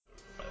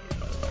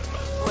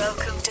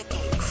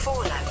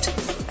Fallout,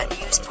 a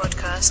news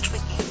podcast for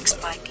geeks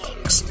by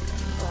geeks,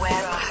 where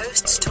our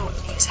hosts talk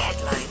news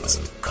headlines,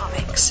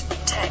 comics,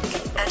 tech,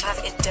 and have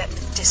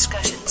in-depth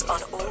discussions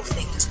on all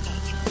things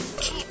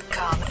geek. Keep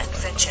calm and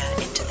venture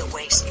into the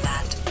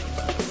wasteland.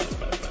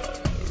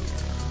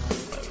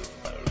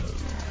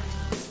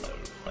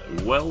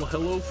 Well,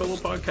 hello, fellow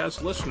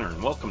podcast listener,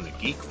 and welcome to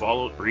Geek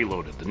Fallout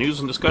Reloaded, the news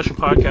and discussion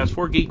podcast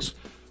for geeks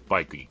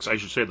by geeks. I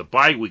should say the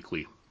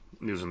bi-weekly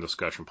news and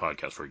discussion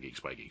podcast for geeks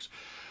by geeks.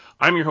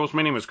 I'm your host.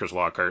 My name is Chris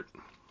Lockhart.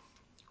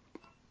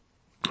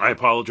 I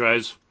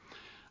apologize.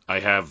 I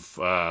have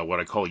what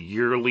I call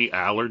yearly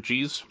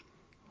allergies.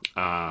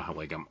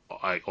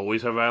 I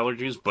always have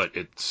allergies, but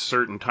it's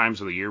certain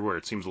times of the year where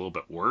it seems a little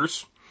bit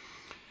worse.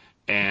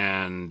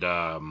 And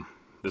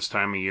this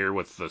time of year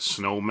with the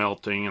snow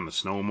melting and the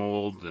snow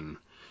mold and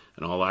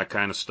all that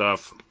kind of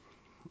stuff,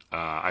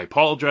 I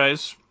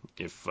apologize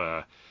if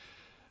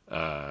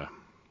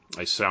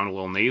I sound a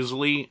little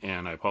nasally,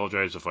 and I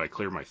apologize if I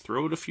clear my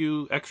throat a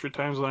few extra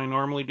times than I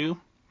normally do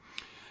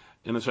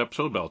in this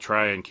episode, but I'll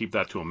try and keep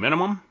that to a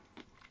minimum.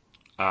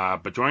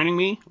 But joining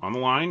me on the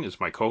line is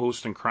my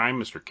co-host in crime,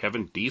 Mr.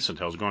 Kevin Decent.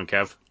 How's it going,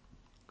 Kev?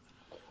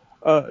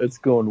 It's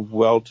going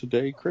well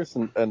today, Chris,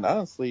 and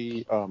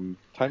honestly, time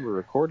of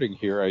recording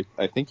here,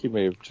 I think you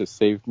may have just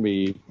saved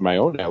me my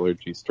own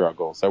allergy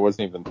struggles. I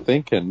wasn't even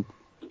thinking,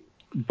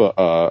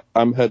 but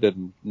I'm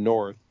headed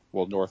north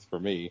for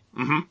me,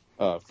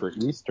 for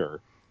Easter,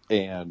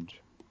 and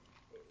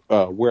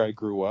where I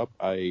grew up,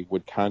 I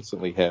would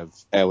constantly have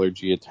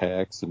allergy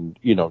attacks and,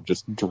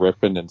 just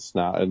dripping and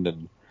snotting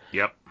and,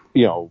 Yep.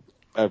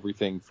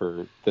 Everything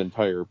for the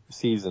entire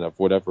season of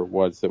whatever it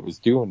was that was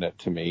doing it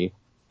to me.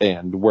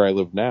 And where I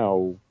live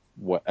now,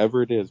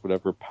 whatever it is,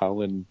 whatever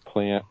pollen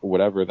plant,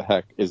 whatever the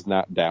heck is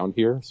not down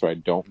here, so I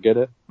don't get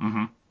it.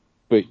 Mm-hmm.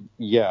 But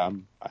yeah,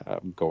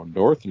 I'm going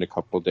north in a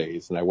couple of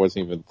days, and I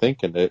wasn't even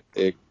thinking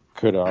it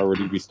could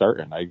already be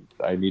starting.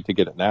 I need to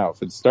get it now.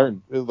 If it's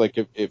starting, like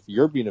if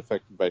you're being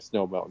affected by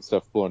snow melt and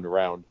stuff blowing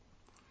around,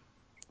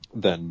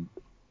 then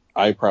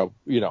I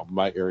probably,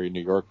 my area,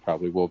 New York,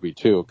 probably will be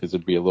too, because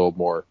it'd be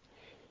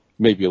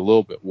maybe a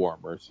little bit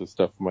warmer, so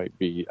stuff might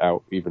be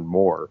out even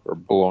more or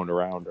blown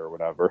around or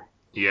whatever.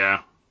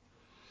 Yeah.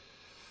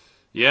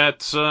 Yeah,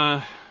 it's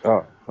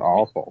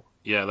awful.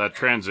 Yeah, that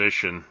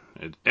transition,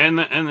 and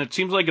it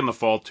seems like in the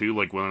fall too,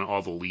 like when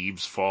all the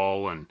leaves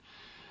fall and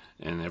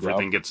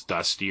everything gets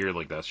dustier,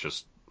 like that's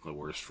just the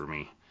worst for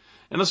me.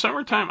 In the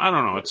summertime, I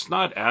don't know, it's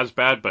not as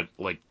bad, but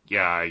like,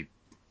 yeah, I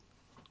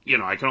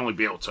can only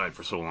be outside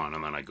for so long,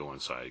 and then I go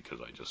inside because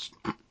I just,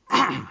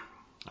 I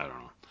don't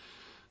know,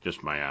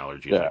 just my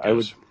allergies, Yeah, I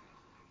guess.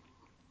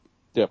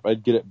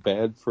 I'd get it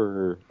bad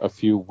for a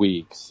few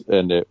weeks,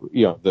 and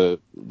the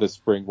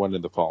spring one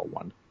and the fall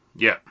one.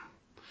 Yeah.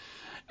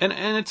 And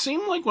it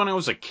seemed like when I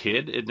was a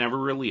kid, it never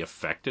really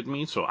affected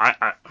me. So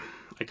I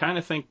kind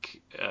of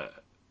think,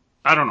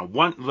 I don't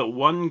know, the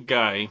one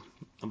guy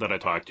that I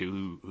talked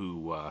to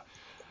who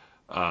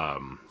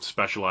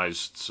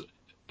specialized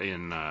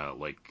in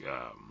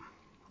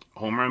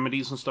home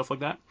remedies and stuff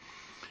like that,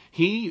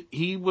 he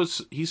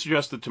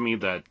suggested to me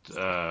that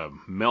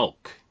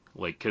milk,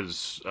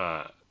 because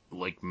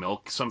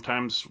milk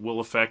sometimes will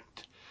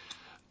affect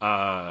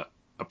a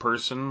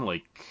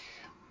person,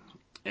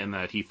 and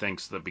that he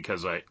thinks that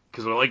because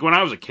when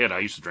I was a kid, I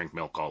used to drink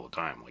milk all the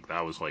time. Like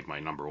that was like my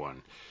number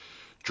one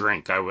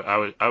drink.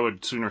 I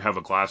would sooner have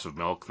a glass of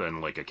milk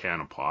than like a can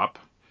of pop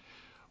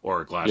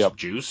or a glass of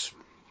juice.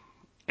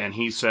 And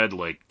he said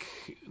like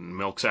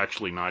milk's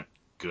actually not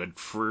good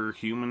for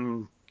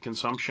human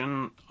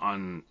consumption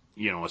on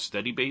a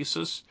steady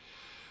basis,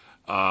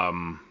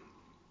 and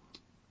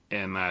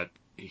that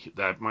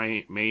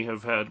may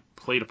have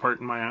played a part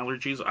in my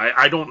allergies.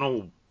 I don't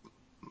know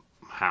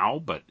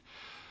how, but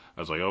I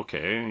was like,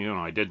 okay,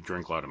 I did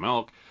drink a lot of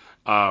milk.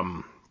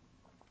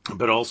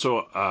 But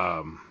also,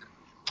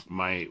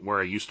 where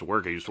I used to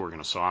work in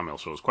a sawmill,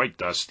 so it was quite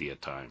dusty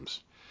at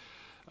times.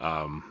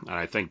 And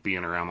I think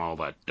being around all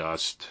that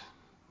dust,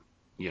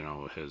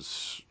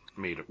 has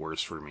made it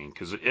worse for me.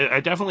 Because I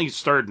definitely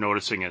started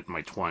noticing it in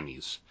my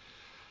 20s,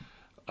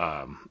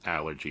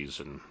 allergies.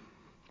 And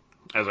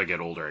as I get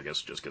older, I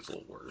guess it just gets a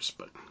little worse.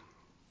 But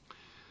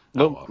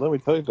Let me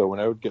tell you, though, when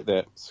I would get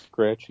that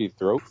scratchy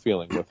throat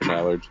feeling with an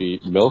allergy,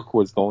 milk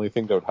was the only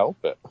thing that would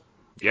help it.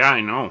 Yeah,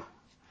 I know.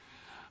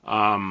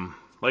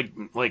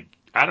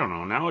 I don't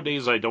know.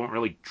 Nowadays, I don't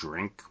really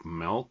drink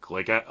milk.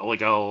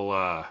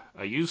 I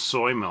use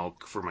soy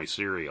milk for my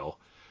cereal.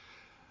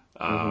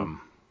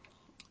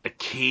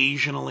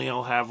 Occasionally,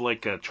 I'll have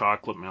like a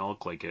chocolate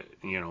milk,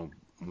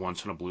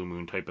 once in a blue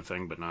moon type of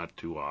thing, but not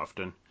too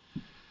often.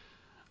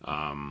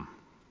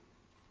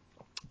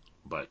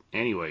 But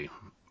anyway,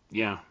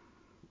 yeah,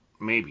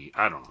 maybe,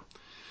 I don't know.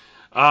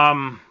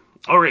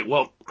 All right.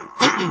 Well,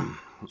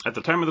 at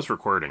the time of this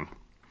recording,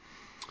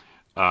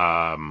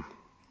 I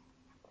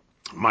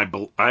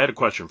had a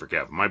question for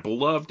Kev. My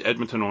beloved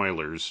Edmonton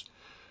Oilers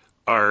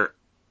are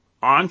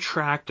on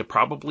track to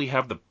probably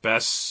have the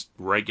best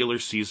regular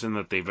season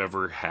that they've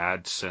ever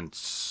had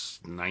since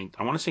I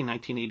want to say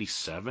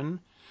 1987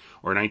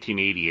 or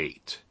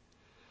 1988.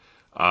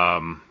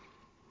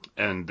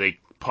 And they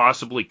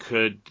possibly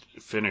could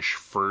finish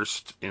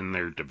first in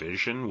their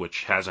division,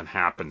 which hasn't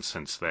happened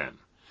since then,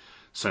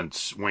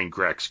 since Wayne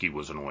Gretzky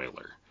was an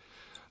Oiler.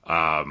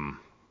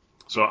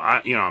 So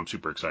I'm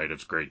super excited.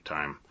 It's a great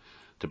time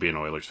to be an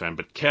Oilers fan.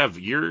 But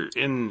Kev, you're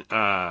in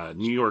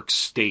New York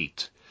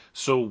State.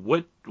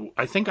 So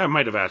I think I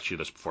might have asked you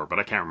this before, but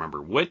I can't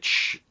remember.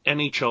 Which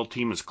NHL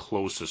team is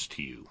closest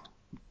to you?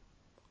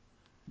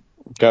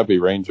 Gotta be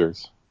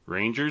Rangers.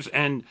 Rangers?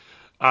 And,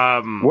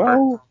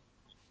 well,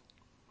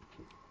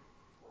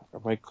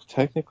 am I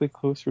technically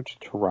closer to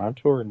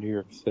Toronto or New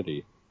York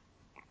City?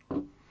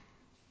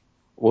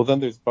 Well,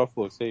 then there's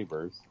Buffalo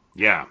Sabres.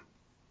 Yeah.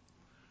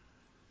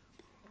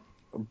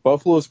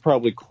 Buffalo's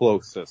probably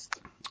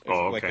closest.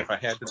 Okay. Like, if I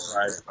had to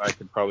drive, I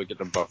could probably get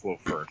to Buffalo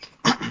first.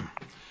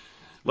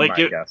 Like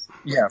my guess.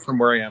 Yeah, from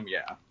where I am,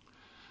 yeah.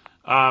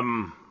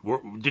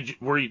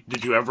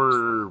 Did you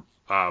ever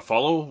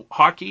follow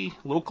hockey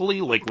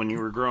locally, like when you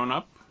were growing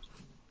up?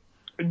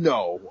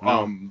 No.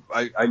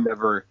 I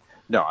never.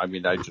 No, I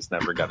mean, I just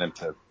never got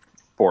into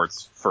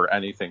sports for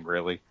anything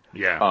really.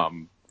 Yeah.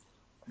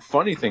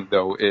 Funny thing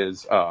though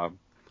is, I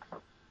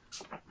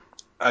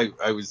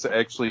was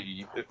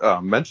actually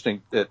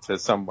mentioning it to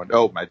someone.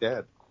 Oh, my dad,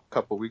 a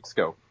couple weeks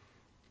ago.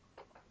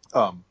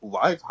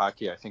 Live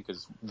hockey, I think,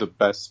 is the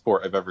best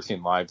sport I've ever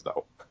seen live,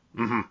 though.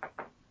 Mm-hmm.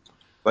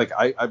 Like,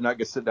 I'm not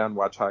gonna sit down and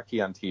watch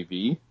hockey on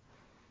TV,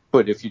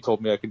 but if you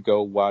told me I could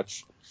go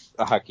watch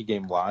a hockey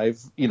game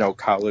live,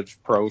 college,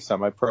 pro,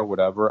 semi-pro,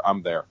 whatever,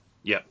 I'm there.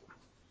 Yep.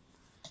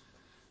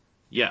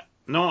 Yeah.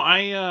 No,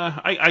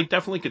 I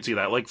definitely could see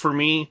that. Like for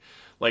me,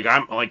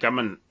 I'm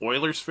an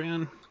Oilers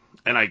fan,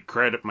 and I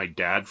credit my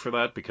dad for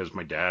that because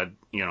my dad,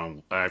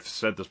 I've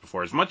said this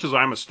before. As much as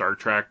I'm a Star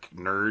Trek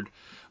nerd,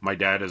 my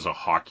dad is a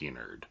hockey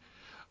nerd.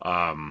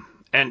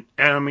 And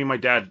I mean, my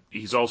dad,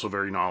 he's also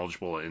very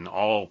knowledgeable in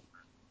all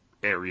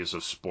areas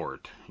of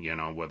sport.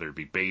 Whether it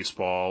be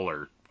baseball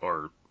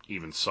or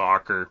even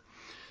soccer.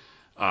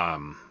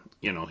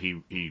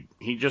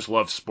 He just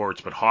loves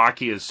sports, but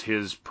hockey is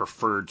his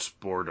preferred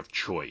sport of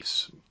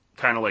choice.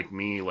 Kind of like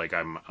me,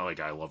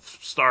 I love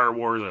Star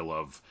Wars, I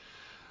love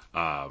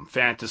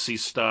fantasy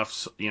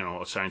stuff,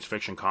 science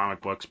fiction comic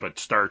books, but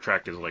Star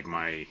Trek is like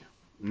my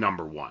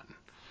number one.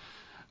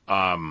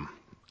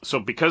 So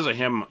because of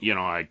him,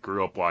 I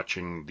grew up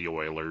watching the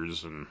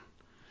Oilers and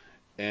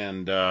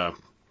I'm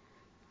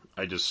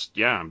just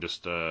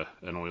an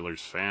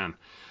Oilers fan.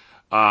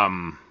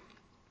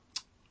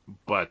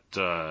 But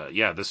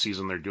this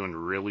season they're doing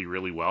really,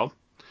 really well,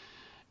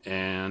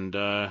 and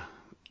they're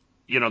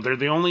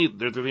the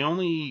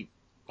only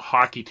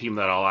hockey team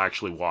that I'll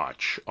actually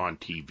watch on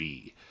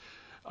TV.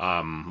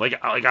 Like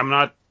I'm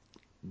not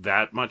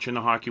that much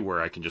into hockey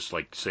where I can just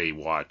like say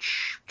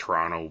watch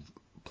Toronto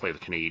play the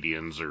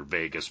Canadiens or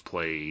Vegas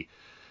play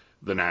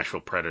the Nashville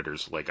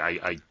Predators. Like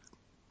I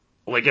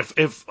like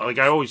if like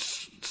I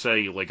always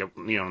say like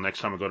next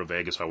time I go to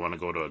Vegas I want to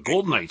go to a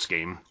Golden Knights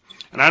game,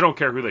 and I don't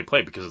care who they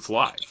play because it's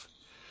live.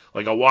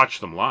 Like I'll watch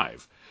them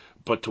live,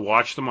 but to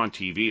watch them on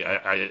TV,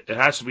 it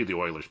has to be the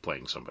Oilers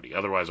playing somebody.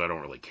 Otherwise, I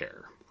don't really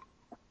care.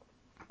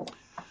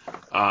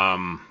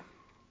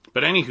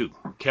 But anywho,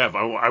 Kev,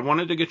 I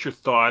wanted to get your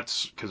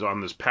thoughts because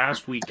on this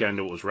past weekend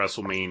it was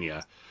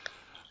WrestleMania.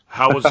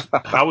 How was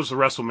the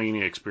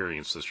WrestleMania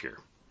experience this year?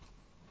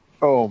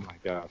 Oh my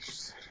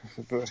gosh,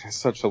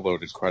 such a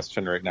loaded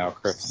question right now,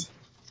 Chris.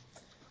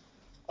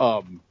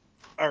 All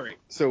right,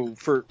 so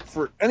for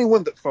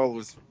anyone that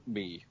follows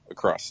me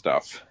across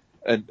stuff,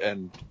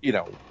 and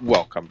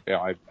welcome.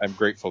 I'm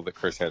grateful that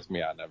Chris has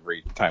me on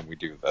every time we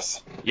do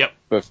this. Yep.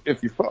 But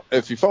if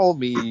you follow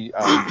me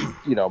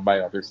on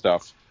my other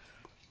stuff,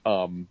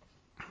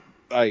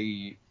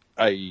 I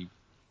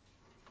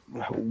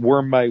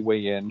worm my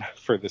way in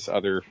for this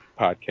other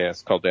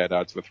podcast called At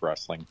Odds with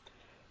Wrestling.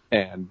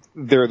 And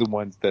they're the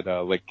ones that,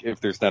 like, if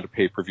there's not a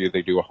pay-per-view,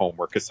 they do a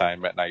homework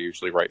assignment, and I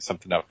usually write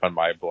something up on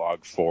my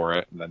blog for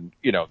it, and then,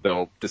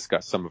 they'll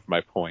discuss some of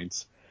my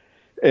points.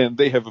 And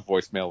they have a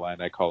voicemail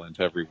line I call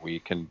into every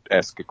week and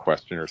ask a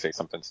question or say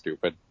something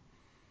stupid.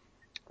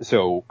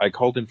 So I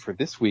called in for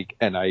this week,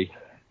 and I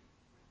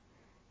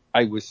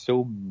was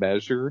so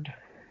measured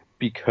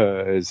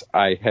because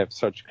I have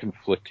such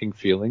conflicting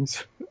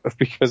feelings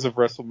because of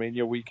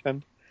WrestleMania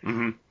weekend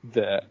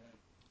that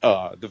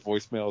the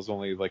voicemail is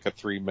only like a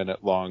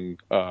 3-minute long,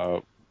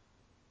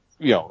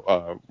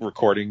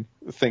 recording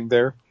thing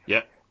there.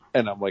 Yeah.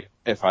 And I'm like,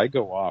 if I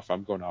go off,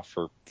 I'm going off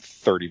for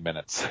 30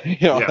 minutes.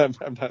 Yeah.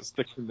 I'm not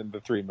sticking in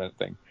the 3-minute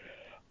thing.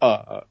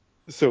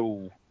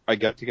 So I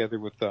got together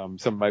with some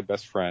of my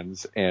best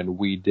friends, and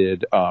we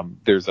did.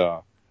 There's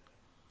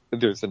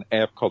an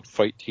app called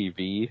Fight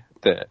TV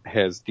that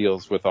has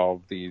deals with all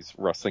of these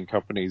wrestling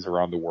companies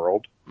around the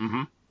world.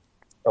 Mm-hmm.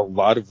 A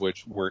lot of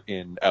which were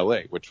in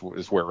LA, which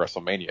is where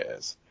WrestleMania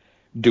is,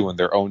 doing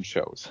their own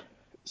shows.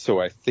 So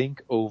I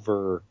think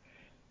over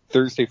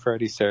Thursday,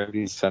 Friday,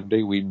 Saturday,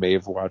 Sunday, we may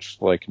have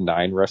watched like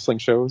 9 wrestling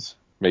shows,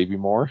 maybe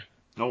more,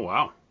 Oh,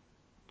 wow.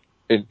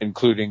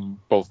 including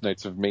both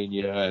nights of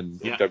Mania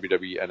and Yeah.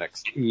 WWE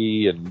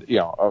NXT and,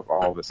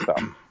 all this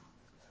stuff.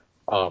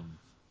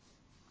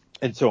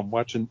 And so I'm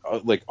watching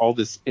like all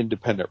this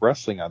independent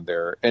wrestling on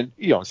there, and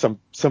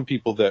some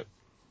people that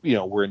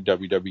were in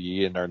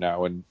WWE and are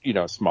now in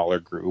smaller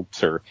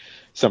groups, or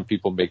some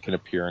people making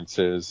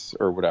appearances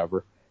or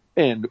whatever,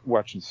 and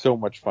watching so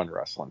much fun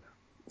wrestling.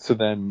 So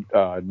then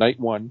night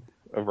 1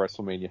 of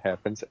WrestleMania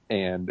happens,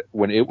 and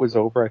when it was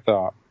over, I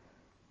thought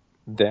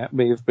that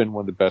may have been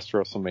one of the best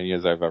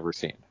WrestleManias I've ever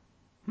seen.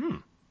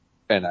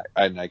 And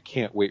I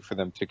can't wait for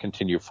them to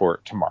continue for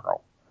it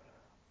tomorrow.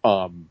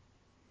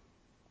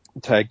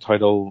 Tag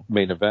title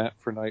main event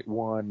for night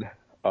 1,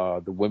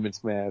 the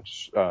women's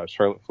match,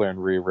 Charlotte Flair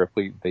and Rhea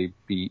Ripley, they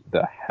beat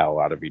the hell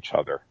out of each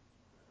other.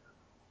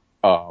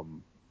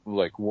 One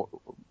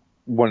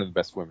of the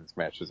best women's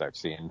matches I've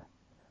seen.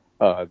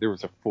 There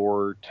was a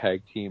 4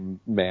 tag team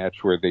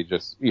match where they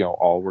just,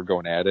 all were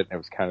going at it, and it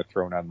was kind of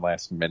thrown on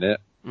last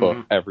minute,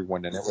 but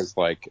everyone in it was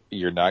like,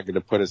 you're not going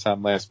to put us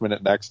on last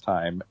minute next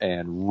time,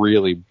 and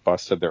really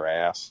busted their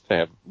ass to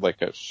have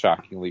like a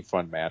shockingly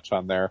fun match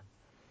on there.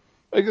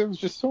 Like, there was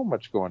just so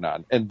much going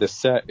on, and the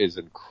set is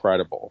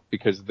incredible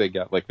because they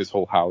got like this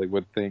whole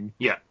Hollywood thing.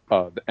 Yeah.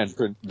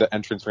 The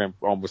entrance ramp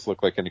almost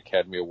looked like an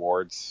Academy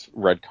Awards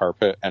red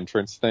carpet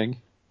entrance thing.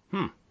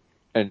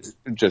 And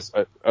just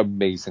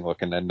amazing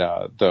looking. And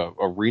the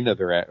arena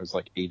they're at was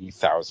like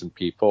 80,000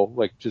 people.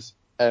 Like, just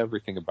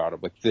everything about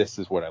it. Like, this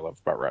is what I love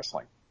about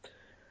wrestling.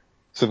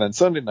 So then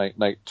Sunday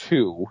night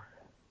 2,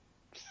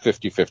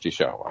 50-50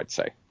 show, I'd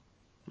say.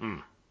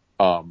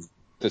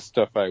 The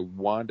stuff I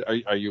want.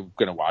 Are you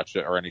going to watch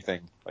it or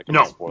anything? Like,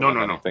 No.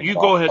 anything You at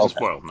go all? ahead and Okay.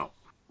 spoil. No.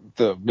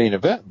 The main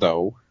event,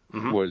 though,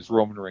 was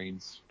Roman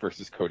Reigns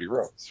versus Cody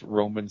Rhodes.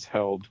 Roman's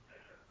held,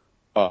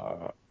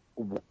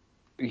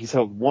 he's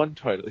held one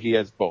title. He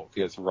has both.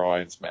 He has Raw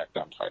and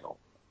SmackDown title.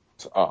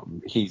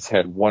 He's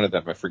had one of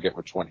them. I forget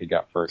which one he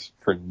got first,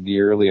 for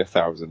nearly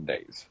 1,000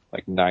 days,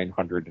 like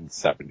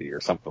 970 or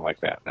something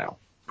like that now.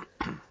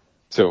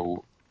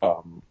 So,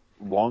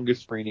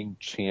 longest reigning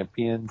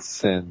champion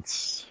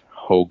since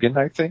Hogan,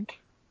 I think.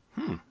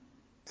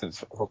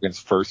 Since Hogan's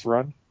first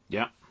run.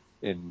 Yeah.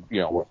 In,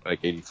 like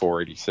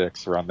 84,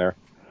 86, around there.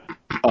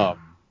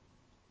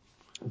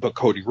 But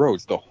Cody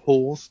Rhodes, the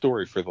whole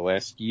story for the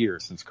last year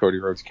since Cody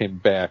Rhodes came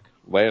back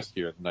last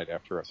year, the night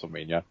after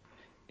WrestleMania,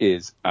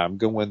 is I'm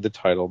going to win the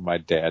title my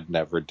dad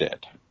never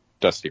did.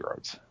 Dusty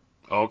Rhodes.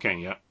 Okay,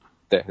 yeah.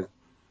 That has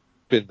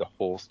been the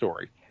whole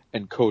story.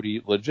 And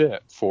Cody,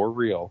 legit, for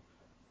real,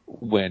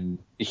 when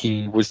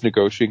he was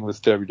negotiating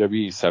with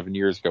WWE 7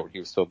 years ago, when he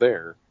was still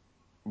there,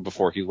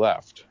 before he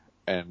left,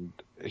 and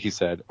he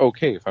said,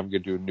 okay, if I'm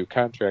going to do a new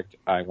contract,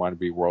 I want to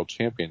be world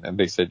champion. And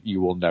they said,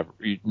 you're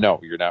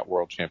not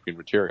world champion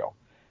material.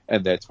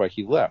 And that's why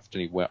he left.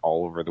 And he went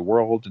all over the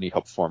world, and he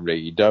helped form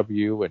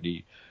AEW, and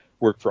he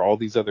worked for all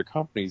these other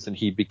companies, and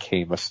he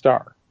became a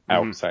star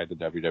outside the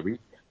WWE.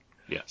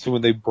 Yeah. So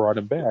when they brought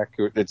him back,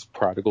 it's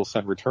prodigal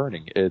son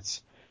returning.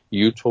 It's,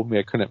 you told me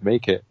I couldn't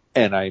make it,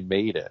 and I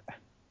made it.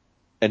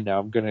 And now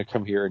I'm going to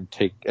come here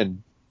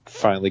and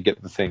finally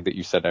get the thing that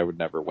you said I would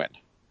never win.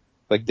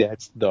 Like,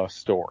 that's the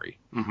story.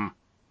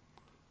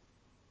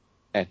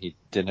 And he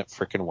didn't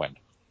freaking win.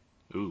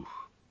 Ooh.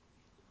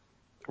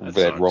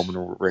 That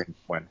Roman Reigns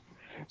win.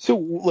 So,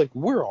 like,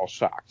 we're all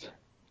shocked.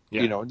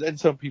 Yeah. And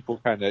some people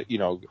kind of,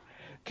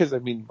 because, I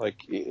mean, like,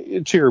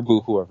 cheer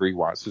boo whoever he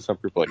wants. So some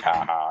people are like,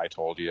 ha, I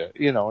told you.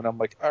 And I'm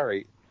like, all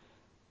right,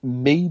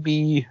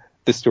 maybe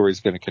the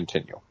story's going to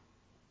continue.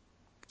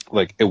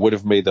 Like, it would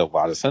have made a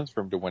lot of sense for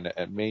him to win it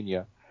at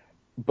Mania.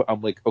 But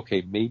I'm like,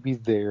 okay, maybe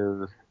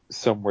they're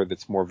somewhere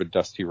that's more of a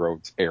Dusty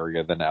Rhodes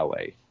area than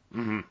LA.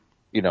 Maybe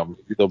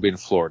they'll be in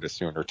Florida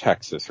soon, or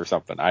Texas or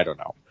something. I don't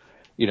know.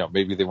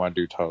 Maybe they want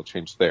to do a title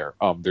change there.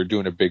 They're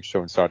doing a big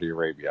show in Saudi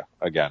Arabia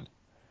again.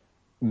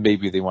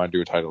 Maybe they want to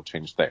do a title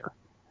change there,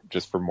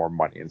 just for more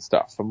money and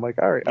stuff. I'm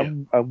like, all right, yeah.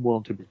 I'm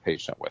willing to be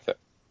patient with it.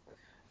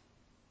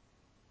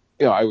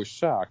 I was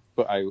shocked,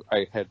 but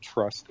I had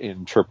trust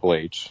in Triple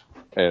H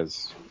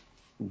as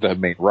the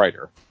main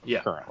writer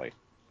currently.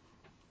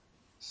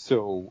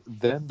 So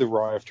then the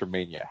Raw After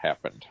Mania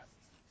happened.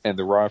 And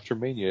the Raw After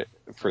Mania,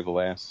 for the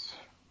last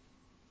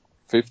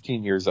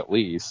 15 years at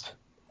least,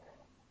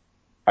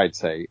 I'd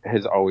say,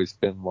 has always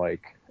been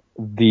like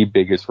the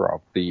biggest Raw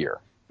of the year.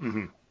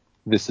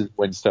 This is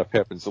when stuff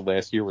happens. The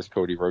last year was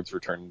Cody Rhodes'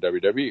 return to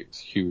WWE. It was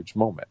a huge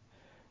moment.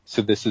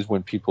 So this is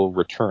when people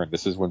return.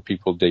 This is when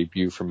people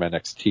debut from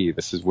NXT.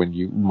 This is when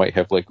you might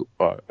have like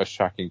a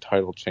shocking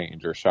title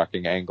change or a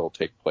shocking angle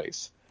take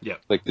place. Yeah.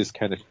 Like, this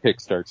kind of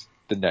kickstarts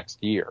the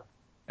next year.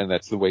 And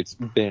that's the way it's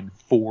been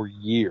for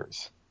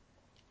years.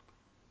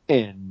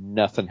 And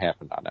nothing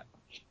happened on it.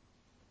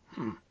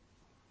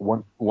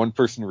 One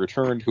person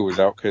returned who was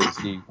out because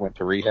he went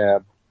to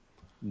rehab.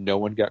 No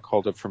one got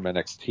called up from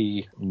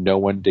NXT. No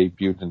one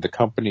debuted in the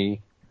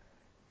company.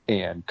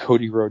 And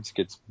Cody Rhodes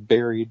gets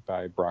buried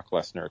by Brock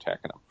Lesnar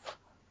attacking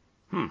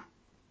him.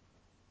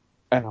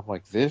 And I'm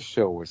like, this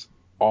show was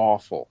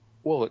awful.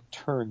 Well, it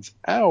turns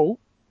out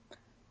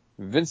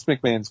Vince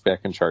McMahon's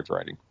back in charge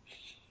writing.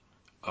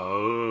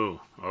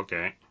 Oh,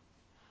 okay.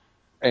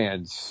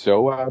 And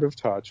so out of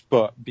touch,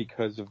 but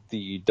because of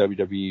the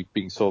WWE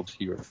being sold to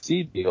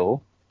UFC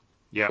deal,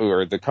 Yeah.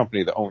 or the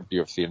company that owns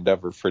UFC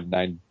Endeavor for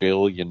 $9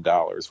 billion,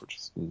 which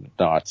is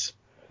nuts.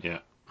 Yeah.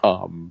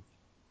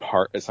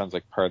 It sounds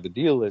like part of the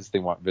deal is they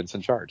want Vince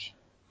in charge.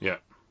 Yeah.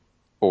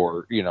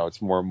 Or,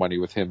 it's more money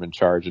with him in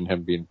charge and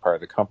him being part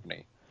of the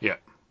company. Yeah.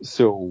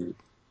 So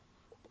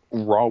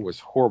Raw was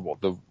horrible.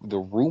 The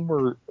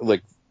rumor,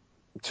 like,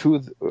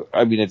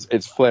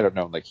 it's flat out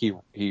known, like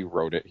he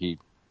wrote it, he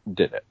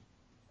did it.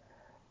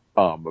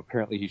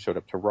 Apparently he showed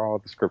up to Raw,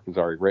 the script was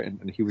already written,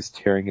 and he was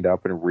tearing it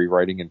up and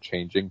rewriting and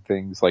changing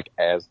things like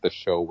as the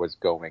show was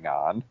going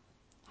on.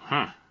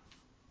 Huh.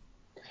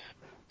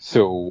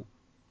 So,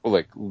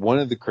 like, one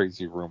of the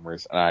crazy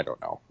rumors, and I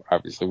don't know,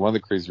 obviously, one of the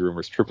crazy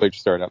rumors, Triple H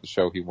started out the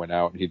show, he went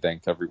out and he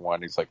thanked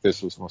everyone. He's like,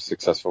 this was the most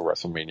successful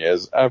WrestleMania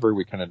as ever.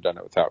 We couldn't have done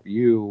it without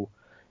you.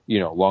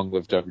 Long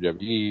live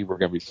WWE. We're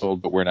going to be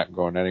sold, but we're not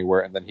going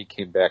anywhere. And then he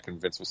came back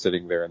and Vince was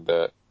sitting there in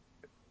the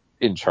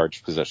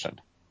in-charge position.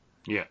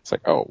 Yeah. It's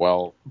like, oh,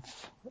 well,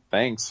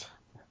 thanks.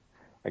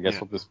 I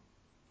guess we'll just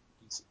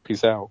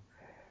peace out.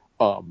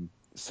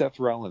 Seth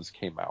Rollins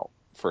came out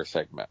for a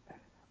segment.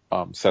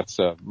 Seth's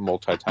a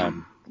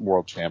multi-time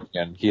world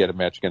champion. He had a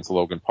match against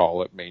Logan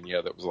Paul at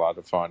Mania that was a lot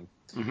of fun.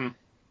 Mm-hmm.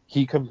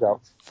 He comes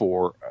out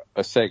for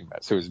a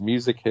segment. So his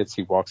music hits,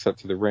 he walks up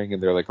to the ring,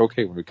 and they're like,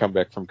 okay, when we come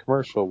back from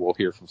commercial, we'll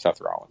hear from Seth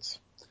Rollins.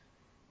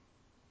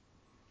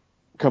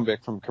 Come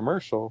back from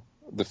commercial,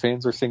 the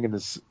fans are singing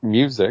his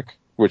music,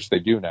 which they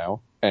do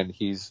now, and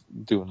he's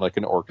doing like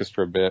an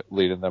orchestra bit,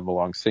 leading them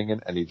along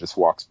singing, and he just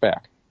walks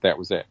back. That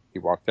was it. He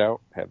walked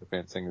out, had the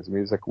fans sing his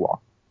music,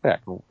 walked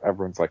back.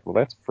 Everyone's like, well,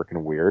 that's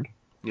freaking weird.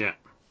 Yeah.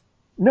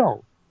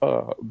 No.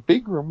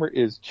 Big rumor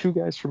is 2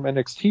 guys from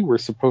NXT were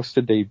supposed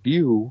to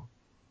debut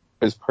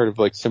as part of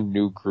like some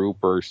new group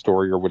or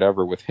story or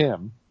whatever with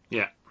him.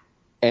 Yeah.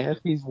 As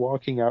he's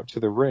walking out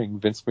to the ring,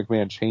 Vince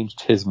McMahon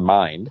changed his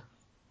mind.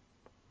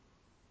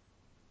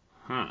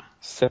 Huh.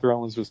 Seth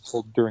Rollins was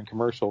told during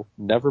commercial,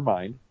 never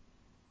mind.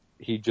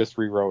 He just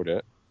rewrote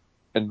it.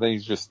 And then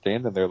he's just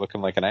standing there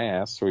looking like an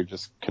ass, so he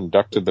just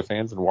conducted the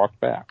fans and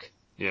walked back.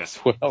 Yeah. So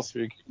what else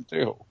are you going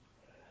to do?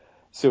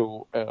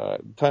 So,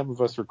 time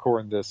of us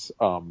recording this,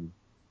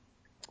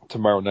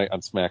 tomorrow night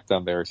on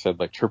SmackDown, there said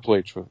like Triple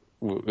H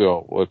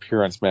will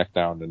appear on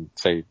SmackDown and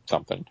say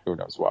something. Who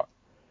knows what?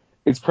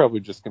 It's probably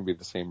just going to be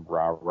the same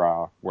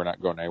rah, we're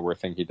not going anywhere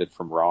thing he did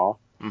from Raw.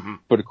 Mm-hmm.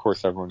 But of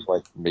course, everyone's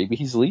like, maybe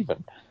he's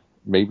leaving.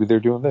 Maybe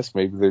they're doing this.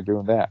 Maybe they're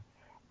doing that.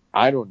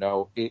 I don't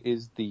know. It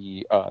is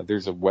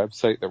there's a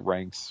website that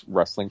ranks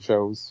wrestling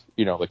shows.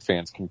 Like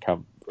fans can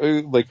come,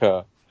 like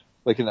an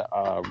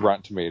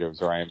Rotten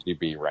Tomatoes or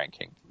IMDb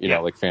ranking.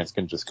 Like fans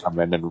can just come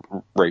in and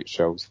rate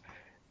shows.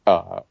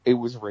 It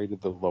was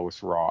rated the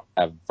lowest Raw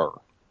ever.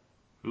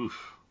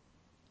 Oof.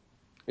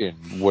 In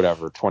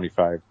whatever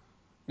 25,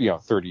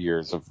 30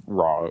 years of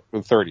Raw,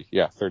 30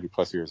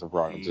 plus years of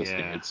Raw existing.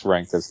 Yeah. It's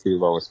ranked as the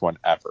lowest one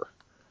ever.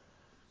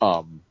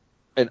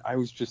 And I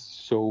was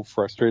just so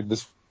frustrated.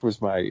 This was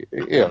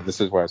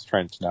this is why I was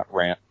trying to not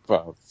rant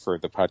for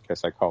the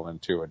podcast I call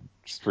into and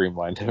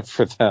streamlined it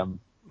for them.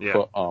 Yeah.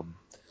 But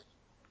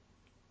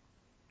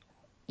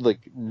like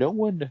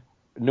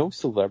no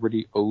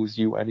celebrity owes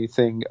you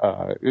anything,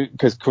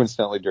 because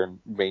coincidentally during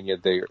Mania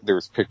there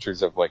was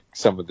pictures of like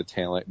some of the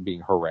talent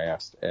being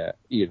harassed at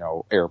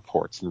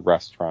airports and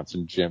restaurants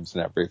and gyms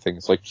and everything.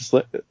 It's like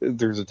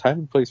there's a time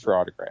and place for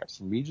autographs,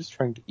 and me just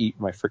trying to eat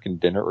my freaking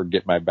dinner or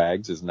get my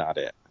bags is not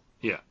it.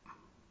 Yeah.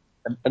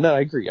 And I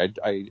agree.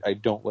 I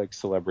don't like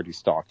celebrity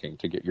stalking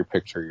to get your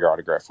picture, your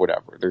autograph,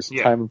 whatever. There's a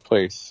time and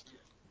place.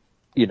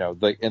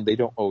 And they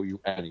don't owe you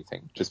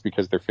anything. Just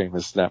because they're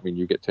famous does not mean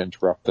you get to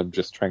interrupt them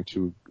just trying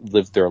to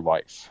live their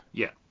life.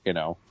 Yeah.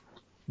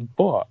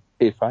 But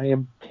if I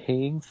am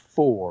paying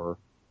for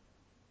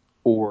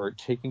or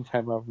taking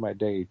time out of my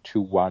day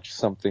to watch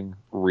something,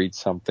 read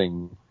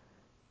something,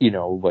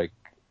 like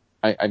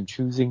I'm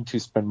choosing to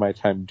spend my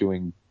time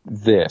doing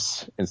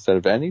this instead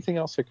of anything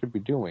else I could be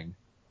doing,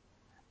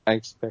 I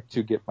expect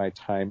to get my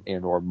time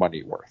and or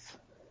money worth.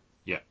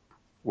 Yeah.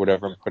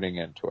 Whatever I'm putting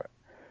into it.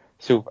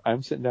 So if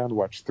I'm sitting down to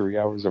watch 3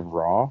 hours of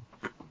Raw,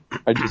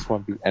 I just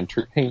want to be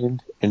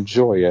entertained,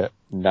 enjoy it,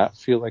 not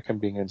feel like I'm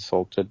being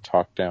insulted,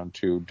 talked down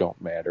to, don't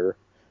matter.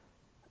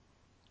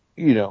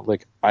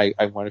 Like I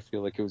want to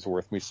feel like it was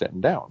worth me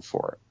sitting down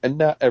for it. And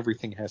not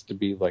everything has to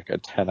be like a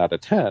 10 out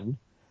of 10,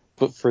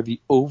 but for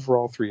the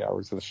overall 3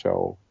 hours of the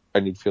show,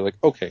 I need to feel like,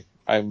 okay,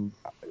 I'm,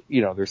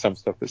 there's some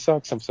stuff that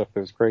sucks, some stuff that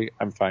was great.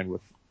 I'm fine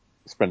with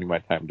spending my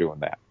time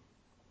doing that.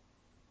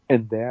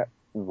 And that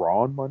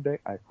Raw on Monday,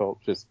 I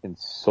felt just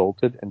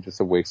insulted and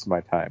just a waste of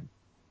my time.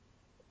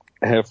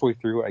 Halfway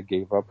through, I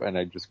gave up and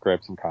I just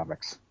grabbed some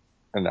comics.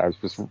 And I was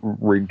just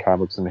reading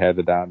comics and had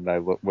it on, and I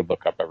would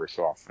look up every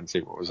so often and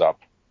see what was up.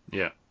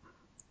 Yeah.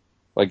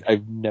 Like,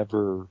 I've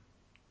never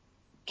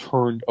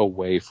turned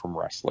away from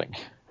wrestling.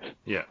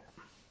 Yeah.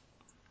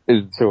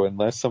 So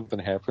unless something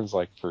happens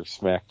like for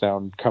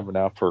SmackDown coming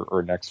up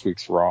or next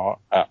week's Raw,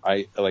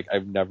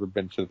 I've never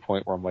been to the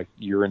point where I'm like,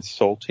 you're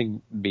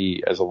insulting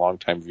me as a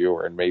longtime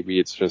viewer, and maybe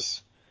it's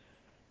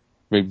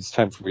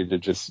time for me to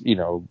just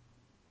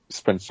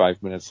spend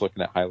 5 minutes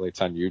looking at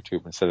highlights on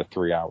YouTube instead of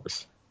 3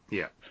 hours.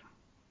 Yeah.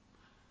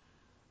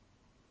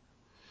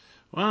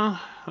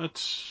 Well,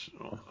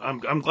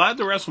 I'm glad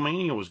the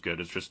WrestleMania was good.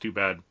 It's just too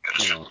bad,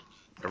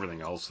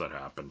 everything else that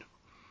happened.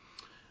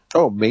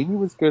 Oh, Mania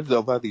was good.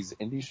 A lot of these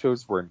indie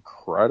shows were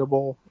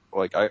incredible.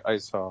 Like I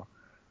saw,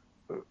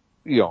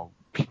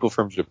 people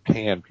from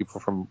Japan, people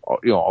from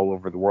all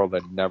over the world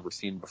I'd never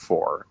seen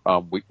before.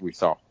 We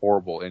saw a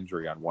horrible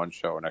injury on one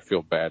show, and I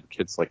feel bad.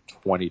 Kid's like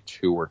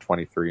 22 or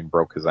 23 and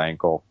broke his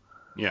ankle.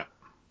 Yeah.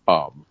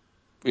 So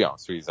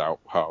he's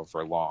out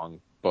however long.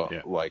 But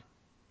Yeah. like,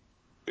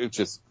 it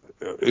just,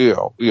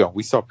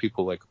 we saw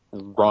people like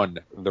run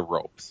the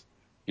ropes.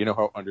 You know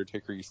how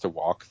Undertaker used to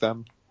walk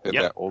them? Yep.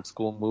 That old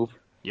school move?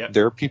 Yep.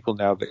 There are people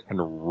now that can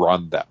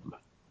run them.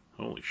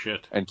 Holy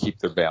shit. And keep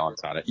their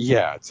balance on it.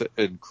 Yeah, it's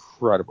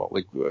incredible.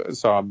 Like,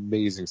 saw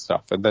amazing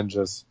stuff. And then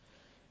just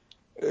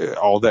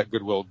all that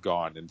goodwill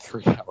gone in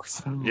 3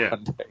 hours on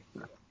Monday.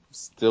 I'm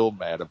still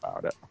mad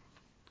about it.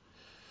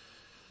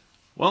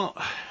 Well,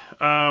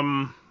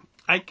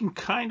 I can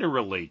kind of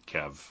relate,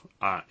 Kev.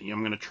 I'm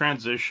going to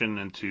transition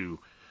into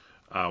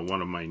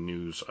one of my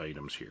news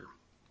items here.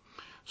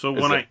 So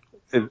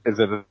is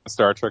it a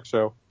Star Trek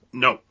show?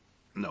 No.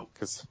 All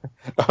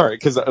right,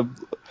 because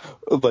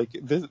like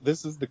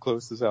this is the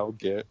closest I'll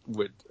get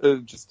with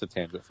just to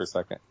tangent for a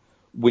second.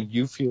 When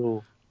you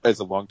feel as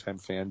a longtime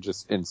fan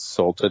just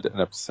insulted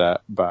and upset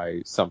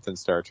by something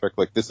Star Trek,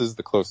 like this is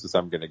the closest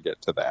I'm going to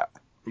get to that.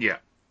 Yeah.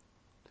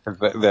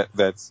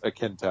 That's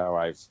akin to how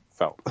I've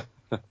felt.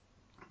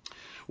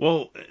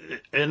 Well,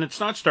 and it's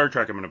not Star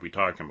Trek I'm going to be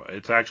talking about.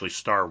 It's actually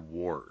Star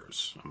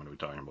Wars I'm going to be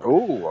talking about.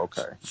 Oh,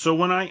 okay. So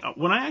when I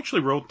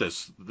actually wrote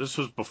this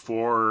was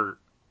before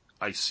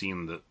I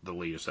seen the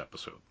latest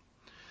episode.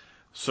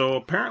 So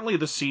apparently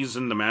this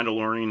season, The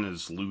Mandalorian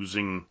is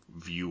losing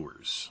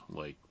viewers.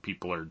 Like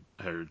people are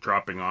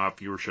dropping off,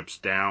 viewership's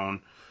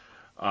down.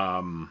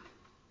 And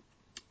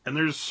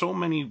there's so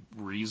many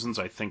reasons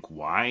I think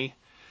why.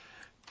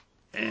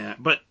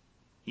 But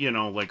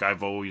like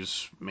I've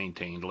always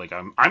maintained, like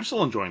I'm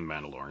still enjoying The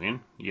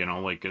Mandalorian.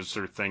 Like is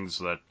there things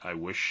that I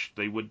wish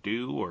they would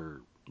do or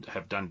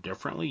have done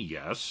differently?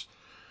 Yes.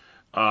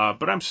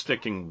 But I'm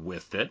sticking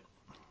with it.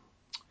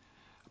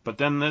 But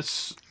then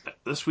this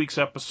week's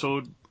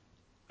episode,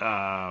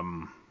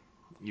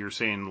 you're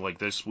saying like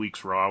this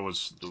week's Raw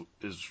is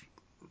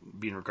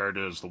being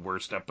regarded as the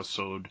worst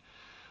episode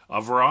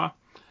of Raw.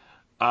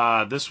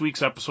 This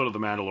week's episode of The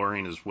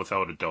Mandalorian is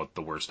without a doubt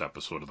the worst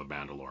episode of The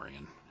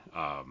Mandalorian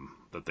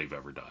that they've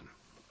ever done.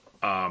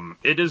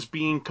 It is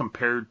being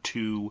compared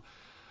to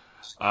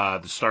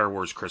the Star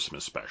Wars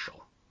Christmas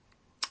special.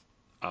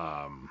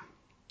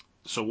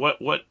 So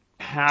what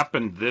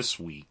happened this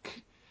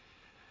week?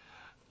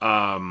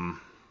 Well,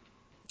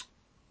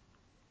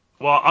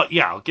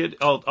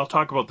 I'll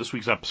talk about this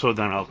week's episode,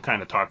 then I'll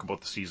kind of talk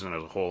about the season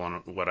as a whole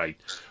and what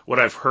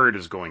I've heard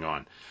is going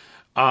on.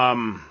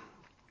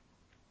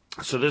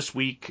 So this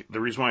week,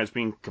 the reason why it's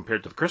being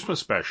compared to the Christmas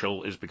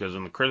special is because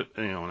in the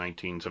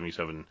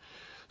 1977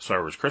 Star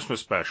Wars Christmas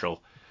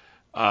special,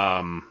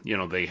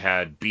 they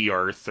had B.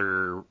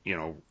 Arthur,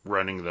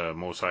 running the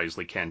Mos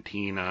Eisley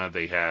Cantina.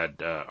 They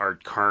had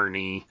Art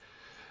Carney,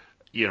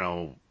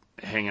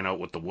 hanging out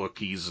with the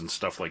Wookiees and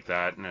stuff like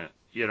that, and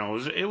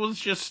it was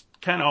just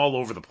kind of all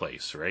over the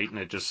place, right?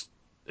 And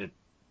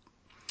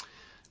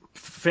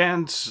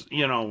fans,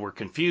 were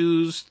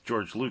confused.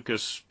 George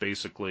Lucas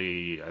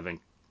basically,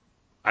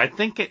 I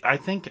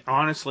think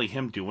honestly,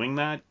 him doing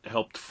that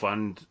helped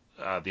fund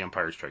The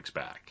Empire Strikes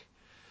Back,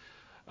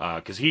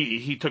 because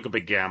he took a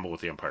big gamble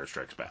with The Empire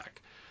Strikes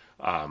Back,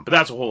 but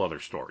that's a whole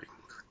other story.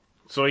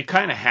 So he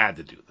kind of had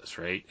to do this,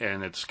 right?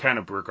 And it's kind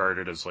of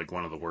regarded as like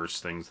one of the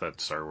worst things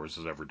that Star Wars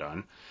has ever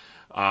done.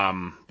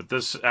 But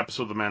this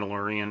episode of The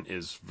Mandalorian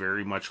is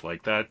very much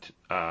like that.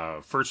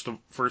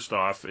 First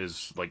off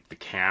is like the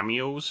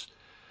cameos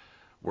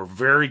were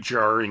very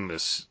jarring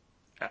this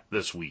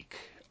week.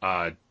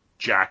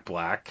 Jack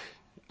Black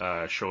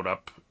showed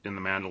up in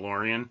The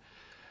Mandalorian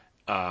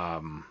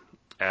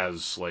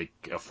as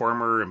like a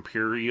former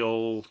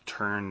Imperial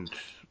turned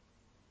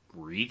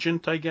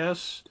regent, I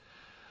guess.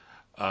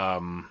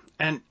 And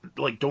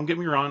like, don't get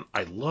me wrong,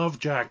 I love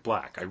Jack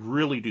Black, I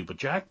really do. But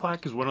Jack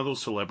Black is one of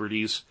those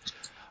celebrities.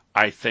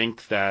 I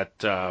think that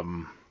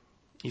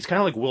he's kind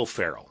of like Will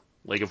Ferrell.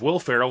 Like if Will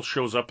Ferrell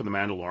shows up in The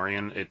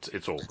Mandalorian,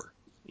 it's over.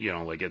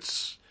 Like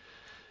it's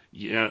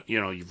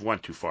you've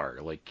went too far.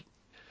 Like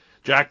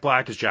Jack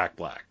Black is Jack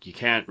Black. You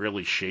can't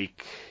really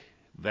shake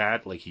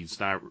that. Like he's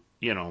not,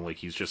 like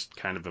he's just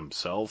kind of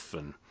himself,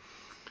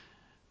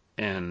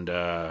 and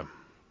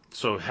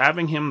so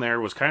having him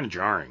there was kind of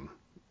jarring,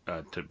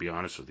 to be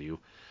honest with you.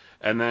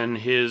 And then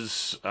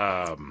his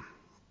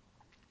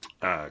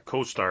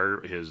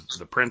co-star,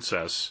 the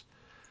princess,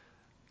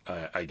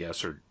 I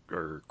guess,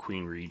 or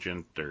Queen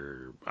Regent,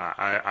 or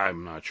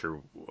I'm not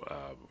sure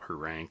her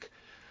rank.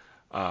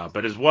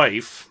 But his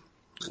wife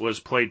was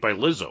played by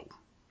Lizzo,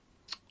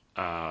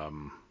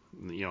 um,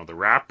 the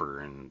rapper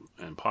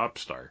and pop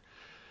star.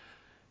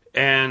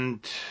 And,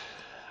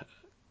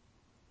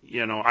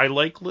 I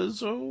like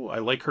Lizzo. I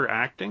like her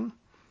acting.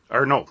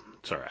 Or no,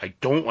 sorry, I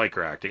don't like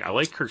her acting. I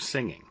like her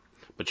singing,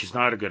 but she's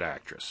not a good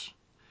actress.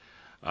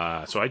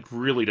 So I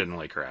really didn't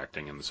like her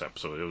acting in this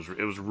episode.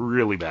 It was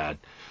really bad.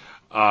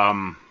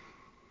 Um,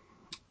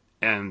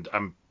 and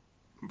I'm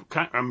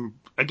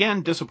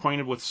again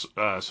disappointed with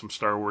some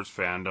Star Wars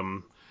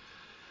fandom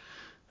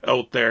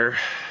out there.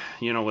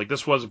 Like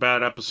this was a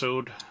bad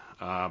episode,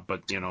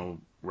 but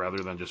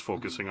rather than just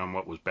focusing on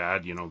what was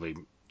bad,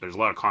 there's a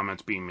lot of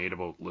comments being made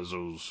about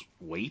Lizzo's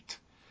weight,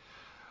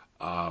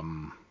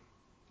 um,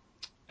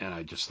 and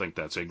I just think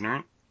that's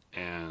ignorant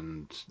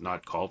and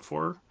not called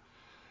for.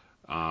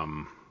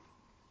 Um,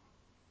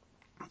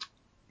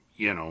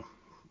 you know,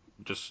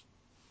 just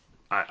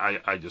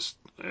I just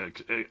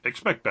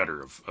expect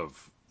better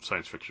of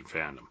science fiction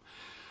fandom.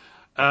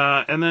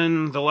 And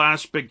then the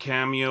last big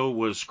cameo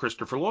was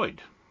Christopher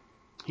Lloyd.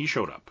 He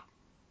showed up,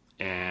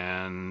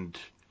 and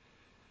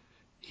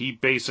he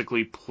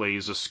basically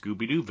plays a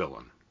Scooby-Doo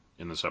villain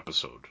in this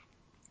episode.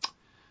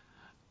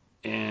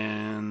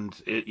 And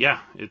it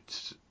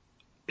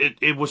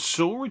was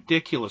so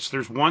ridiculous.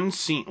 There's one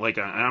scene, and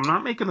I'm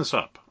not making this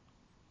up.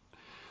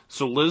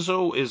 So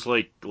Lizzo is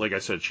like I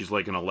said, she's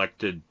like an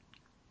elected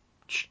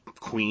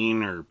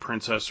queen or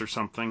princess or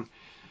something.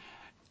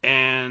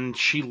 And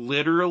she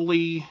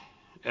literally,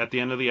 at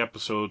the end of the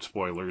episode,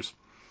 spoilers,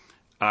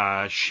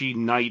 she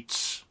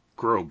knights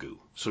Grogu.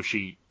 So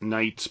she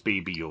knights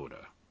Baby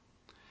Yoda.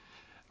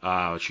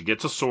 She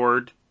gets a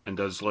sword and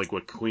does like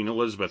what Queen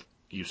Elizabeth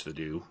used to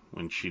do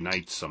when she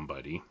knights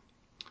somebody.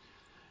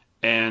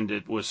 And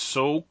it was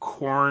so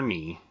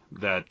corny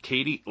that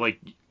Katie,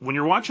 like, when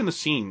you're watching the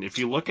scene, if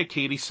you look at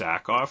Katie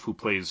Sackhoff, who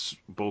plays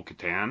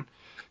Bo-Katan,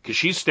 because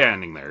she's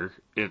standing there,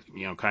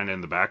 kind of in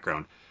the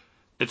background,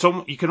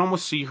 you can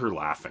almost see her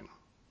laughing,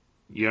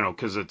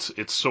 because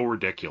it's so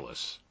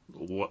ridiculous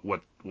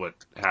what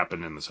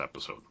happened in this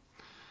episode.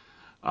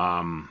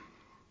 And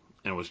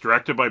it was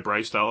directed by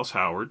Bryce Dallas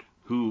Howard,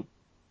 who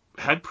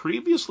had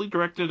previously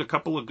directed a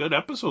couple of good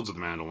episodes of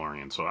The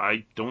Mandalorian, so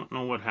I don't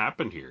know what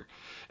happened here.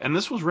 And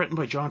this was written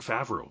by Jon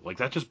Favreau. Like,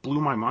 that just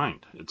blew my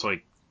mind. It's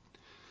like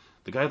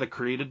the guy that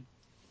created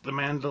The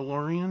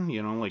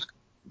Mandalorian, like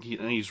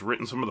he's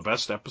written some of the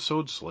best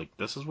episodes. Like,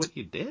 this is what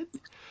you did?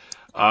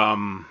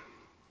 But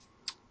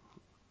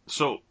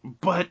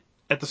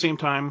at the same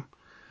time,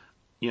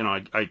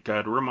 I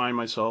got to remind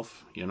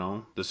myself,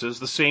 this is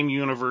the same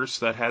universe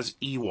that has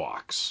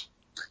Ewoks,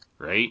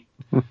 right?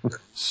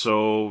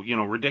 So,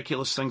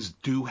 ridiculous things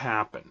do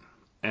happen,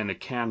 and it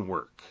can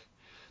work.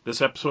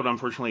 This episode,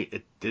 unfortunately,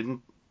 it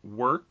didn't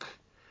work.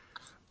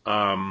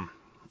 And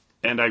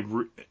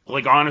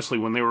honestly,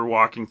 when they were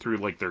walking through,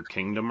 like, their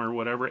kingdom or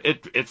whatever,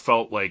 it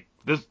felt like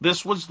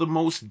this was the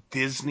most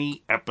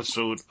Disney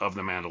episode of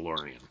The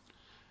Mandalorian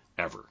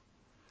ever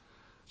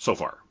so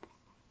far.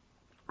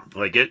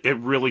 Like, it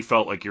really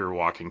felt like you were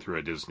walking through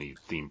a Disney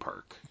theme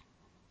park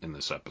in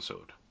this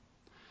episode.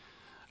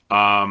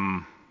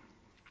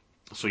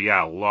 So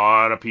yeah, a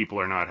lot of people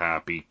are not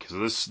happy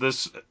because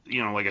this,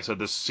 like I said,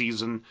 this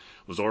season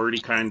was already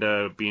kind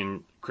of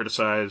being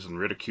criticized and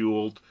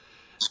ridiculed.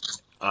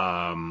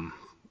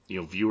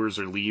 Viewers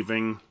are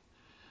leaving,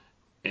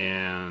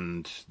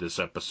 and this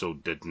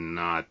episode did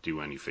not do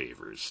any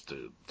favors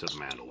to the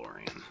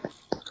Mandalorian.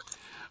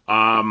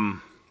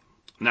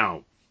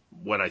 Now,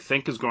 what I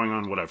think is going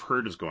on, what I've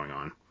heard is going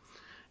on,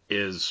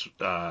 is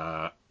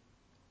a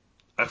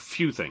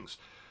few things.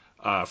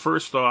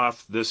 First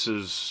off, this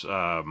is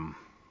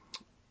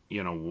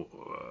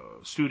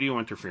studio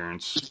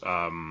interference.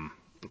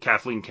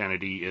 Kathleen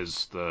Kennedy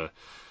is the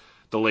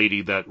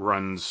lady that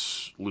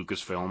runs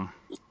Lucasfilm,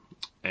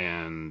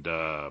 and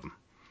a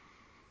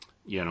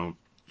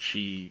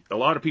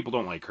lot of people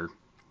don't like her,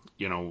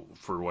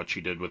 for what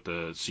she did with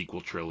the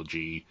sequel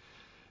trilogy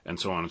and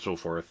so on and so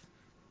forth.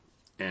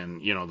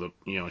 And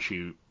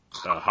she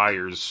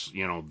hires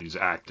these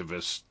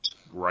activist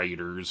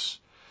writers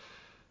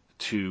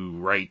to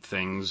write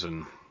things.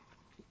 And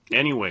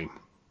anyway,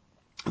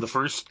 the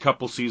first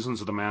couple seasons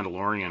of The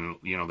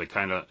Mandalorian, they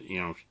kind of,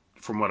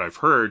 from what I've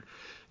heard,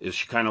 is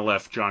she kind of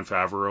left Jon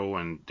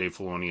Favreau and Dave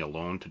Filoni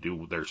alone to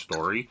do their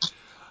story.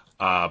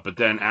 But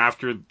then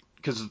after,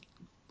 because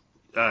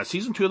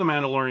season 2 of The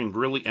Mandalorian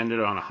really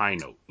ended on a high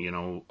note,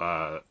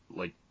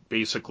 like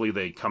basically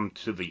they come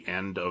to the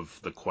end of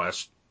the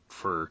quest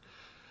for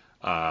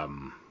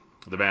the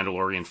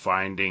Mandalorian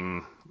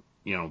finding,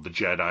 the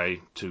Jedi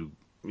to,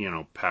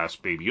 pass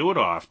Baby Yoda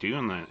off to,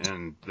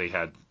 and they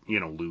had,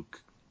 Luke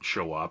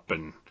show up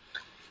and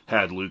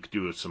had Luke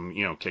do some,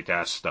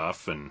 kick-ass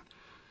stuff, and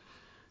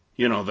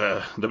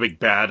the big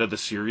bad of the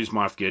series,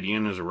 Moff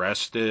Gideon, is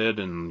arrested,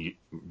 and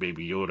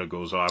Baby Yoda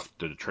goes off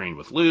to train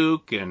with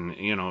Luke, and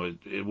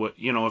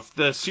if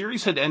the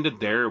series had ended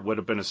there, it would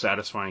have been a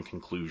satisfying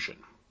conclusion.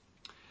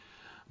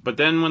 But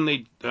then when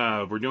they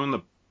were doing the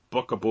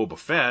Book of Boba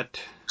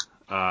Fett,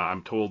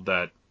 I'm told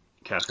that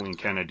Kathleen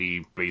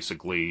Kennedy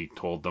basically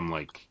told them,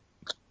 like,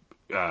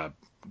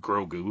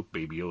 Grogu,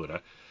 Baby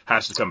Yoda,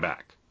 has to come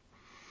back.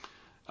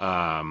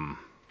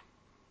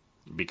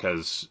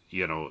 Because,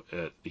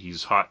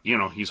 he's hot,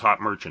 he's hot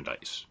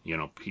merchandise.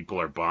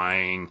 People are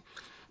buying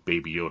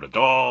Baby Yoda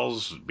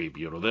dolls,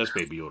 Baby Yoda this,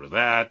 Baby Yoda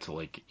that.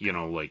 Like,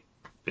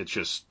 it's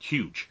just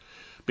huge.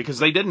 Because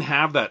they didn't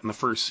have that in the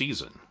first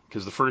season.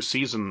 Because the first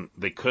season,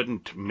 they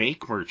couldn't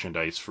make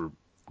merchandise for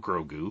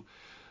Grogu,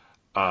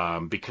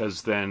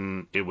 because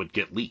then it would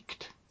get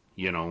leaked.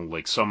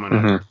 Like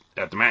someone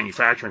at the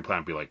manufacturing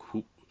plant would be like,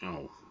 who,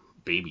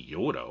 Baby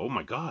Yoda, oh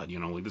my God,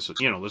 like this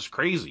is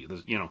crazy.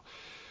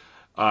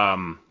 So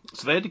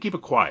they had to keep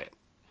it quiet.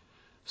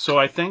 So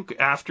I think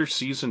after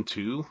season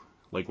 2,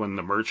 like when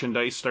the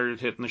merchandise started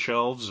hitting the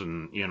shelves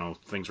and,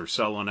 things were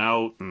selling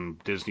out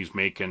and Disney's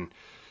making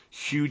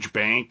huge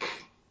bank,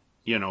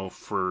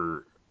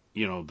 for,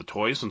 the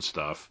toys and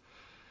stuff,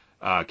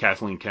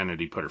 Kathleen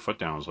Kennedy put her foot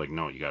down and was like,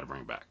 no, you got to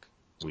bring it back.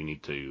 We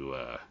need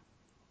to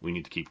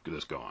keep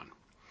this going.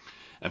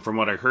 And from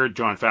what I heard,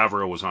 Jon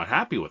Favreau was not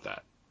happy with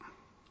that.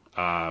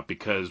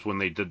 Because when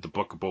they did the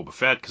Book of Boba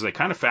Fett, because they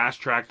kind of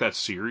fast-tracked that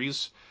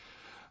series,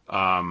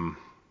 and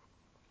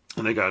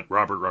they got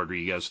Robert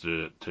Rodriguez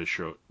to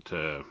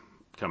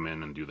come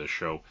in and do this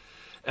show.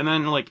 And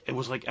then, like, it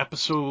was like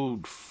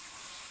episode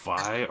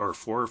 5 or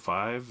 4 or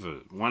 5,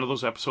 one of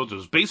those episodes. It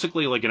was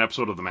basically like an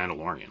episode of The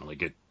Mandalorian.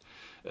 Like,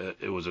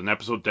 it was an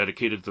episode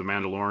dedicated to The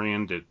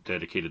Mandalorian,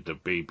 dedicated to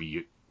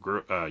Baby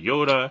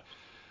Yoda.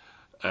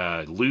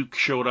 Luke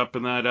showed up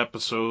in that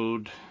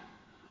episode,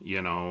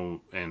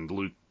 and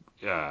Luke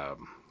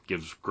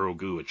gives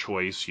Grogu a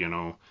choice,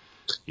 you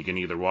can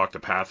either walk the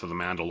path of the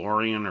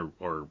Mandalorian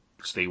or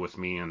stay with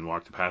me and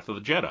walk the path of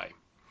the Jedi.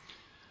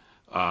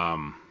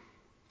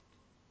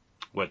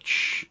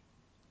 Which,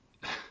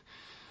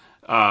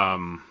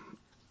 Obi-Wan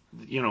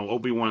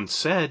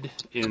said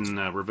in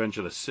Revenge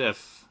of the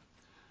Sith,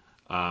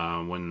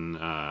 when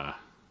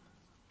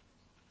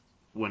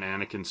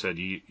Anakin said,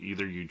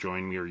 either you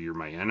join me or you're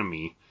my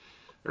enemy,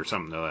 or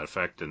something to that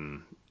effect,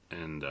 and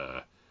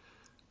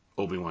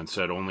Obi-Wan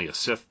said only a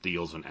Sith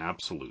deals in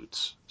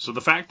absolutes. So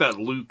the fact that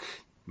Luke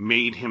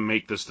made him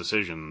make this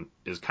decision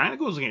kind of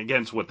goes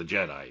against what the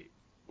Jedi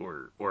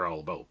were all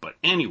about. But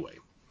anyway,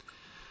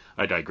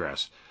 I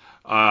digress.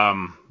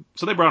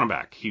 So they brought him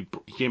back. He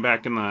came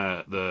back in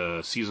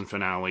the season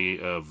finale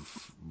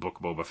of Book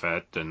of Boba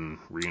Fett and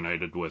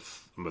reunited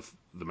with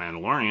the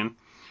Mandalorian.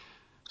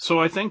 So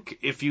I think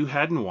if you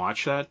hadn't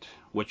watched that,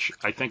 which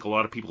I think a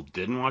lot of people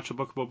didn't watch the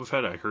Book of Boba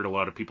Fett, I heard a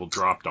lot of people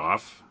dropped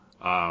off.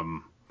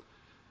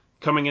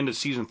 Coming into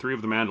season 3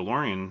 of The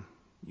Mandalorian,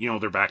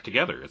 they're back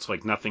together. It's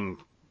like nothing,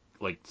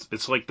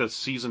 it's like the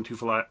season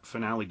 2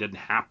 finale didn't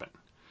happen,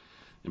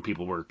 and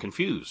people were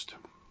confused.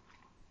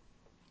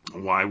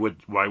 Why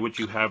would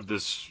you have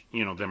this,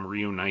 them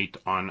reunite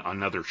on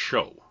another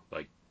show?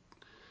 Like,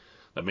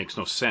 that makes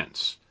no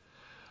sense.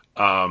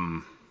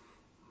 But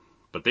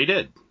they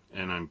did,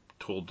 and I'm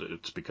told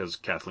it's because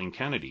Kathleen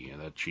Kennedy,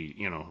 that she,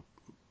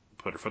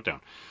 put her foot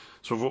down.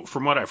 So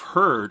from what I've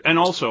heard, and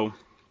also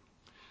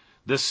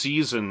this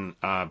season,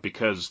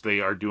 because they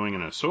are doing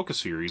an Ahsoka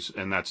series,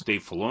 and that's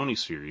Dave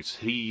Filoni's series,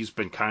 he's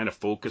been kind of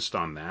focused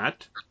on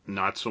that,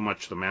 not so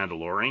much The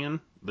Mandalorian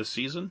this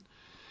season,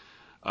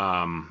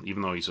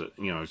 even though he's a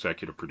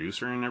executive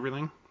producer and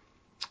everything.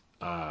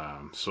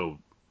 So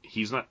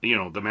he's not, The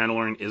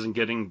Mandalorian isn't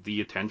getting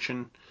the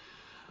attention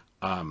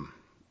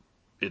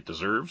it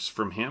deserves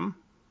from him.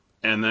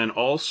 And then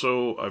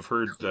also I've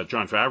heard that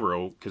Jon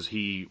Favreau, because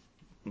he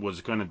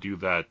was going to do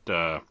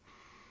that.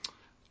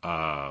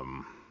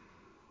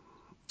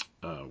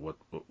 What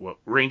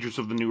Rangers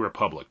of the New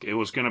Republic. It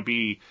was going to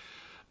be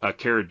a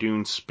Cara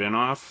Dune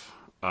spinoff,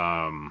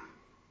 and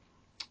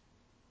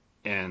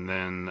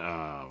then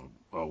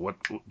what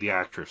the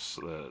actress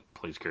that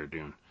plays Cara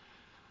Dune.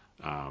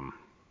 Gina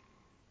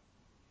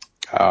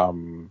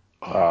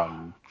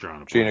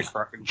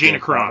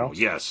Carano.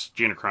 Yes,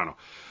 Gina Carano.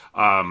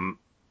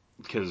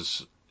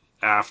 Because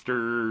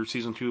after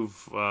season 2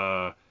 of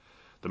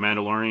The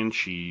Mandalorian,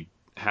 she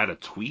had a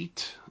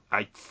tweet.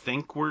 I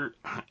think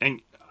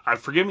and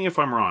forgive me if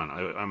I'm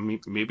wrong.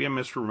 Maybe I'm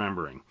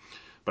misremembering,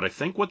 but I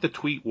think what the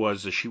tweet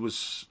was is she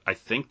was, I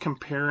think,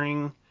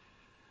 comparing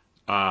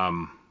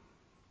the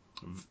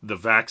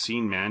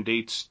vaccine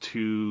mandates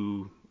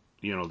to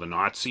the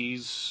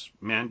Nazis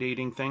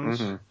mandating things.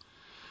 Mm-hmm.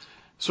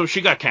 So she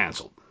got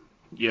canceled.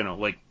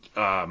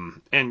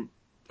 And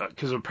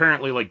because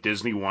apparently, like,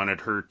 Disney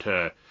wanted her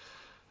to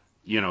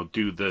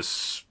do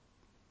this.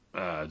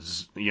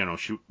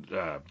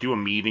 Do a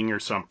meeting or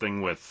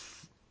something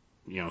with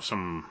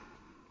some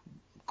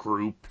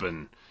group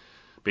and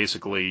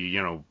basically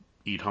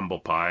eat humble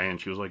pie, and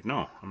she was like,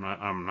 no,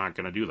 I'm not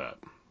going to do that.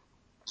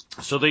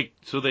 So they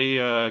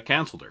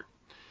canceled her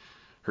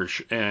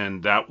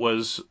and that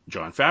was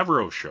Jon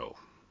Favreau's show,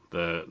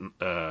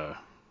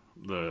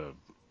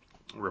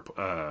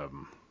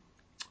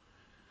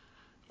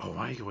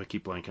 why do I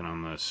keep blanking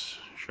on this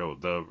show?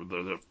 The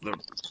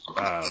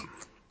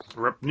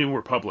New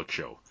Republic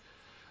show.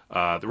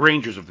 The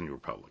Rangers of the New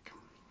Republic.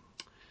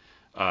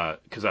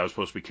 Because that was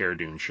supposed to be Cara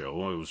Dune's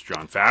show. It was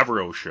Jon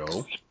Favreau's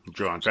show.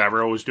 Jon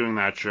Favreau was doing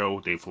that show.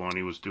 Dave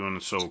Filoni was doing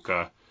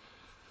Ahsoka.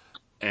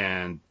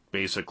 And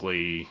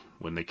basically,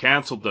 when they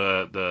canceled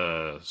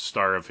the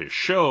star of his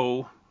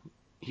show,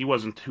 he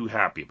wasn't too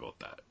happy about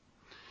that.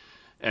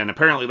 And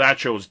apparently that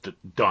show's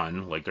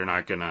done. Like, they're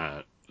not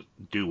gonna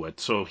do it.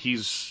 So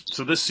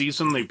this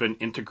season they've been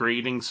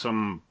integrating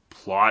some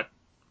plot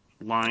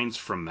lines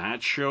from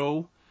that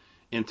show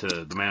into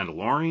The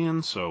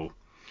Mandalorian. So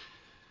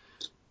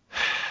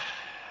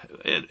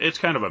it's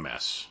kind of a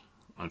mess,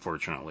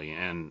 unfortunately.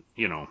 And,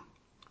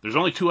 there's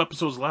only 2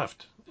 episodes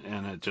left.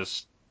 And it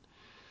just,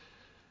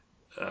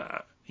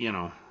 I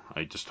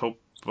just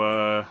hope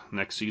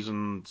next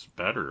season's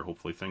better.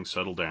 Hopefully things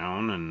settle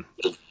down.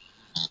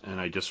 And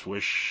I just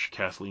wish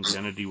Kathleen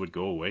Kennedy would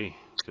go away,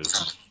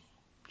 because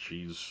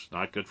she's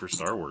not good for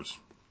Star Wars.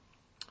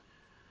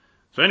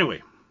 So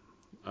anyway,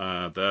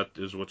 that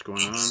is what's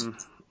going on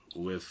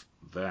with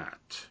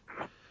that.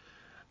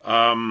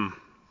 All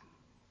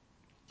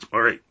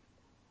right.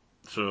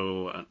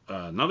 So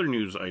another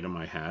news item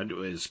I had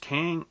is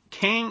Kang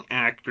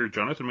actor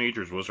Jonathan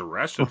Majors was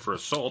arrested for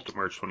assault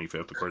March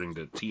 25th, according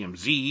to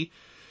TMZ.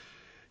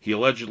 He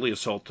allegedly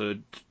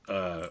assaulted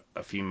a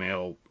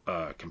female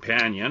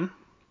companion.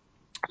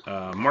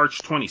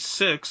 March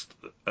 26th,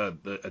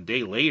 a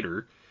day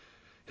later,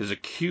 his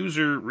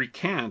accuser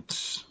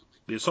recants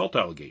the assault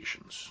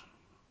allegations.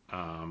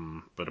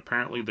 But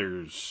apparently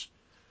there's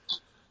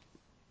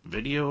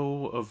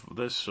video of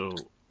this, so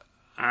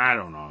I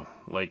don't know.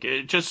 Like,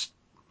 it just...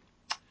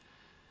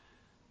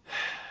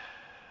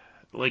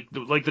 Like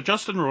the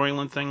Justin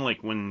Roiland thing,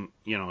 like when,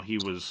 he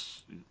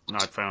was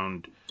not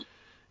found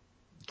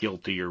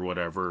guilty or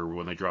whatever,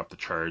 when they dropped the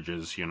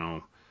charges,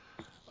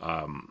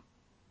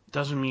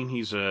 doesn't mean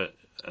he's a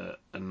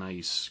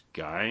nice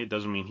guy.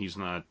 Doesn't mean he's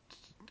not,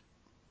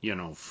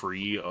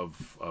 free of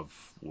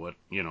what,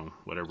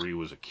 whatever he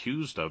was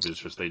accused of. It's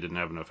just they didn't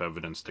have enough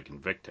evidence to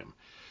convict him.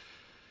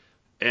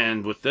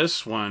 And with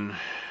this one,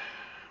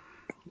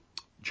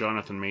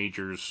 Jonathan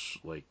Majors,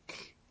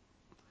 like,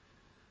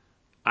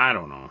 I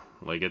don't know.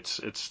 Like, it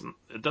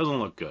doesn't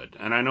look good.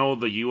 And I know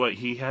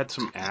he had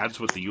some ads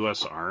with the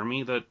U.S.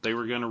 Army that they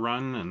were going to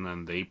run, and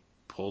then they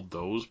pulled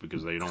those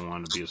because they don't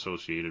want to be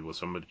associated with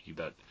somebody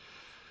that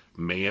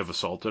may have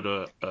assaulted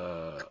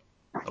a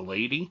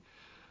lady.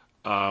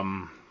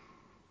 And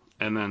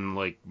then,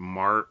 like,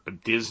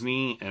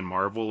 Disney and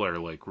Marvel are,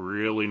 like,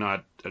 really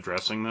not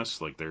addressing this.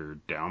 Like, they're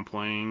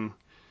downplaying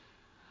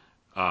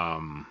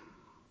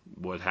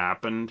what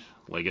happened.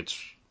 Like, it's,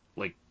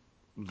 like,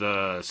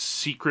 the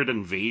Secret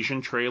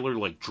Invasion trailer,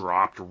 like,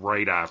 dropped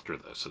right after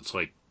this. It's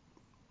like,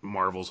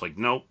 Marvel's like,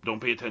 nope, don't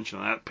pay attention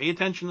to that. Pay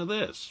attention to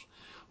this.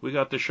 We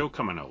got this show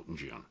coming out in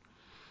June.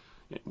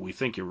 We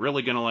think you're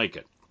really going to like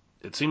it.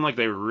 It seemed like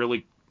they were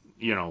really,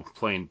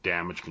 playing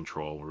damage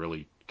control,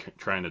 really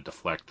trying to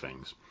deflect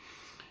things.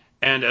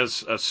 And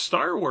as a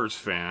Star Wars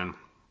fan,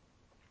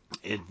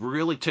 it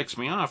really ticks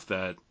me off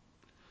that,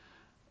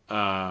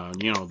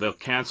 they'll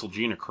cancel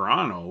Gina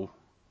Carano,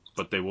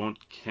 but they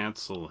won't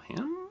cancel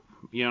him,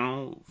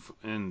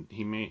 and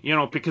he may,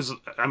 because,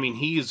 I mean,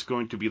 he is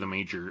going to be the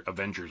major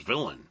Avengers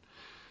villain.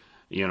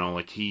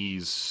 Like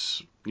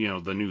he's,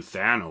 the new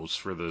Thanos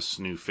for this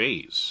new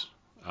phase.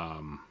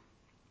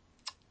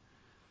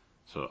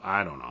 So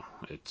I don't know.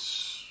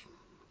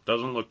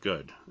 Doesn't look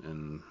good.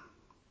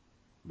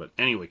 But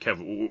anyway,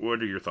 Kev,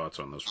 what are your thoughts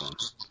on this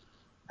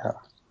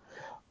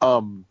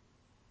one?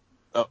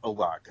 A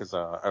lot, because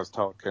I was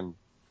talking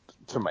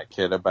to my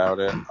kid about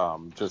it.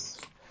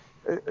 Just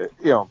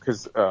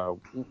because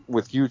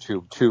with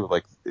YouTube too,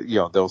 like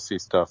they'll see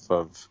stuff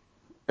of,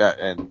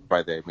 and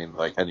by they I mean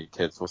like any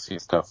kids will see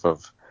stuff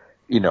of,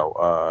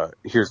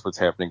 here's what's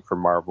happening for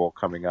Marvel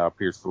coming up.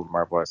 Here's what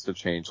Marvel has to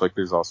change. Like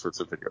there's all sorts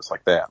of videos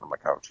like that. And I'm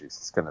like, oh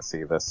Jesus, gonna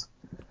see this.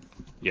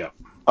 Yeah.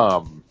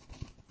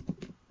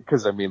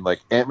 Because I mean,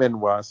 like Ant-Man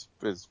and Wasp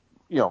is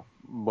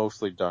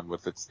mostly done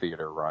with its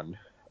theater run.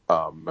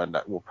 And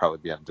that will probably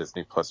be on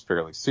Disney Plus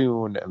fairly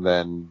soon. And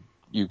then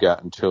you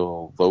got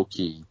until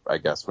Loki, I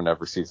guess,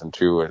 whenever season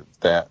 2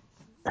 that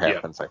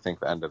happens. Yeah. I think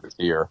the end of the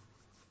year.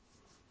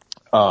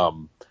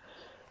 So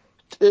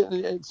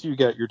you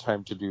got your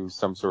time to do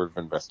some sort of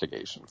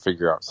investigation,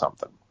 figure out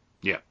something.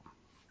 Yeah.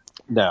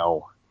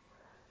 Now,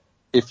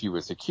 if he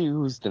was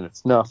accused and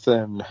it's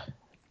nothing,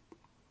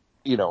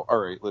 all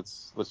right,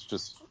 let's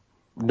just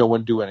no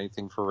one do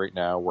anything for right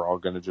now. We're all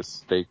going to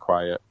just stay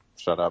quiet,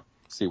 shut up,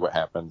 see what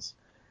happens.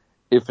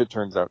 If it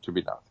turns out to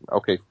be nothing,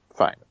 okay,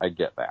 fine, I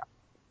get that.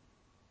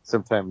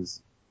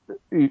 Sometimes,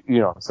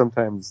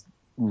 sometimes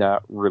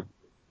not,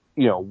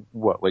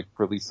 like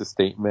release a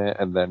statement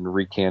and then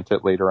recant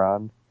it later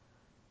on.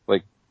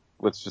 Like,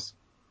 let's just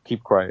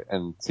keep quiet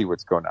and see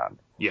what's going on.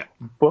 Yeah.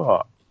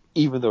 But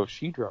even though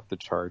she dropped the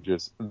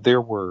charges,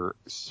 there were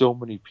so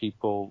many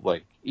people,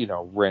 like,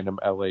 random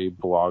LA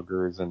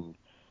bloggers and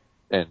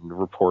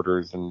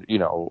reporters and,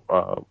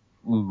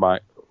 my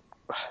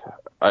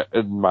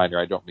minor,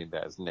 I don't mean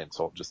that as an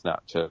insult, just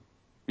not to,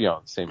 the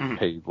same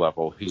pay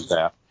level he's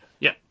at.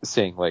 Yeah.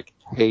 Saying like,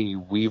 hey,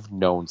 we've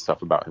known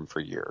stuff about him for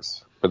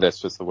years, but that's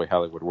just the way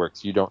Hollywood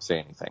works. You don't say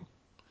anything.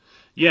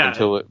 Yeah.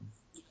 Until it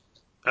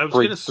I was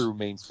breaks through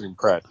mainstream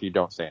press, you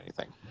don't say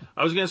anything.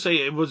 I was gonna say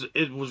it was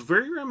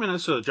very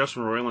reminiscent of the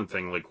Justin Roiland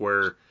thing, like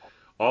where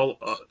all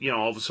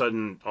all of a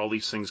sudden all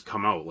these things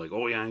come out, like,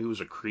 oh yeah, he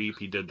was a creep,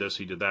 he did this,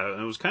 he did that,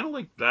 and it was kind of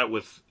like that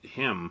with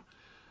him,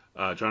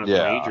 Jonathan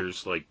Yeah.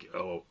 Majors, like,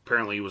 oh,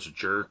 apparently he was a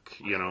jerk,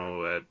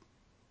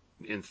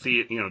 in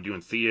theater,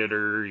 doing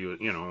theater,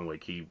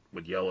 like he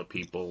would yell at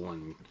people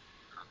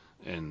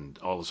and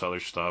all this other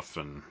stuff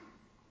and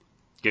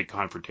get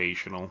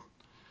confrontational.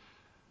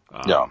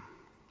 Yeah.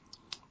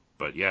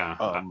 But yeah,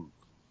 Um,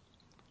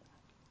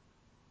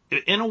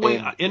 in a way,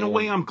 and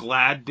I'm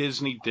glad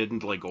Disney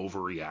didn't like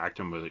overreact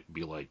and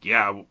be like,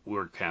 yeah,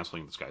 we're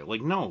canceling this guy.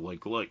 Like, no,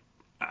 like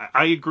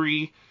I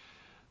agree.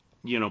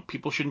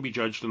 People shouldn't be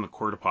judged in the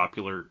court of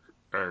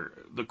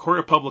the court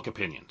of public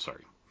opinion.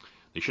 Sorry,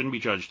 they shouldn't be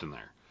judged in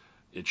there.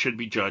 It should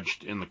be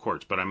judged in the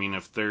courts. But I mean,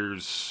 if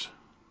there's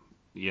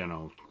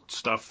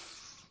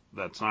stuff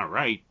that's not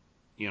right,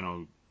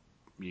 you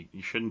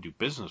shouldn't do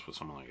business with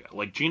someone like that.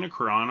 Like Gina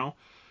Carano,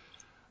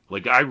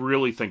 like I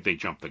really think they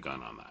jumped the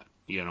gun on that.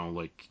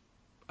 Like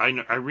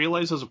I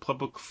realize as a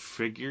public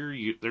figure,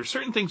 there's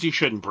certain things you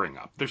shouldn't bring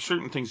up. There's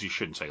certain things you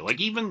shouldn't say.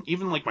 Like even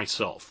like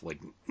myself,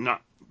 like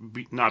not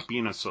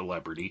being a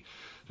celebrity,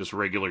 just a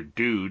regular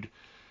dude.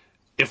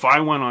 If I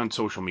went on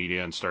social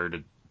media and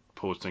started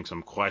posting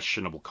some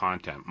questionable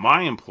content,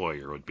 my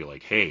employer would be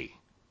like, "Hey,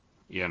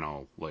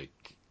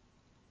 like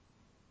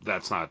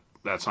that's not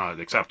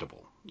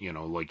acceptable.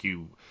 Like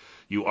you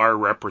are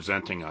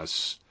representing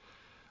us,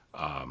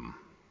 um,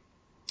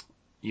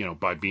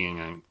 by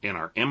being in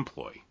our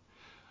employ."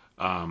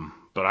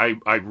 But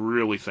I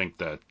really think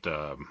that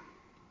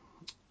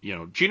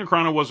Gina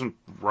Carano wasn't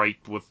right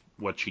with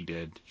what she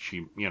did.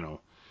 She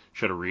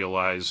should have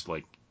realized,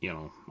 like,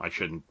 I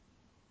shouldn't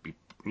be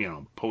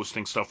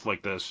posting stuff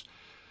like this.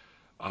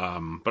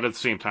 But at the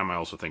same time, I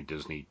also think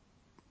Disney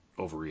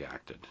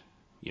overreacted.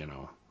 You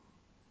know.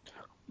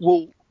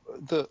 well,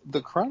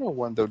 the Chrono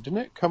one though, didn't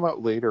it come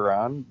out later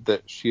on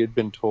that she had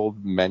been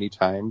told many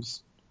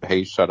times,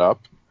 "Hey, shut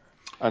up,"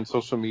 on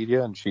social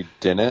media, and she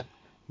didn't?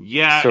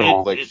 Yeah.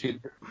 So like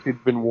she'd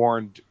been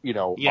warned,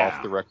 off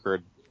Yeah. the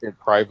record and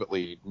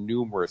privately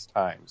numerous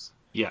times.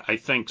 Yeah. I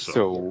think so.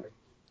 So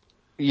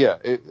yeah,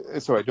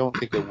 so I don't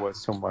think it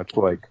was so much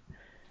like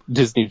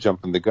Disney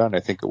jumping the gun.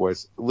 I think it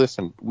was,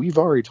 listen, we've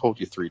already told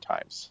you 3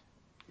 times.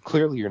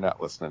 Clearly you're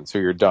not listening, so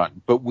you're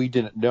done. But we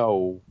didn't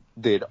know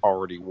they'd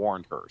already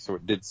warned her, so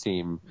it did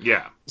seem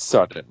Yeah.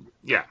 sudden.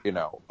 Yeah.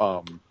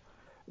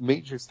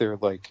 Majors there,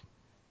 like,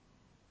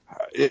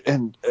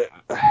 and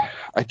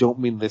I don't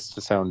mean this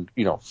to sound,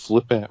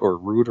 flippant or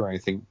rude or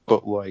anything,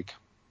 but like,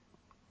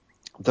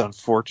 the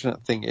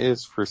unfortunate thing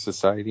is for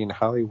society in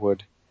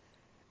Hollywood,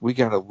 we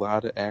got a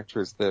lot of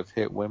actors that have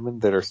hit women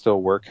that are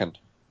still working.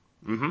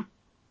 Mm-hmm.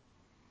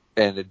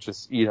 And it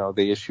just,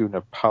 they issue an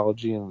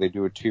apology and they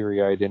do a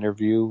teary-eyed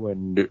interview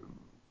and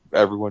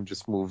everyone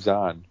just moves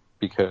on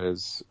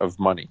because of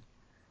money.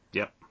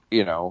 Yep.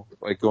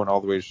 Like going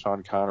all the way to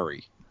Sean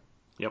Connery.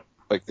 Yep.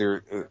 Like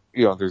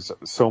there's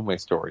so many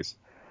stories.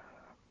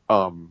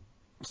 So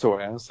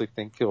I honestly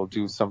think he'll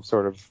do some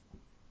sort of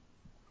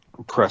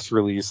press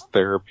release,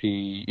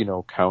 therapy,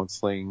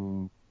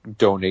 counseling,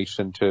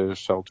 donation to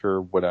shelter,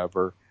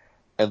 whatever,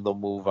 and they'll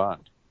move on.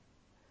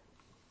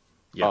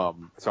 Yep.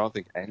 So I don't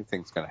think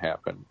anything's going to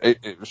happen.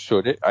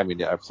 Should it? I mean,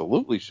 it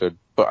absolutely should.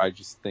 But I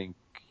just think,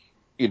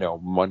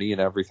 money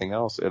and everything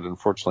else, it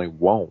unfortunately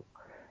won't.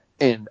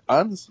 And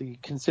honestly,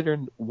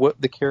 considering what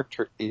the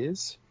character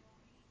is,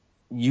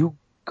 you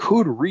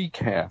could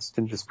recast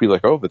and just be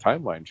like, oh, the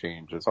timeline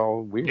change. It's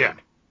all weird. Yeah.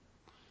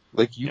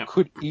 Like, you Yep.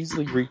 could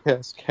easily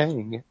recast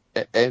Kang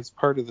as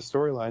part of the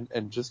storyline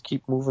and just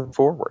keep moving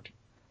forward.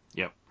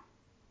 Yep.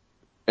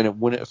 And it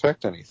wouldn't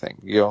affect anything.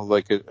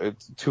 Like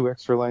it's 2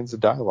 extra lines of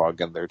dialogue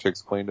in there to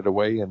explain it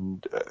away,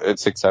 and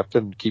it's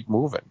accepted and keep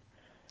moving.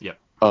 Yep.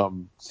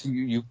 So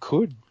you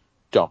could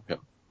dump him,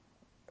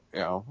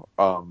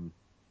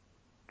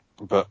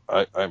 but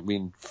I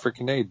mean,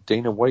 freaking A,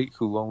 Dana White,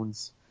 who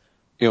owns,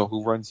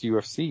 who runs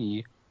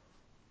UFC,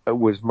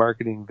 was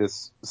marketing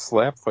this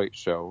slap fight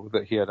show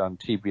that he had on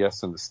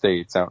TBS in the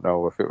States. I don't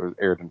know if it was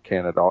aired in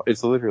Canada.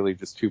 It's literally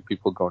just 2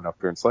 people going up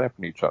there and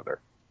slapping each other.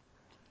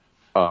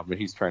 And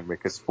he's trying to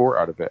make a sport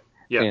out of it.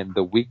 Yep. And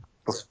the week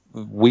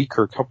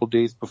or a couple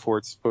days before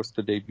it's supposed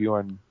to debut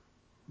on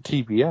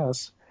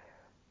TBS,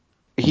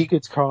 he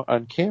gets caught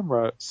on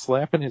camera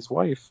slapping his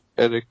wife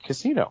at a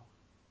casino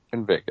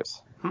in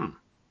Vegas.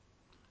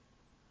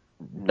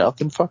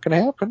 Nothing fucking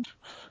happened.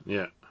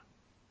 Yeah.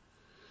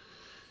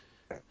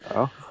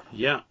 Oh.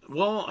 Yeah.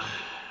 Well,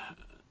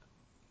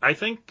 I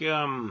think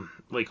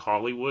like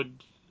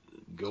Hollywood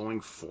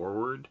going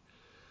forward,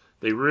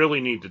 they really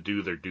need to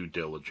do their due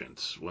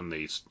diligence when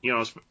they,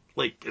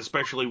 like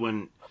especially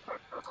when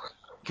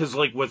because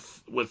like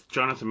with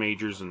Jonathan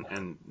Majors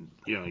and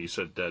you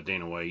said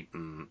Dana White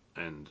and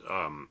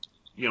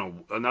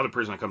another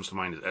person that comes to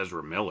mind is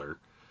Ezra Miller.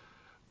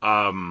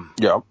 Um,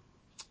 Yeah.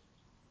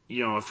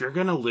 if you're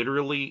gonna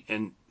literally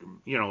and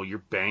you're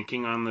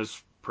banking on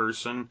this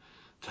person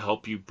to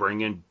help you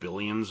bring in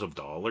billions of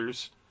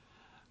dollars,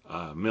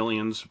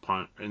 millions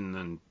upon and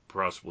then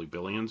possibly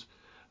billions,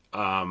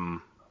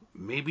 um,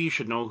 maybe you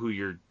should know who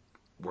you're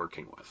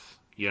working with.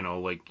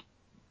 Like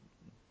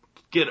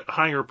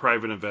hire a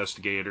private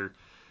investigator.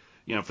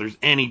 If there's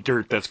any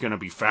dirt that's going to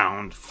be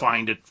found,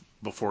 find it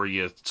before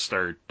you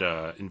start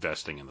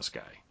investing in this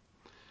guy.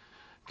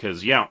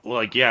 Because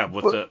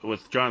But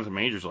with Jonathan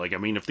Majors, like I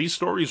mean, if these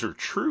stories are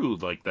true,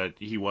 like that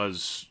he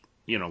was,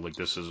 like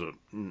this is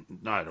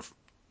not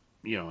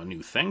a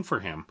new thing for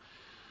him.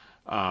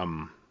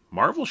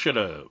 Marvel should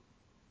have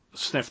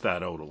sniffed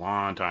that out a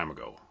long time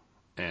ago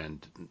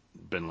and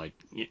been like,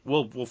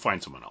 we'll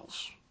find someone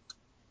else.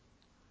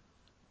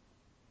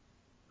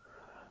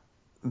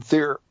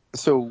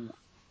 so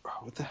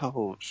what the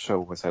hell show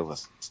was I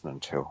listening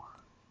to?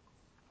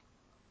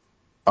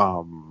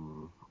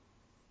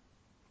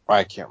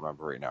 I can't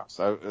remember right now.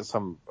 So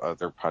some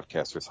other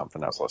podcast or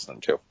something I was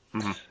listening to,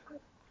 Mm-hmm.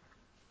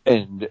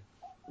 and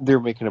they're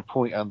making a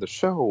point on the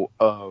show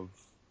of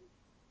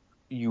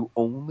you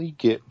only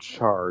get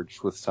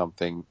charged with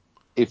something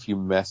if you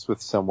mess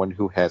with someone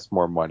who has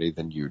more money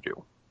than you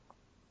do.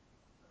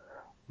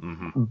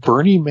 Mm-hmm.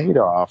 Bernie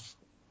Madoff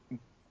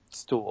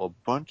stole a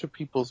bunch of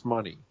people's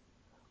money,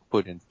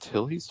 but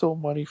until he stole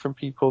money from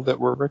people that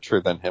were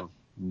richer than him,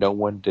 no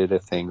one did a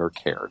thing or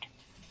cared.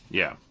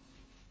 Yeah.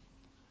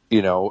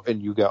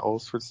 And you got all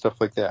sorts of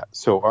stuff like that.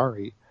 So, all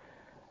right,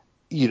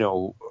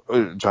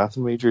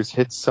 Jonathan Majors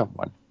hits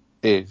someone.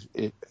 Is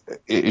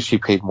she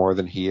paid more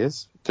than he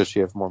is? Does she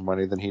have more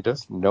money than he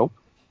does? Nope.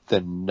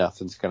 Then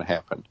nothing's going to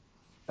happen.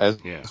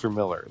 Yeah. Ezra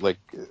Miller,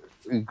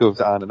 it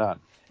goes on and on.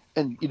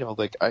 And,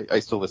 I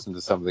still listen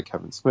to some of the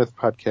Kevin Smith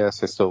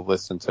podcasts. I still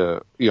listen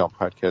to,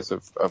 podcasts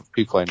of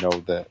people I know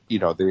that,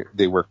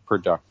 they work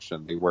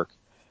production. They work,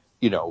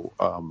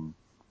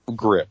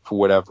 grip,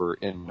 whatever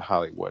in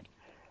Hollywood.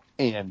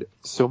 And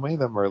so many of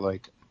them are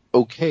like,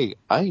 okay,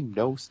 I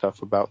know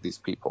stuff about these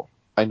people.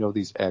 I know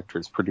these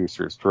actors,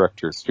 producers,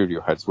 directors,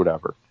 studio heads,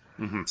 whatever.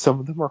 Mm-hmm. Some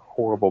of them are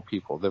horrible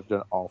people. They've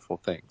done awful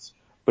things.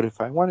 But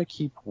if I want to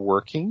keep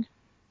working,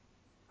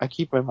 I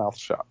keep my mouth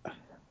shut.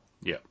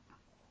 Yeah.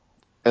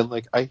 And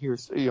I hear,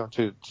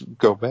 to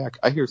go back,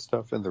 I hear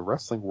stuff in the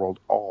wrestling world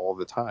all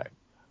the time.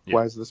 Yeah.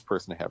 Why does this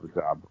person have a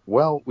job?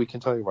 Well, we can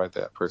tell you why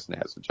that person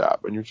has a job.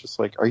 And you're just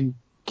like, are you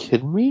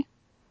kidding me?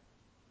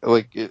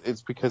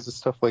 It's because of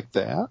stuff like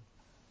that?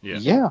 Yeah.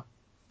 Yeah.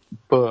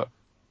 But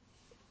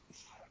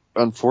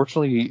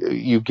unfortunately,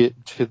 you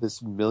get to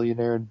this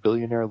millionaire and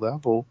billionaire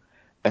level,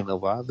 and a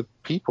lot of the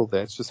people,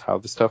 that's just how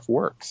the stuff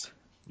works.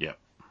 Yeah.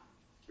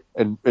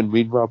 And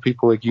meanwhile,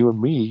 people like you and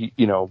me,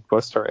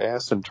 bust our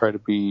ass and try to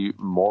be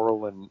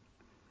moral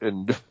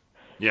and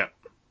Yeah.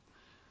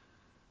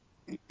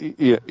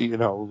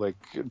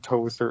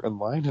 toe a certain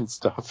line and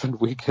stuff, and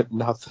we get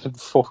nothing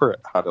for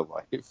it out of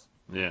life.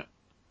 Yeah.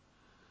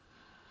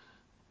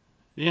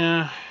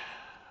 Yeah.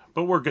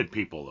 But we're good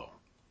people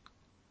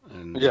though.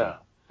 And Yeah.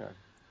 Yeah.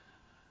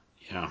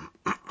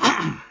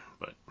 yeah.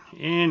 But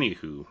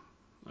anywho,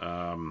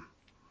 um,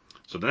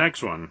 so the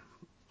next one,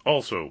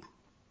 also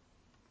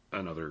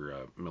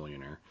another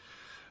millionaire,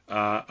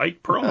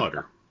 Ike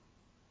Perlmutter.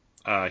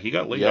 He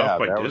got laid off Yeah,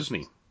 by that was.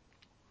 Disney.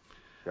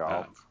 Yeah.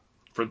 Uh,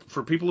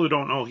 for people who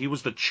don't know, he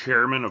was the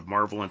chairman of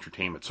Marvel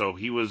Entertainment. So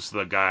he was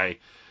the guy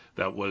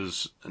that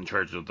was in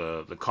charge of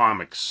the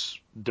comics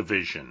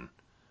division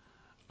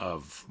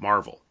of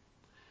Marvel.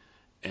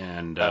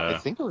 And I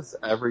think it was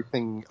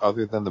everything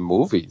other than the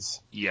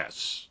movies.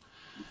 yes,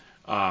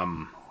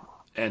 um,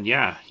 and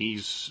yeah, he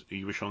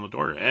was shown the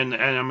door. And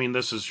I mean,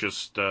 this is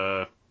just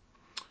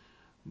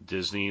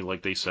Disney,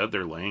 like they said,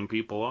 they're laying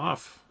people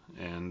off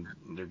and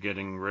they're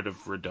getting rid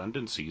of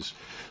redundancies.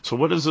 So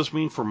what does this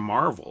mean for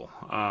Marvel?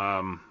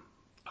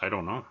 I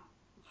don't know.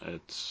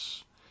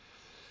 It's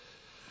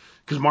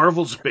because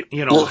Marvel's,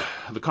 Well,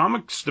 the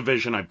comics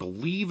division, I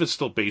believe, is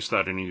still based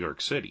out of New York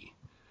City.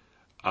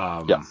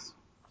 Um, yes.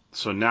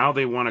 so now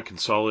they want to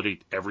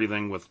consolidate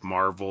everything with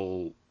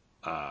Marvel.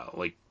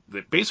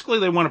 Basically,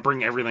 they want to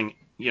bring everything,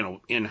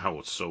 in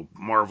house. So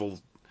Marvel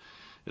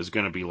is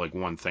going to be like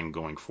one thing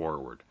going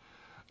forward.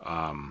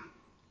 Um,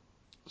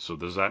 so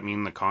does that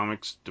mean the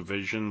comics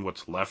division,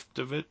 what's left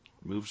of it,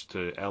 moves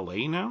to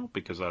LA now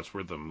because that's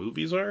where the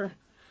movies are?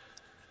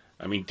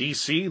 I mean,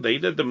 DC, they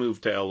did the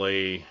move to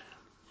LA.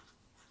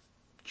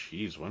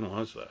 Jeez, when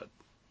was that?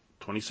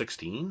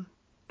 2016,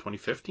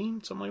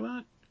 2015, something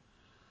like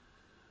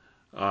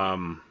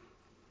that.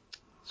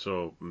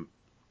 So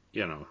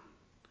you know,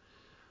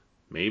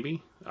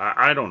 maybe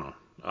I don't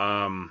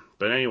know.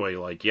 But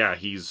anyway, yeah,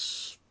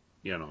 he's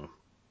you know,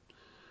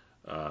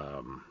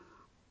 um,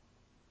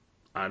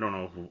 I don't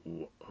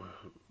know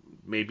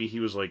maybe he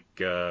was like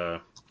I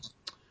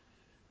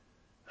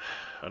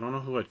don't know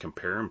who I'd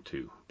compare him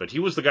to, but he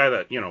was the guy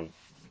that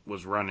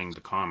was running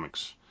the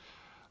comics.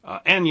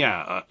 And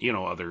yeah,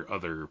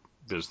 other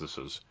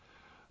businesses.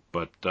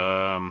 But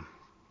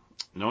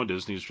no,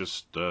 Disney's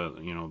just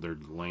they're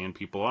laying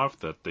people off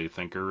that they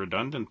think are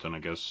redundant, and I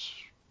guess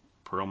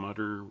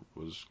Perlmutter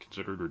was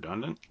considered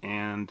redundant,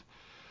 and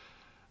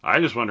I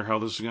just wonder how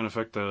this is going to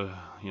affect the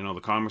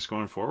comics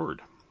going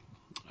forward.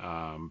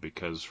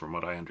 Because from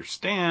what I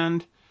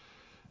understand,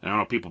 and I don't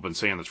know, people have been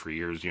saying this for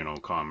years,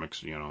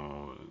 comics, they're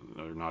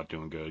not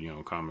doing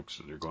good, comics,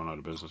 they're going out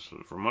of business.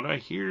 From what I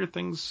hear,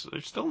 things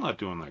are still not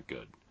doing that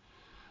good.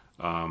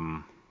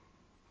 Um,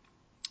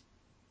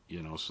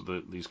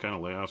 so these kind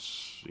of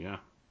layoffs, yeah.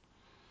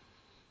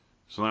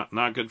 So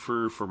not good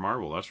for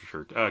Marvel, that's for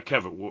sure.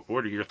 Kevin,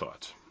 what are your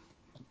thoughts?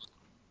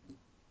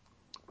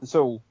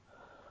 So,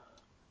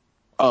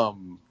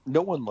 no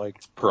one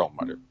liked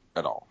Perlmutter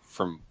at all,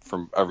 from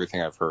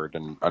everything I've heard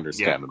and Yeah,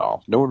 understand at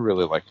all. No one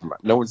really liked him.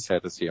 No one's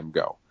sad to see him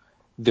go.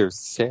 They're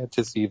sad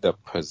to see the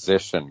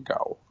position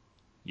go,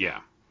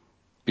 yeah,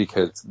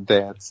 because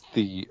that's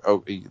the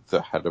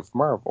head of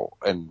Marvel,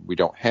 and we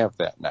don't have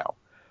that now.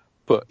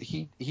 But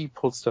he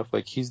pulled stuff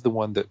like he's the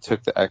one that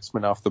took the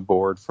X-Men off the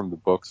board from the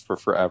books for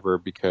forever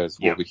because,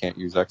 well, yeah, we can't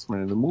use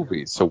X-Men in the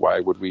movies, so why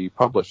would we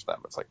publish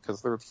them? It's like,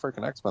 because they're the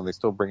freaking X-Men, they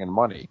still bring in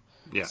money.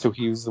 yeah, So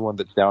he was the one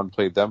that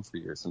downplayed them for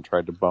years and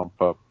tried to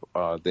bump up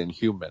the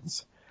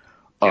Inhumans.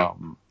 yeah,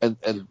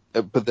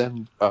 But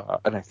then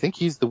and I think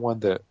he's the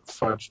one that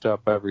fudged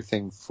up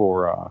everything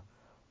for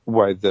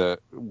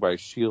why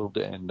Shield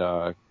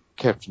and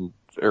Captain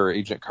or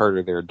Agent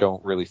Carter there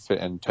don't really fit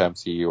into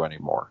MCU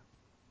anymore.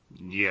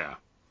 yeah,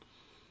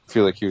 I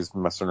feel like he was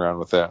messing around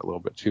with that a little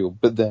bit too.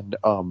 But then,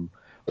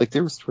 like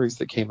there were stories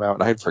that came out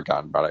and I had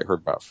forgotten about it. I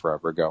heard about it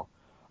forever ago.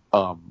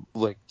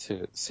 Like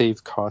to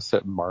save costs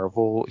at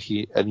Marvel,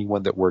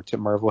 anyone that worked at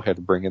Marvel had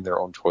to bring in their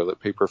own toilet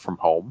paper from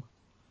home.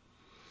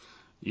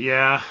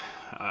 yeah.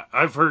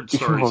 I've heard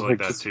stories like Like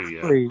that just too.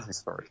 Yeah, crazy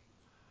story.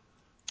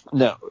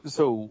 No,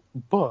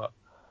 but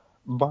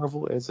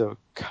Marvel as a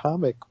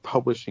comic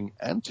publishing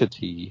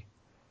entity,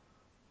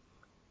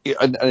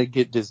 and I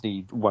get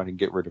Disney wanting to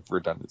get rid of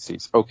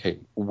redundancies. Okay,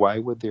 why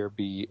would there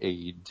be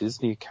a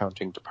Disney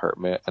accounting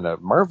department and a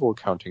Marvel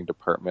accounting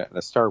department and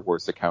a Star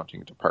Wars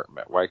accounting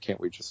department? Why can't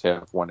we just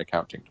have one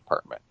accounting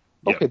department?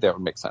 yeah, Okay, that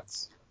would make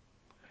sense.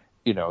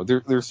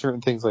 There's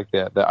certain things like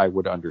that I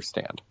would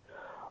understand.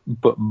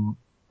 But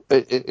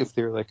if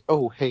they're like,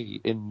 oh, hey,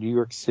 in New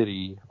York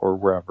City or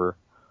wherever,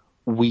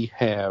 we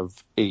have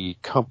a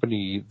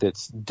company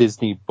that's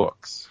Disney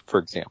Books, for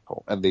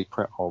example, and they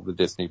print all the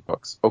Disney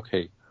books.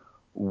 Okay,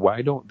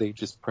 why don't they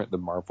just print the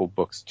Marvel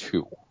books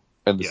too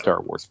and the yeah, Star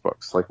Wars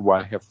books? Like,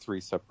 why have 3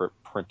 separate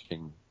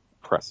printing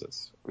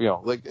presses?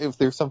 Like if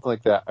there's something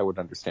like that, I would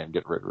understand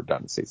getting rid of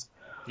redundancies.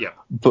 yeah,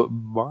 But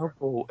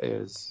Marvel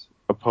as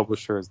a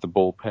publisher, as the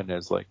bullpen,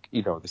 as like,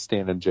 the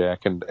Stan and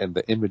Jack and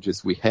the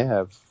images we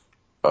have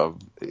of,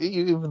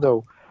 even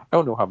though I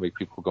don't know how many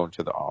people go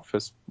into the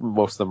office,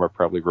 most of them are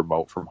probably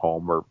remote from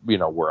home or,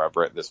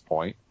 wherever at this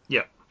point,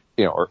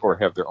 yeah, or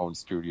have their own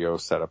studio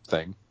setup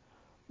thing.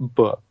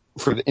 But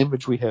for the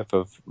image we have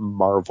of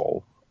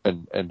Marvel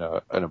and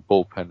a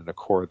bullpen and a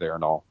core there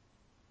and all,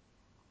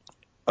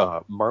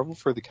 Marvel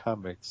for the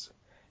comics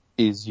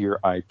is your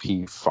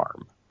IP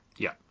farm.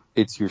 yeah,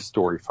 It's your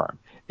story farm.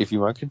 If you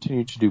want to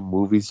continue to do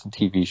movies and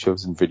TV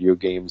shows and video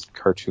games and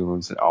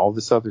cartoons and all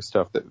this other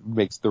stuff that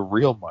makes the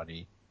real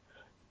money,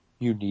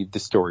 you need the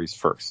stories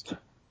first.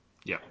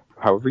 yeah,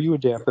 However you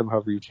adapt them,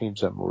 however you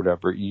change them or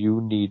whatever, you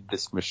need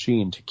this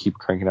machine to keep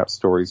cranking out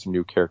stories and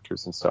new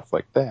characters and stuff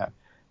like that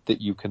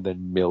you can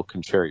then milk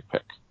and cherry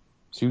pick.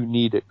 So you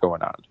need it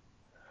going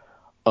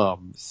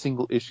on.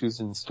 Single issues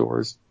in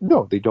stores,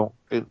 no, they don't,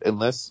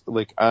 unless,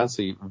 like,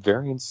 honestly,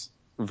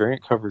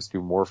 variant covers do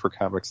more for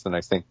comics than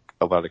I think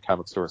a lot of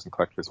comic stores and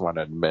collectors want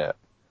to admit.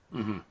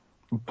 mm-hmm.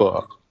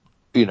 But,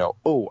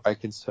 I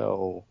can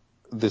sell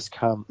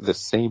the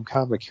same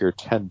comic here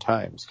 10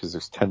 times because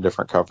there's 10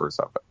 different covers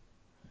of it.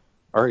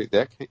 All right,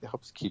 that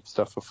helps keep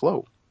stuff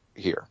afloat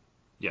here.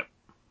 Yep,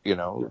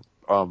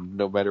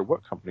 No matter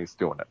what company's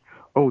doing it.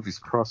 Oh, these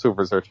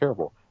crossovers are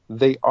terrible.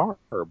 They are,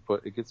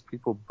 but it gets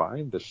people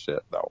buying the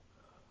shit though.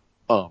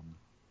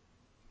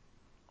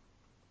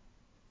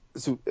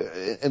 So,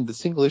 and the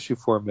single issue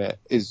format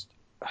is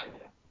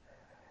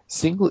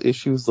single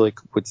issues like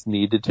what's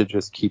needed to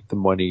just keep the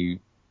money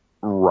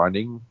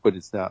running, but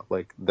it's not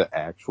like the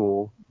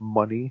actual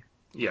money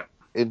yeah,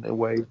 in a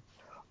way.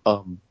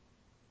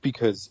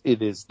 Because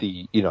it is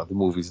the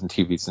movies and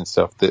TVs and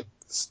stuff that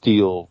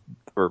steal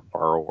or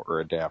borrow or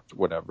adapt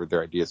whatever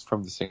their ideas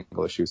from the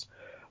single issues,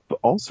 but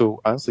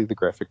also honestly the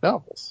graphic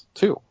novels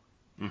too.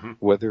 mm-hmm.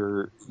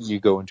 Whether you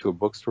go into a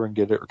bookstore and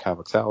get it, or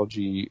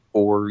Comixology,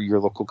 or your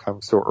local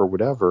comic store, or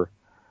whatever,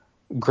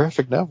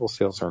 graphic novel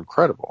sales are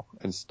incredible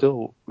and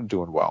still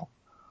doing well.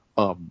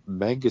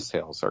 Manga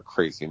sales are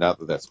crazy. Not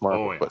that that's Oh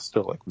Marvel, yeah, but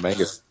still, like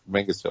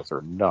manga sales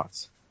are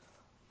nuts.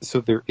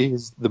 So there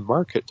is the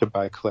market to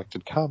buy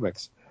collected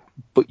comics,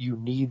 but you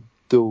need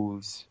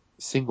those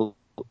single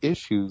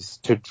issues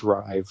to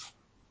drive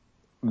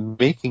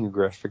making a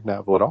graphic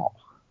novel at all.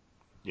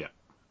 yeah,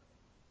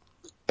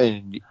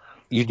 And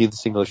you need the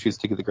single issues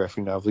to get the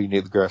graphic novel. You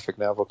need the graphic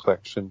novel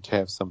collection to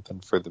have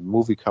something for the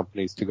movie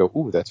companies to go,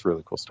 ooh, that's a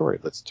really cool story.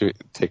 Let's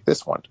take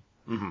this one.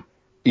 Mm-hmm.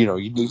 You know,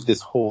 you need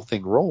this whole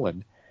thing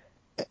rolling.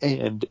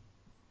 And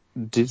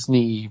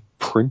Disney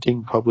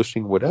printing,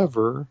 publishing,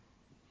 whatever,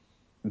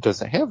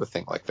 doesn't have a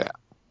thing like that.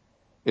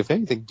 If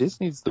anything,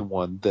 Disney's the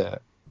one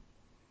that,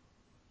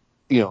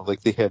 you know,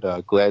 like they had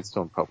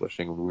Gladstone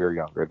Publishing when we were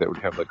younger that would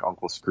have like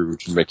Uncle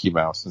Scrooge and Mickey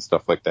Mouse and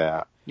stuff like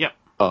that. Yep.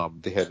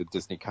 They had a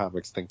Disney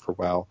Comics thing for a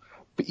while,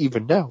 but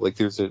even now, like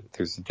there's a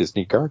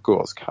Disney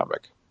Gargoyles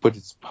comic, but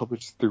it's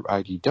published through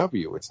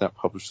IDW. It's not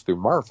published through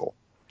Marvel.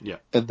 Yeah.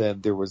 And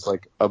then there was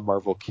like a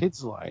Marvel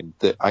Kids line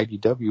that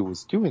IDW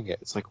was doing it.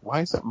 It's like,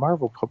 why isn't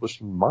Marvel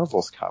publishing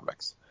Marvel's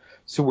comics?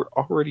 So we're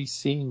already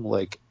seeing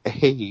like,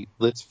 hey,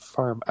 let's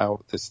farm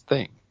out this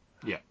thing.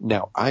 Yeah.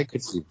 Now, I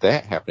could see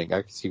that happening.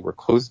 I could see we're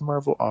closing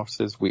Marvel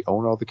offices. We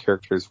own all the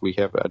characters. We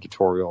have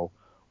editorial.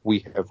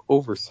 We have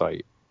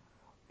oversight.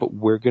 But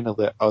we're going to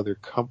let other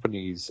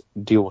companies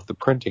deal with the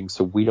printing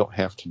so we don't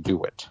have to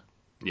do it.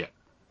 Yeah.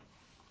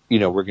 You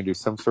know, we're going to do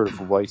some sort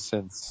of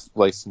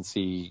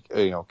licensee,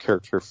 you know,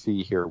 character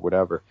fee here,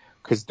 whatever.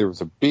 Because there was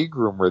a big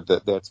rumor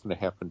that that's going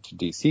to happen to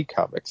DC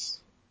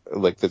Comics.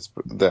 Like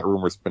that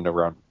rumor's been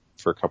around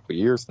for a couple of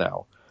years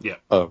now. Yeah.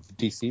 Of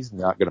DC's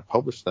not going to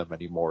publish them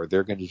anymore.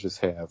 They're going to just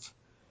have,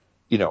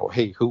 you know,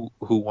 hey, who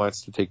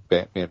wants to take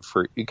Batman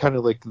for kind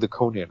of like the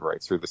Conan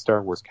rights or the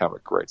Star Wars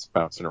comic rights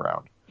bouncing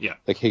around. Yeah.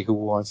 Like, hey, who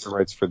wants the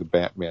rights for the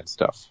Batman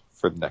stuff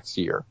for the next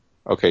year?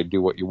 Okay,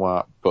 do what you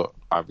want, but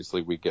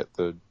obviously we get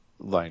the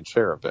lion's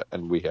share of it,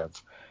 and we have,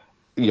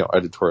 you know,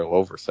 editorial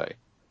oversight,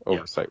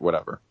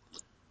 whatever.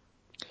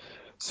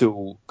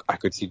 So I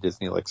could see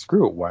Disney like,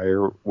 screw it.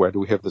 Why do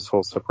we have this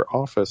whole separate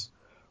office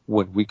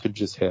when we could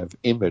just have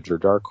Image or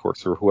Dark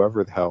Horse or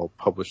whoever the hell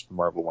publish the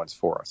Marvel ones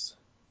for us,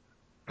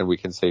 and we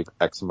can save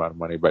X amount of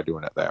money by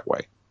doing it that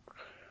way?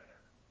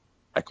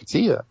 I could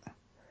see it,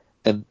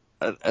 and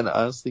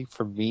honestly,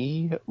 for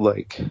me,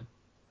 like,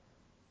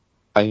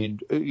 you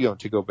know,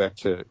 to go back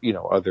to, you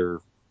know,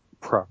 other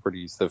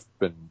properties that have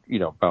been, you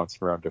know, bouncing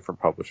around different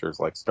publishers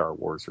like Star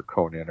Wars or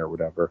Conan or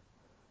whatever,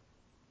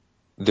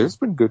 there's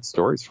been good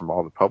stories from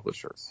all the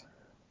publishers.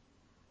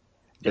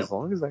 Yep. As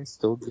long as I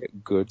still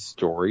get good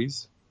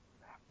stories,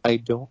 I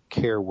don't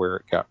care where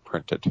it got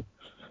printed.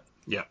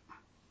 Yeah.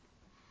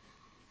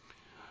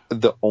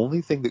 The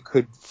only thing that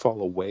could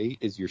fall away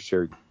is your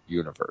shared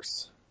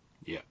universe.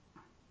 Yeah.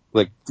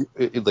 Like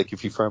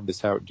if you farm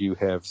this out, do you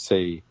have,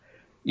 say,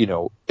 you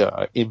know,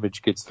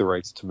 Image gets the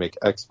rights to make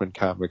X-Men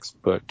comics,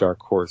 but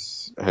Dark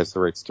Horse has the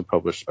rights to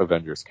publish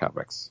Avengers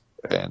comics,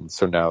 and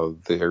so now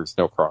there's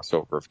no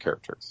crossover of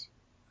characters.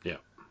 Yeah.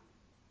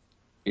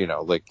 You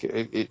know, like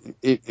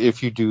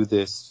if you do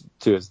this,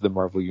 does the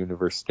Marvel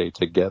universe stay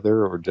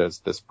together or does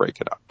this break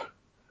it up?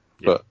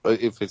 Yeah.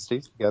 But if it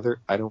stays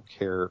together, I don't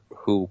care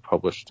who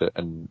published it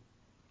and,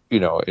 you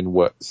know, in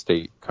what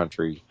state,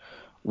 country,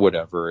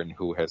 whatever, and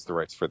who has the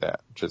rights for that.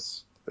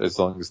 Just as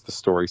long as the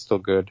story's still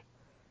good,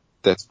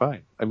 that's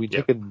fine. I mean,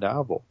 Yeah. take a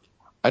novel.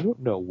 I don't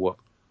know what.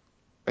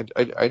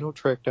 I don't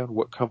track down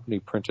what company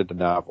printed a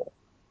novel.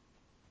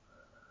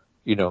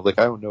 You know, like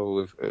I don't know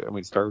if, I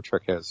mean, Star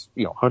Trek has,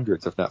 you know,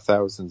 hundreds, if not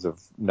thousands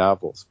of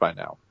novels by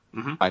now.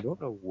 Mm-hmm. I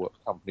don't know what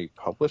company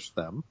published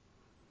them,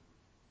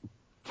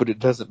 but it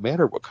doesn't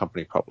matter what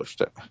company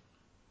published it.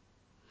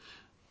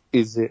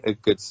 Is it a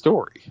good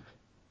story?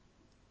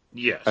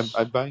 Yes.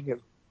 I'm buying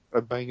it.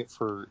 I'm buying it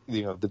for,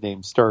 you know, the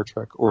name Star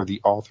Trek or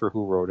the author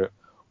who wrote it,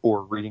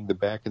 or reading the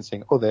back and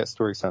saying, "Oh, that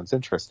story sounds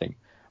interesting."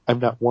 I'm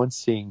not once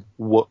seeing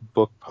what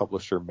book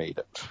publisher made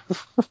it.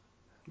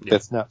 Yeah.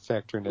 That's not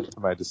factoring into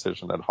my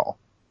decision at all.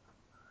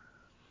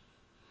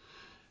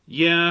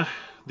 Yeah.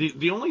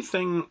 The only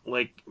thing,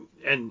 like,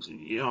 and,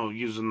 you know,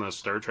 using the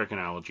Star Trek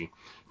analogy,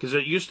 because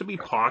it used to be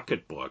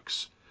pocket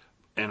books,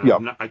 and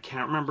Yep. I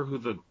can't remember who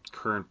the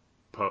current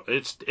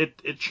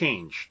it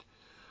changed.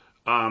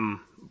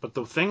 But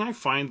the thing I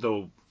find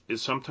though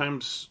is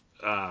sometimes,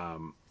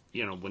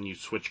 you know, when you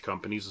switch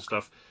companies and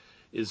stuff,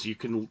 is you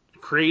can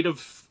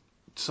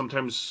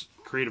sometimes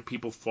creative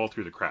people fall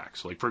through the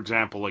cracks. Like for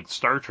example, like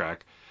Star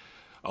Trek,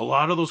 a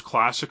lot of those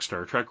classic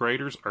Star Trek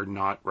writers are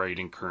not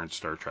writing current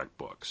Star Trek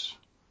books,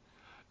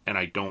 and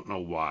I don't know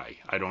why.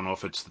 I don't know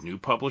if it's the new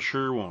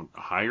publisher won't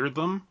hire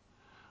them,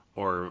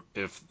 or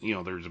if, you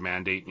know, there's a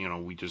mandate, you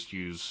know, we just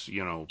use,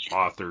 you know,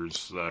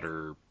 authors that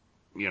are,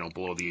 you know,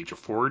 below the age of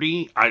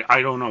 40.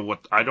 I don't know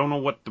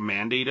what the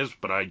mandate is,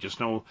 but I just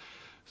know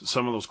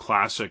some of those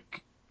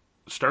classic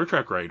Star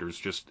Trek writers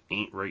just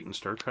ain't writing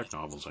Star Trek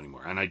novels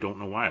anymore, and I don't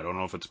know why. I don't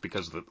know if it's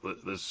because of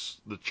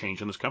the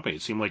change in this company.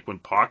 It seemed like when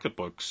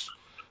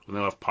when they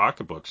left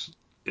pocketbooks,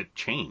 it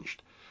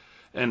changed,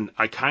 and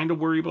I kind of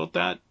worry about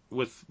that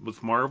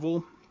with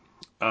Marvel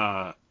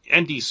and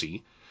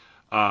DC,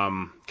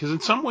 because in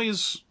some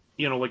ways,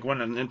 you know, like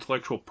when an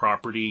intellectual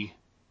property,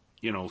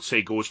 you know,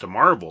 say goes to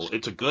Marvel,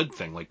 it's a good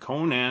thing. Like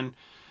Conan,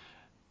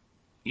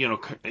 you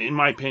know, in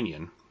my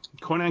opinion,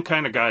 Conan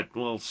kind of got a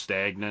little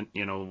stagnant.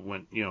 You know,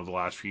 when, you know, the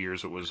last few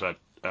years it was at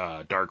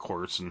Dark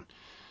Horse, and,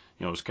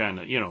 You know, it was kind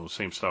of,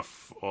 same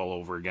stuff all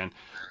over again.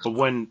 But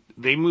when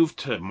they moved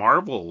to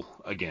Marvel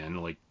again,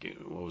 like,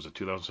 what was it,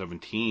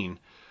 2017,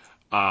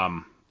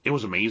 it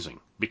was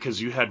amazing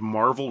because you had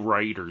Marvel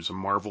writers and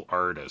Marvel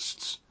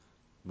artists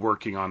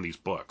working on these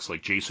books.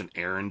 Like Jason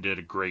Aaron did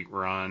a great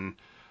run.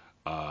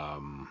 I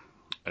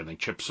think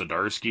Chip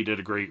Zdarsky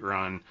did a great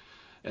run.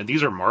 And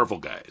these are Marvel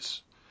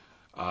guys.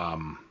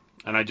 And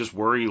I just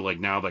worry, like,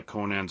 now that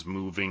Conan's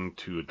moving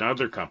to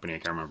another company, I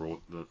can't remember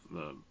what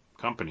the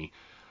company,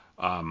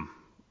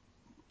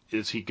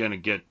 is he going to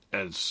get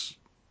as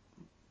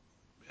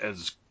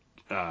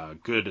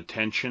good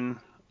attention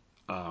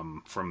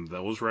from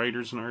those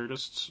writers and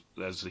artists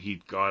as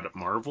he got at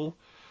Marvel?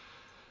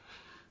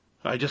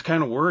 I just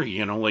kind of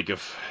worry, like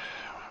if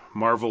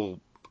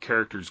Marvel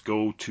characters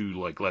go to,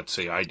 like, let's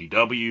say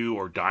IDW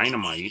or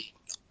Dynamite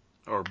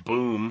or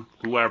Boom,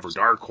 whoever,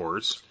 Dark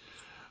Horse,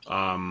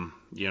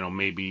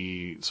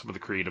 maybe some of the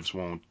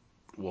creatives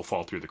will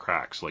fall through the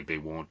cracks, like they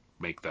won't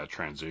make that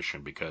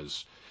transition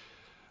because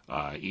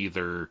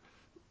either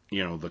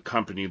the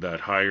company that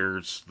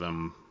hires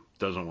them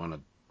doesn't want to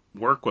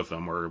work with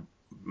them, or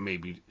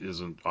maybe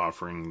isn't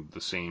offering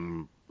the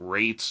same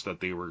rates that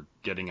they were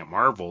getting at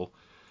Marvel,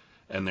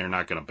 and they're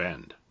not going to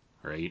bend,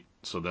 right?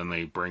 So then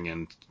they bring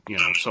in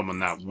someone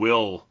that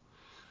will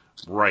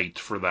write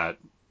for that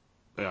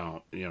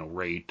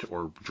rate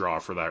or draw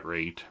for that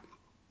rate,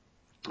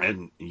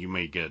 and you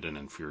may get an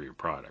inferior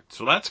product.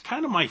 So that's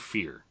kind of my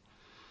fear.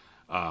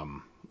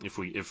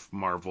 If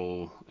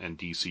Marvel and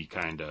DC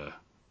kind of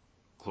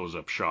close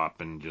up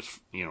shop and just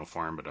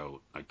farm it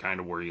out, I kind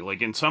of worry.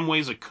 Like, in some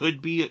ways, it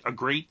could be a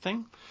great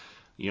thing.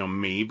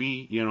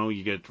 Maybe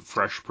you get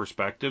fresh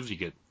perspectives, you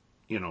get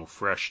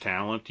fresh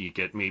talent, you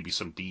get maybe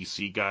some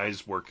DC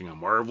guys working on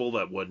Marvel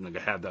that wouldn't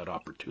have had that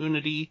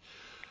opportunity,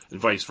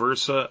 and vice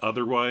versa.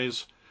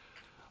 Otherwise,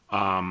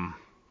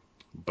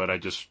 but I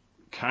just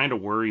kind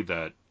of worry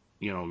that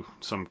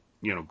some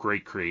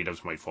great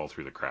creatives might fall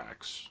through the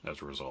cracks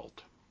as a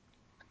result.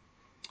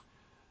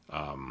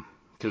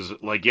 Because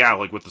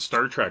like with the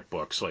Star Trek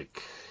books,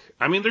 like,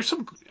 I mean,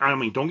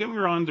 don't get me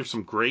wrong, there's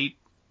some great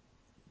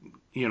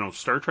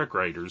Star Trek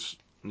writers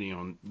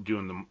doing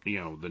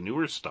the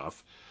newer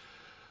stuff.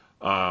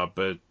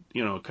 But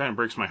it kind of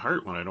breaks my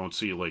heart when I don't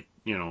see, like,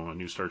 a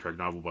new Star Trek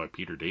novel by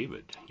Peter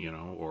David,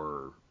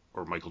 or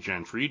Michael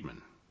Jan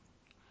Friedman.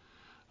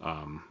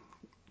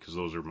 Because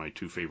those are my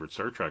two favorite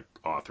Star Trek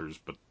authors,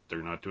 but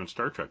they're not doing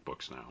Star Trek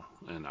books now.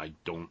 And I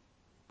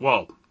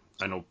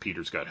know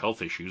Peter's got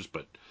health issues,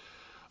 but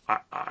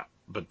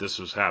but this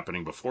was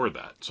happening before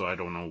that, so I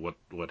don't know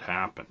what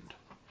happened.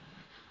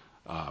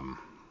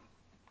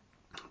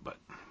 But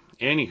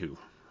anywho,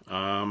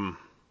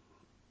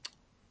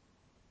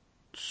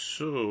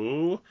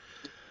 so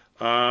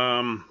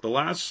the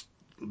last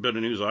bit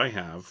of news I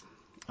have,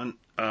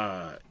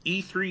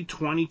 E3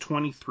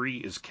 2023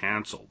 is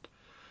canceled.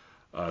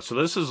 So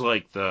this is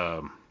like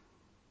the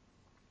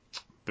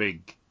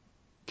big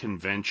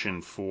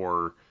convention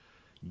for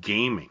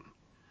gaming.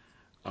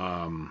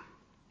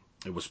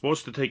 It was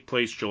supposed to take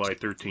place July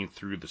 13th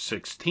through the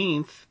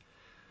 16th,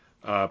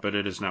 but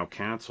it is now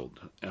canceled.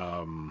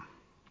 And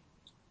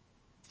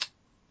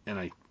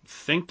I'm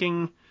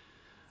thinking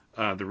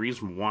the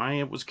reason why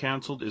it was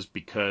canceled is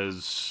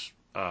because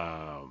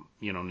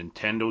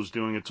Nintendo's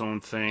doing its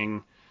own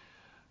thing.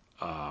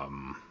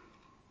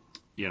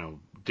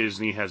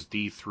 Disney has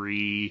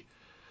D3.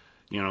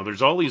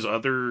 There's all these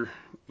other,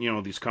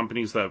 these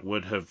companies that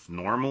would have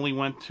normally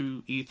went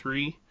to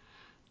E3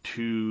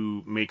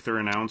 to make their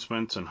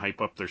announcements and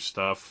hype up their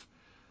stuff,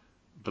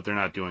 but they're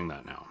not doing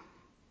that now.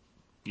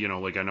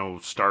 Like, I know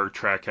Star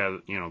Trek has,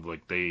 I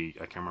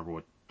can't remember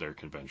what their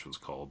convention's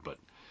called, but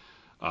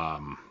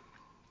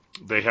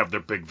they have their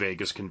big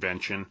Vegas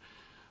convention.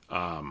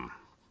 So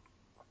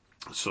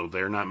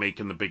they're not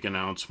making the big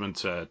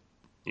announcements at,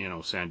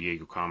 San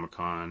Diego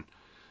Comic-Con.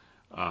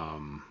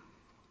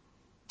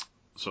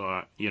 So,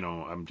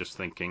 I'm just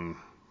thinking,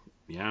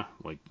 yeah,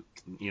 like,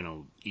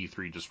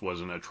 E3 just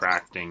wasn't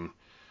attracting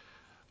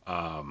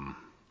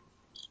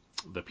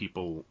the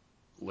people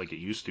like it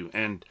used to.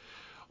 And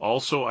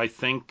also, I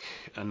think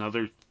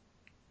another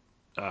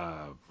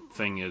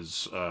thing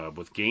is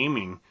with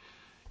gaming,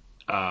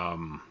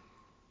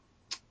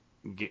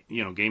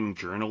 gaming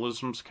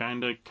journalism's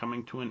kind of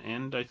coming to an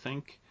end, I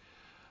think.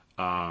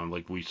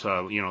 Like we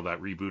saw,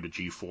 that reboot of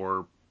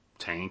G4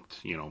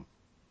 tanked,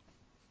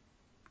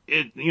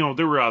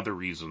 there were other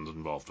reasons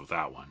involved with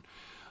that one.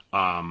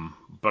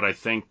 But I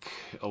think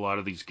a lot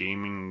of these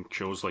gaming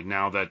shows, like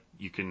now that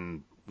you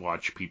can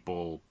watch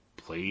people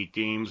play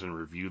games and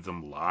review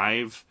them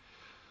live,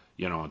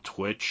 on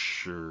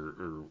Twitch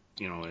or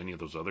any of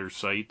those other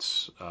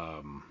sites,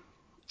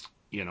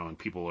 and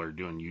people are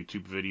doing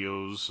YouTube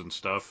videos and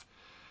stuff,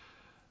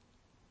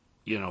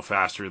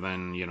 faster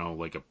than,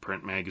 like a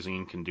print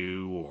magazine can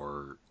do,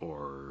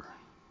 or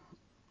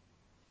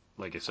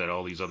like I said,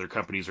 all these other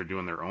companies are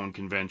doing their own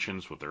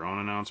conventions with their own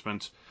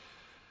announcements.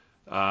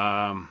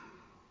 I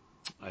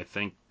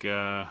think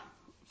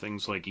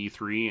things like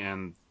E3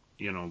 and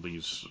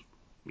these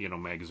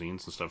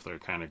magazines and stuff that are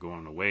kind of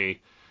going away.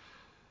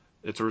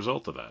 It's a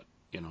result of that.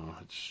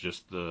 It's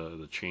just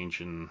the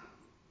change in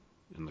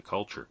the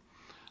culture.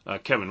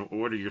 Kevin,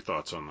 what are your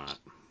thoughts on that?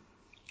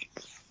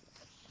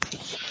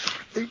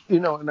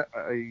 And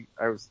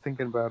I was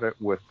thinking about it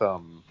with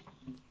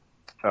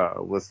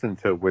listening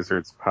to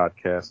Wizard's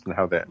podcast and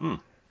how that Mm.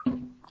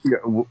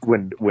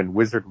 when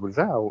Wizard was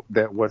out,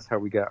 that was how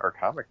we got our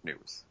comic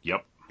news.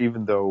 Yep.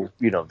 Even though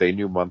they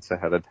knew months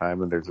ahead of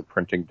time and there's a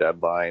printing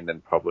deadline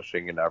and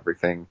publishing and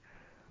everything,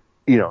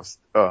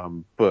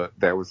 but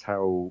that was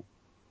how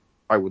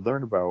I would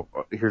learn about.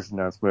 Here's an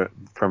announcement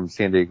from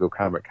San Diego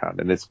Comic Con,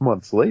 and it's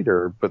months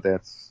later, but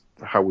that's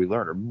how we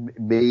learn. Or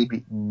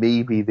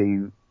maybe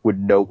they would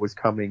know it was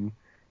coming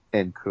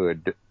and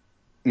could,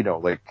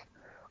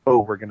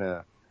 oh, we're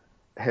gonna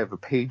have a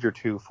page or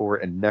two for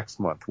it, and next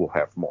month we'll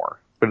have more.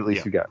 But at least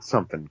Yeah. you got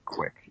something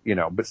quick,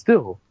 But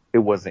still, it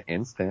wasn't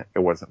instant. It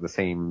wasn't the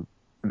same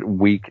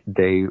week,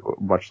 day,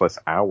 much less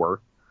hour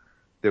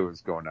that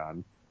was going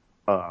on.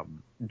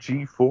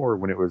 G4,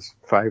 when it was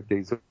 5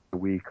 days a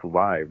week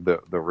live, the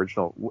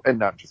original, and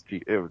not just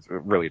it was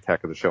really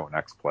Attack of the Show and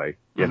X-Play,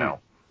 Yeah.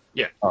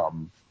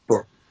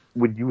 But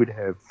when you would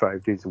have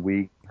 5 days a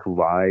week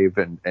live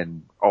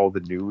and all the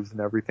news and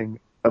everything,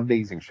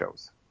 amazing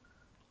shows.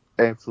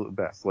 Absolute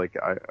best. Like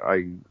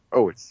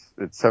it's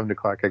 7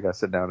 o'clock. I gotta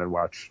sit down and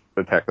watch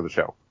Attack of the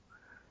Show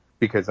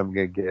because I'm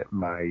gonna get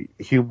my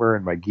humor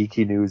and my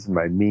geeky news and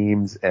my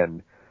memes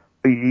and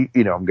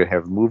I'm gonna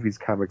have movies,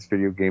 comics,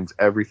 video games,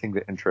 everything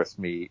that interests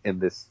me in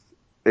this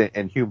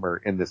and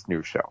humor in this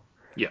new show.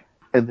 Yeah.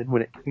 And then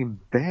when it came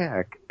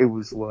back, it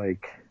was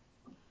like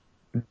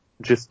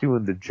just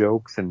doing the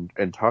jokes and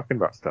talking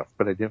about stuff,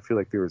 but I didn't feel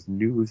like there was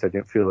news. I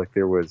didn't feel like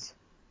there was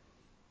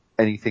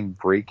anything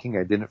breaking.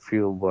 I didn't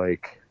feel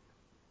like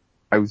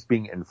I was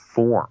being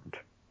informed.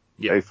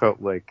 Yeah. I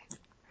felt like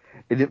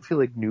it didn't feel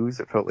like news.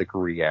 It felt like a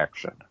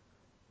reaction.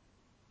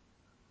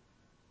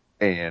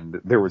 And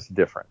there was a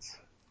difference.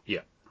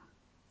 Yeah.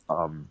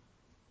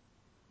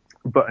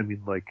 But I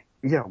mean, why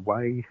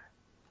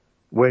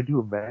do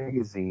a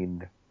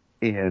magazine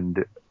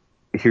and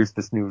here's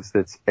this news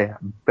that's at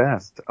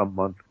best a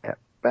month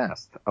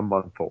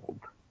old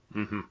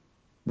Mm-hmm.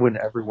 when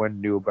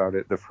everyone knew about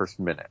it the first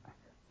minute?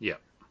 Yeah.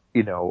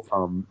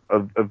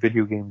 A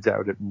video game's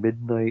out at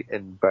midnight,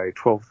 and by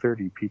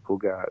 12:30, people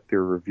got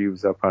their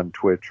reviews up on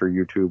Twitch or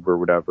YouTube or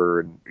whatever,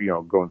 and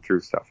going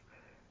through stuff.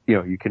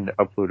 You can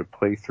upload a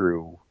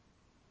playthrough.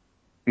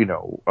 You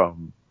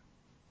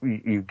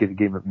get a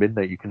game at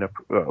midnight. You can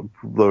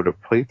upload a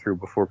playthrough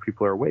before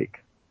people are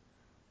awake,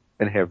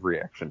 and have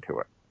reaction to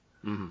it.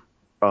 Mm-hmm.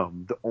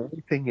 The only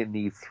thing in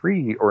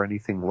E3 or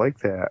anything like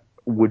that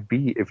would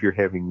be if you're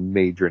having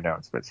major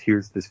announcements.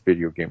 Here's this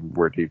video game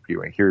we're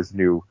debuting. Here's a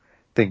new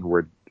thing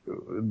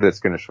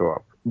that's going to show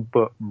up.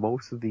 But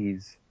most of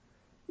these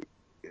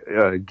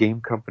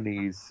game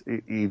companies,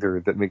 either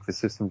that make the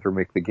systems or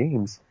make the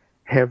games,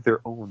 have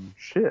their own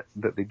shit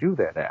that they do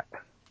that at.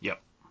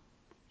 Yep.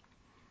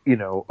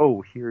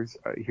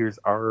 Here's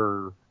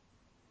our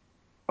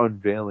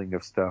unveiling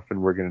of stuff,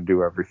 and we're going to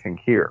do everything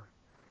here.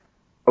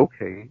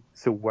 Okay,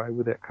 so why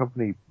would that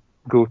company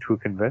go to a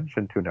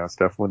convention to announce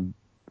stuff and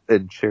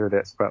share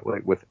that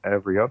spotlight with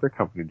every other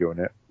company doing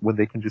it when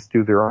they can just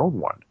do their own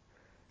one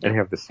and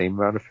have the same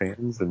amount of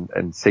fans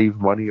and save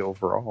money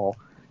overall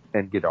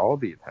and get all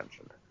the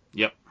attention?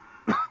 Yep.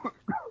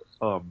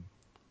 I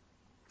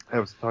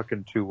was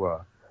talking to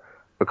a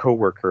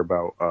coworker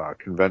about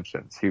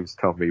conventions. He was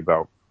telling me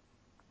about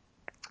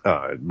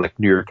like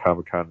New York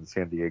Comic Con and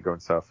San Diego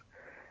and stuff,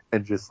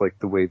 and just like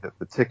the way that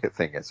the ticket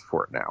thing is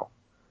for it now.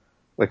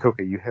 Like,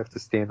 okay, you have to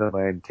stand in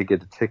line to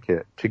get a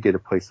ticket to get a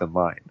place in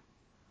line.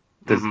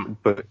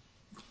 But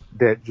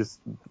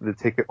the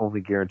ticket only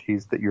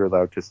guarantees that you're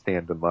allowed to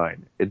stand in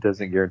line. It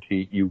doesn't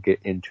guarantee you get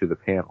into the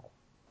panel.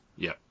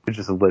 Yeah. It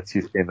just lets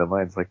you stand in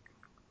line. It's like,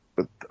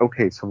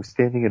 okay, so I'm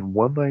standing in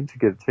one line to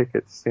get a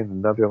ticket to stand in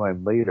another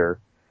line later,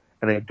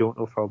 and I don't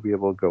know if I'll be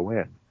able to go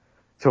in.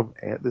 So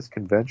I'm at this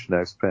convention.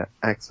 I've spent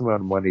X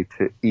amount of money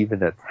to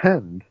even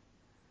attend,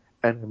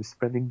 and I'm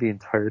spending the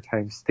entire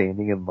time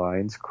standing in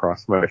lines,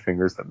 cross my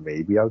fingers that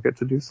maybe I'll get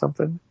to do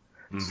something.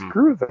 Mm-hmm.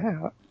 Screw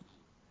that.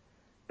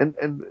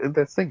 And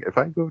that's the thing. If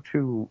I go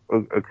to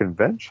a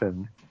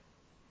convention,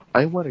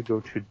 I want to go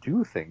to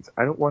do things.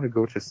 I don't want to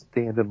go to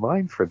stand in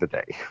line for the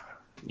day.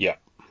 Yeah.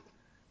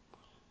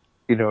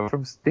 If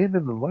I'm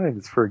standing in line,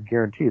 it's for a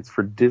guarantee. It's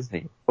for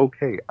Disney.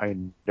 Okay, I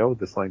know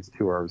this line's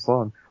 2 hours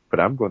long, but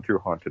I'm going through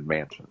Haunted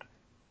Mansion.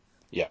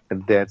 Yeah.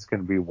 And that's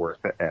going to be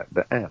worth it at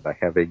the end. I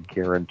have a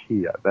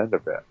guarantee at the end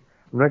of it.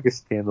 I'm not going to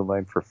stand in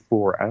line for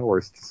 4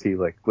 hours to see,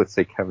 like, let's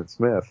say Kevin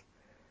Smith,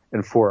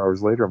 and 4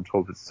 hours later I'm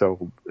told it's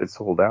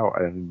sold out,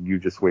 and you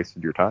just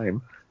wasted your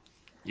time.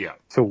 Yeah.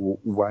 So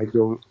why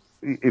go,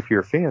 if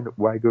you're a fan,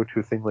 why go to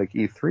a thing like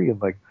E3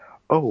 and like,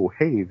 oh,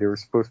 hey, there was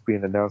supposed to be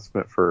an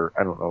announcement for,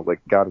 I don't know, like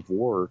God of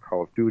War or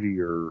Call of Duty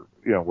or,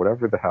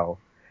 whatever the hell.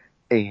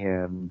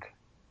 And,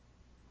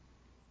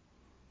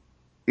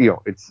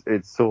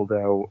 it's sold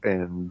out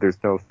and there's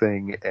no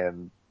thing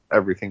and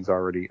everything's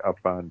already up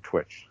on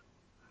Twitch.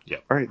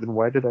 Yep. All right, then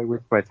why did I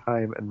waste my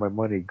time and my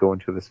money going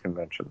to this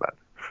convention then?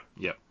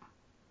 Yep.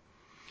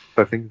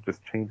 So I think it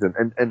just changed it.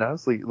 And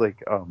honestly, like,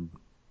 the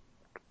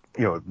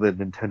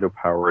Nintendo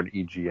Power and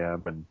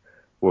EGM and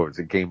what was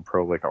it, Game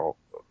Pro, like all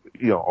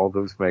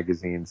those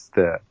magazines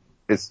that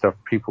is stuff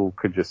people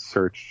could just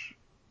search,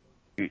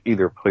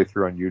 either play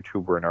through on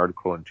YouTube or an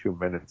article in 2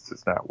 minutes.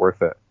 It's not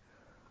worth it.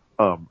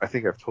 I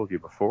think I've told you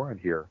before on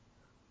here,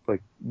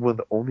 like, one of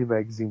the only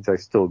magazines I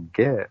still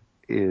get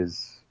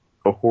is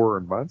a horror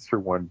and monster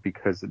one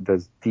because it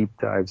does deep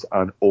dives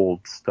on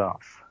old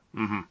stuff.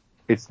 Mm-hmm.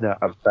 It's not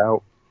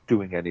about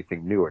doing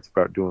anything new. It's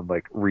about doing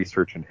like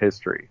research and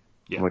history.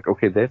 Yeah. I'm like,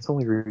 okay, that's the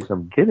only reason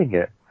I'm getting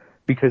it,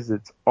 because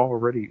it's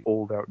already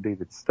old,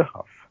 outdated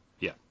stuff.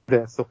 Yeah.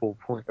 That's the whole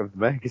point of the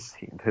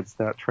magazine. It's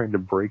not trying to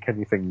break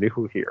anything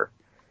new here.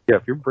 Yeah,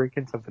 if you're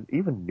breaking something,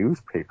 even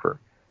newspaper,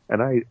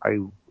 and I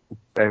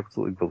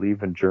absolutely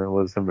believe in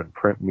journalism and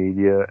print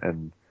media,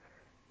 and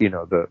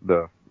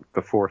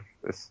the fourth,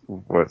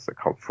 what is it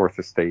called, fourth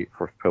estate,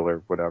 fourth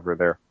pillar, whatever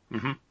there.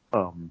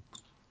 Mm-hmm.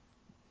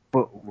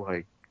 But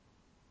like,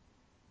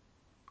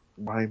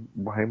 why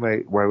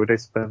would I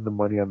spend the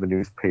money on the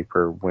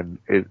newspaper when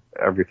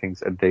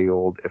everything's a day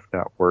old, if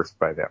not worse,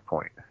 by that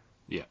point?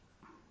 Yeah.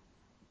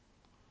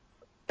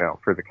 Now,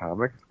 for the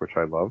comics, which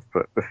I love,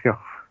 but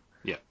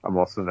Yeah. I'm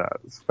also not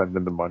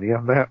spending the money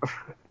on that.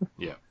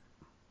 Yeah.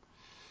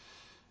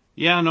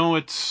 Yeah, no,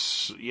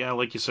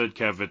 like you said,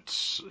 Kev,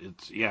 it's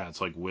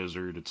like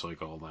Wizard, it's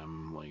like all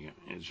them, like,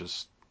 it's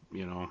just,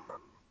 you know,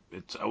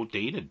 it's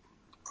outdated,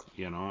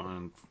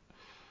 and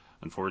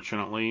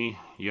unfortunately,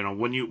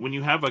 when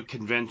you have a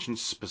convention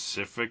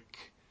specific,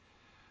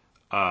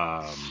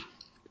 um,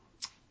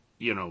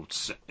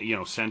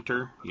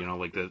 center,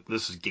 like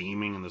this is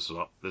gaming and this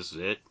is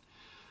it.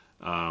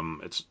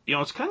 It's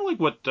kind of like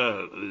what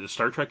the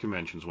Star Trek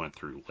conventions went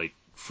through, like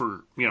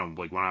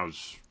like when I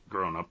was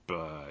growing up,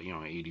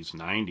 80s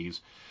and 90s.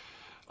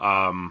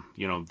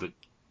 That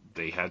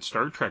they had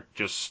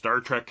just Star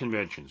Trek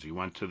conventions. You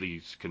went to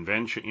these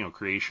convention,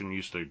 Creation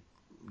used to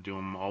do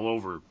them all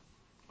over.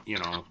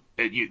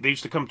 They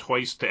used to come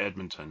twice to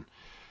Edmonton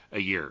a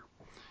year,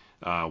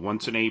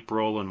 once in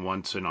April and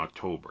once in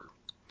October.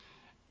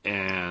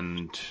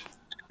 And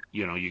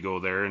you go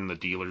there and the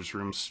dealers'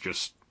 rooms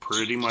just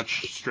pretty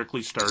much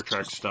strictly Star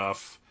Trek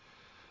stuff.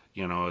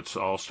 It's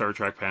all Star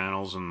Trek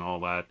panels and all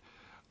that.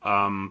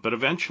 But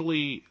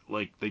eventually,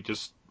 like, they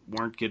just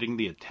weren't getting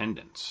the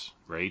attendance,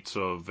 right?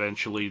 So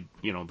eventually,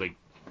 they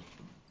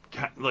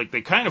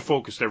kind of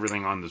focused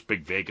everything on this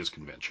big Vegas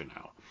convention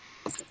now.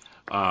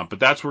 But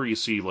that's where you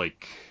see,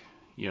 like,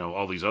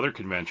 all these other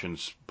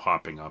conventions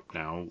popping up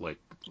now, like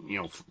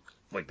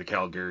the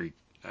Calgary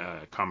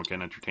Comic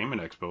and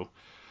Entertainment Expo,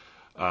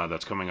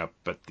 that's coming up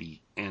at the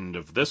end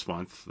of this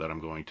month that I'm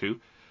going to.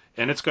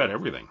 And it's got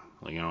everything.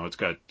 It's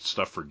got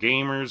stuff for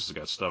gamers, it's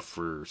got stuff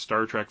for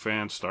Star Trek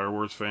fans, Star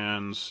Wars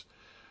fans,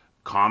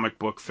 comic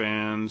book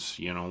fans,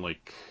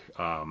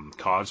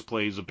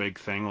 cosplay is a big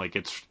thing. Like,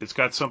 it's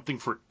got something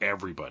for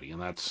everybody,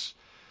 and that's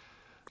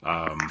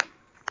how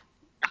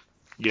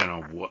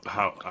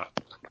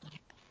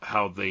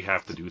they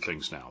have to do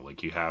things now.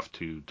 Like, you have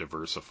to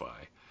diversify.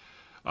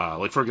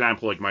 Like, for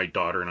example, like, my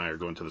daughter and I are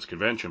going to this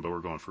convention, but we're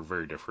going for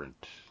very different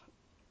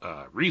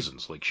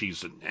reasons. Like,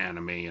 she's an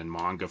anime and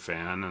manga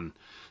fan, and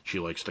she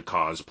likes to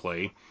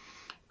cosplay,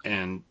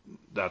 and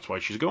that's why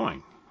she's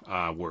going.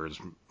 Whereas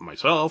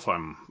myself,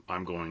 I'm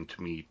going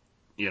to meet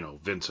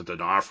Vincent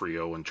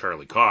D'Onofrio and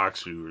Charlie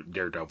Cox, who are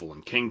Daredevil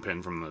and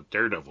Kingpin from the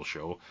Daredevil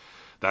show.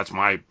 That's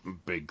my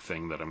big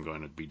thing that I'm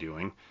going to be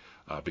doing,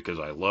 because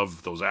I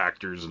love those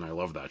actors and I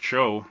love that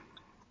show.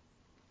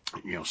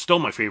 Still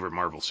my favorite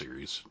Marvel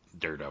series,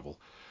 Daredevil.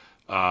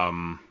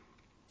 Um,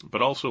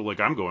 but also, like,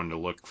 I'm going to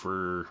look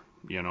for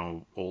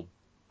old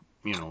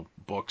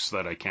books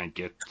that I can't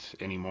get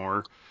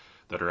anymore,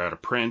 that are out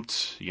of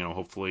print.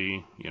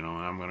 Hopefully,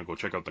 I'm gonna go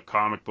check out the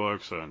comic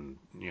books, and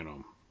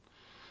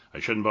I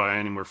shouldn't buy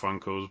any more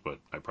Funkos, but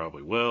I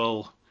probably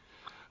will.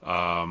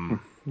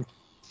 Um,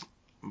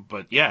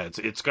 but yeah,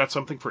 it's got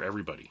something for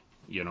everybody.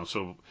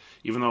 So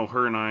even though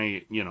her and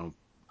I,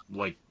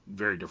 like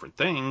very different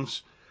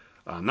things,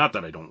 not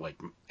that I don't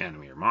like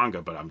anime or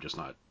manga, but I'm just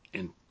not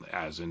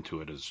as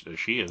into it as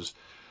she is.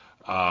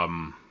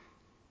 Um,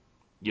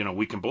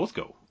 we can both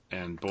go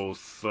and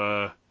both,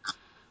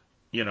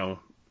 you know,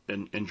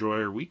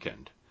 enjoy our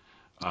weekend.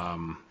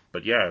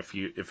 But yeah,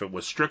 if it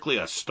was strictly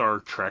a Star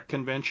Trek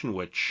convention,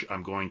 which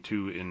I'm going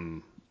to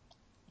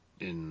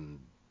in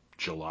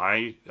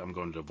July, I'm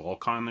going to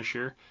Volcon this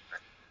year.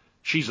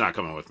 She's not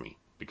coming with me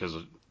because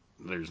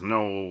there's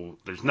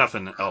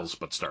nothing else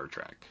but Star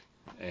Trek,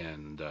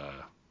 and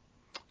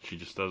she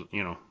just does,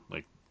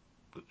 like,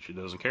 she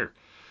doesn't care.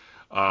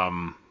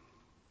 Um,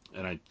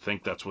 and I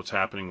think that's what's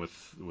happening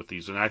with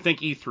these. And I think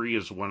E3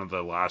 is one of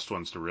the last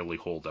ones to really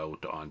hold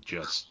out on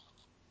just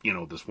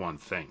this one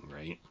thing,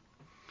 right?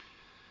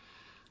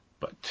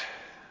 But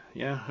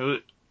yeah,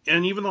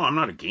 and even though I'm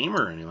not a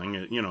gamer or anything,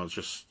 it's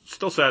just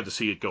still sad to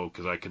see it go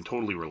because I can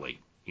totally relate.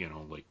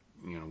 Like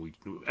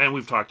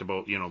we've talked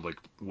about, like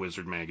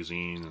Wizard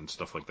magazine and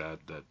stuff like that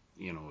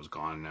is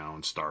gone now,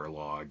 and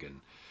Starlog,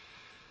 and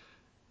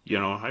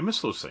I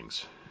miss those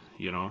things,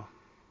 you know,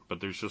 but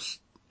there's just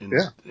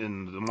Yeah.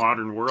 in the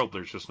modern world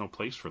there's just no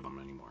place for them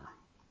anymore.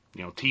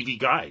 TV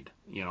Guide.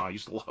 I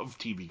used to love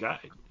TV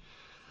Guide.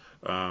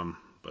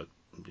 But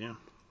yeah.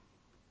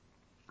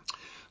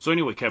 So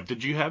anyway, Kev,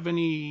 did you have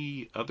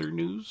any other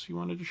news you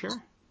wanted to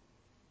share?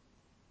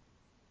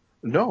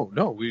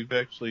 No, we've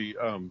actually,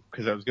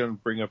 because I was going to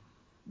bring up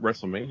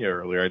WrestleMania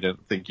earlier. I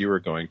didn't think you were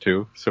going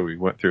to, so we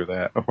went through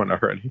that one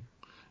already.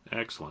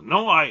 Excellent.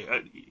 No,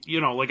 I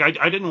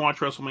didn't watch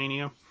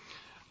WrestleMania,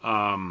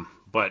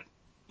 but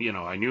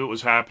I knew it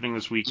was happening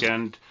this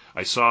weekend.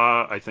 I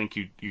think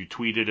you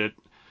tweeted it,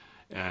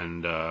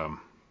 and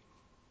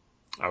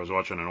I was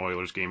watching an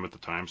Oilers game at the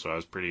time, so I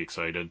was pretty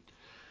excited.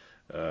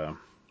 Uh,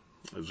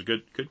 it was a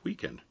good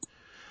weekend.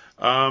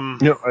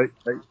 I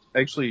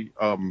actually,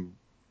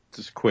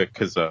 just quick,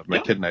 because my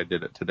Yeah. kid and I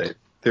did it today.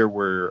 There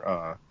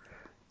were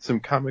some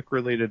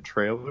comic-related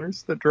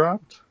trailers that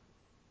dropped,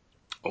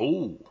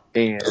 Oh.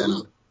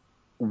 and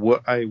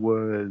what I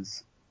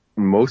was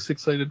most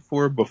excited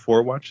for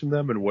before watching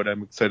them and what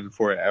I'm excited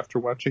for after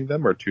watching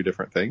them are two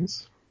different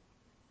things.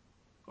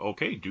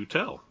 Okay, do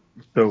tell.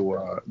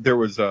 So there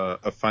was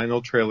a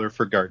final trailer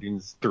for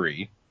Guardians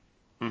 3,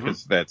 Mm-hmm.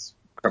 because that's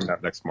coming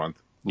out next month.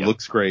 Yep.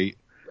 Looks great.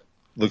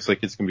 Looks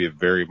like it's going to be a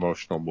very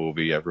emotional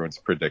movie. Everyone's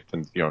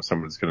predicting,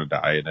 someone's going to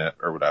die in it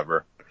or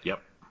whatever.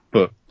 Yep.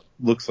 But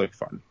looks like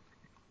fun.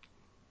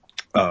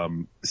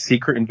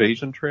 Secret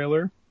Invasion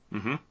trailer.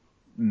 Mm-hmm.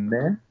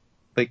 Meh.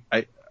 Like,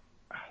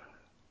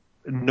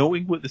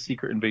 knowing what the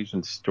Secret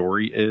Invasion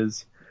story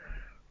is,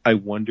 I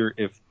wonder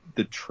if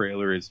the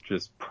trailer is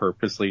just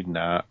purposely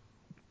not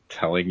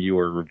telling you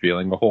or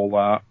revealing a whole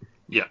lot.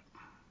 Yeah.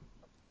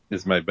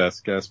 Is my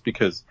best guess,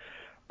 because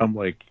I'm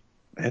like,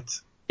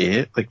 that's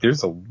it. Like,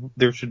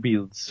 there should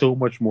be so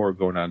much more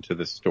going on to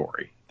this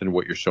story than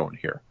what you're showing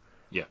here.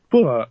 Yeah.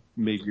 But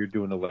maybe you're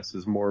doing a less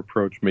is more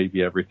approach.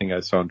 Maybe everything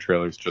I saw in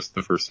trailers just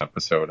the first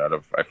episode out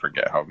of, I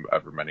forget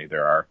however many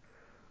there are.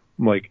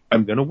 I'm like,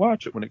 I'm gonna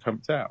watch it when it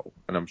comes out,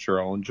 and I'm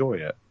sure I'll enjoy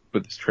it.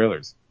 But this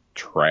trailer's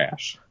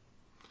trash.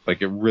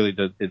 Like, it really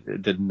did.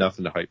 It did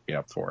nothing to hype me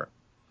up for it.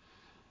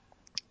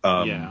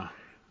 Yeah.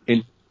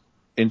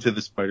 Into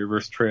the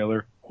Spider-Verse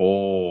trailer.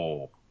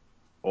 Oh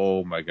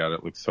my god,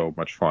 it looks so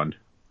much fun.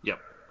 Yep.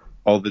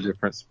 All the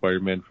different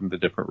Spider-Man from the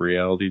different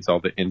realities, all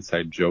the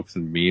inside jokes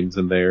and memes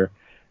in there,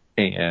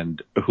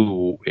 and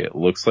who it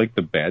looks like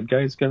the bad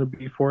guy is going to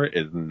be for it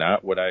is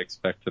not what I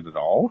expected at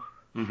all.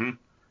 Mm-hmm.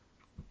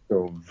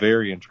 So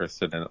very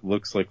interested, and it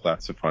looks like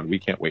lots of fun. We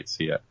can't wait to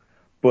see it.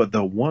 But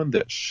the one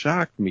that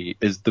shocked me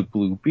is the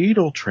Blue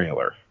Beetle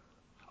trailer.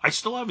 I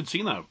still haven't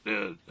seen that.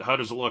 How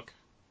does it look?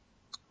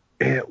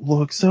 It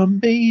looks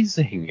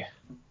amazing.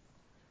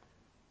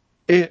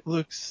 It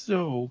looks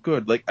so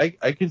good. Like,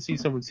 I can see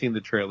someone seeing the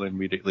trailer and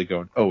immediately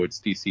going, "Oh, it's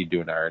DC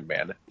doing Iron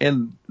Man."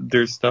 And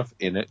there's stuff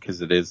in it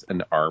because it is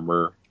an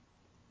armored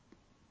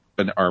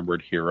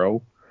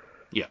hero.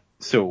 Yeah.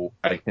 So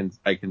I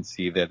can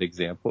see that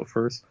example at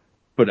first,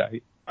 but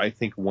I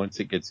think once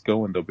it gets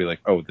going, they'll be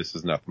like, "Oh, this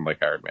is nothing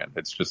like Iron Man.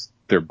 It's just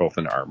they're both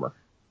in armor."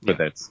 But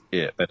Yeah. that's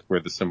it. That's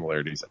where the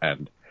similarities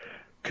end.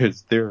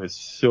 Because there is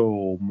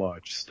so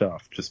much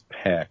stuff just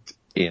packed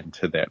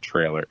into that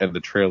trailer, and the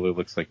trailer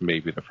looks like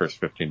maybe the first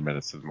 15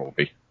 minutes of the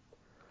movie.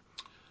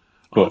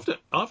 But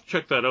I'll have to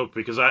check that out,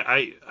 because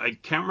I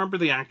can't remember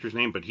the actor's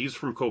name, but he's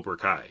from Cobra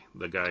Kai,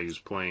 the guy who's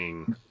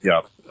playing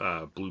yeah,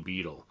 Blue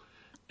Beetle,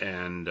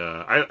 and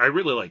I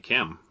really like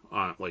him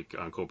on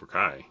Cobra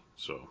Kai.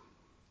 So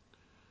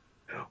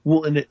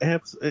well, and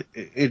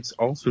it's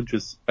also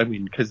just, I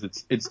mean, because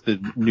it's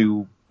the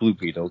new Blue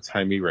Beetle, it's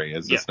Jaime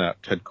Reyes, yeah. it's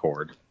not Ted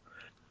Cord.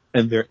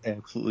 And they're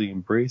absolutely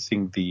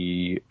embracing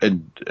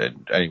and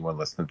anyone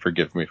listening,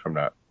 forgive me if I'm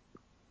not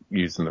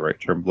using the right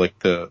term, like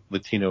the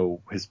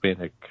Latino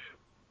Hispanic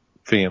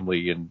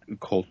family and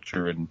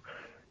culture and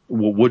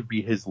what would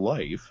be his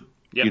life.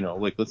 Yep.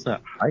 Like, let's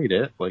not hide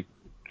it. Like,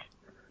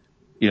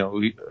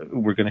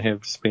 we're going to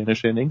have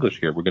Spanish and English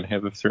here. We're going to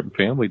have a certain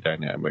family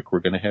dynamic.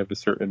 We're going to have a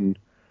certain,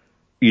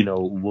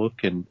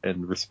 look and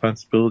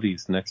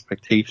responsibilities and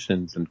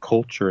expectations and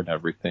culture and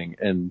everything,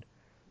 and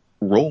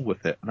roll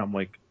with it. And I'm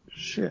like,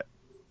 shit.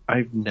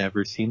 I've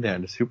never seen that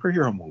in a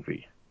superhero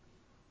movie.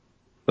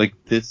 Like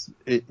this,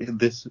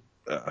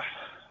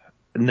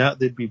 not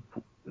that'd be,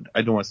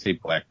 I don't want to say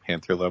Black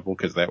Panther level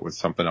because that was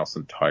something else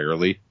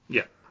entirely.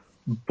 Yeah.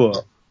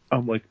 But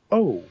I'm like,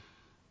 oh,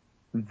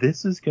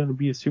 this is going to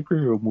be a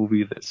superhero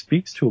movie that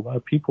speaks to a lot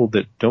of people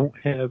that don't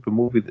have a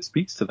movie that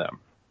speaks to them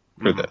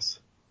for Mm-hmm. this.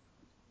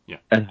 Yeah.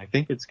 And I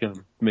think it's going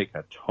to make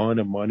a ton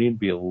of money and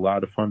be a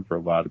lot of fun for a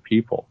lot of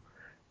people.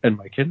 And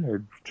my kids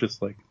are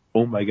just like,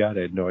 oh my God,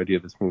 I had no idea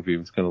this movie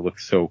was going to look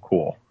so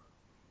cool.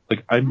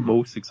 Like, I'm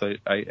most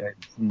excited. I had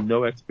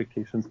no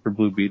expectations for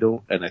Blue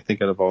Beetle, and I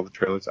think out of all the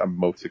trailers, I'm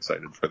most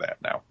excited for that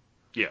now.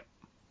 Yeah.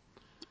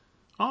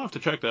 I'll have to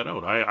check that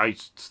out. I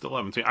still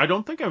haven't seen. I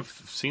don't think I've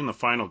seen the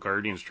final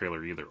Guardians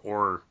trailer either,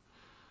 or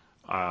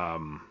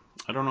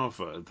I don't know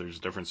if there's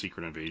a different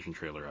Secret Invasion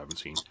trailer I haven't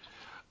seen.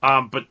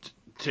 But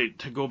to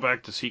go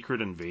back to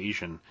Secret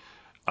Invasion,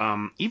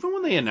 even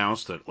when they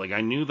announced it, like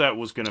I knew that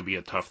was going to be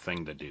a tough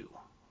thing to do,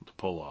 to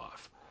pull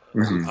off.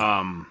 Hmm.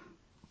 Um,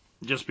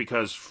 just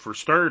because, for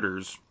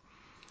starters,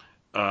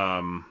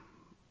 um,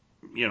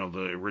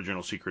 the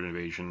original Secret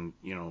Invasion,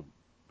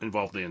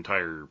 involved the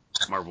entire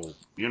Marvel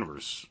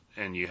universe,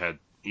 and you had,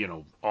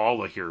 all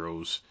the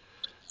heroes.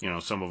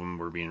 Some of them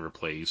were being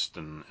replaced,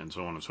 and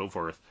so on and so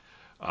forth.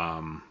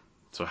 Um,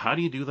 so how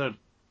do you do that?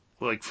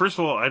 Like, first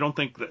of all, I don't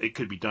think that it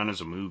could be done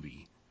as a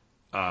movie,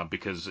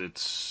 because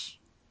it's,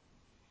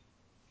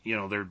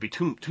 there'd be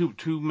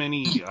too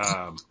many.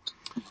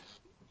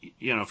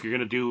 If you're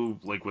gonna do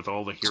like with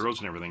all the heroes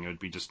and everything, it would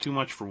be just too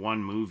much for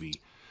one movie.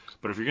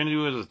 But if you're gonna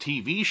do it as a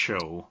TV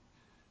show,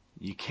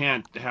 you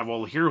can't have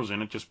all the heroes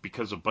in it just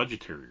because of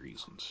budgetary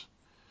reasons.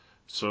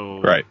 So,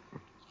 Right.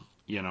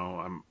 you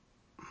know,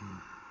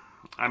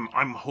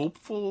 I'm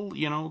hopeful,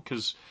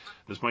 because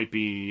this might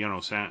be,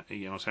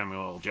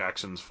 Samuel L.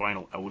 Jackson's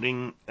final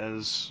outing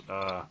as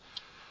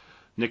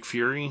Nick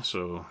Fury.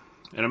 So,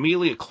 and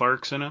Amelia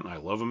Clark's in it, and I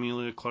love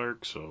Amelia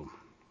Clark. So,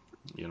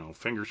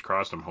 fingers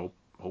crossed.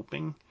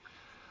 Hoping.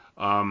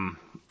 Um,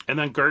 and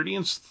then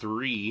Guardians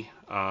 3,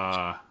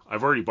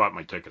 I've already bought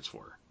my tickets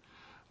for.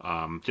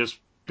 Just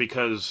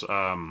because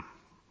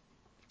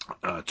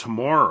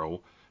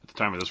tomorrow, at the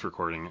time of this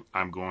recording,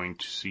 I'm going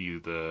to see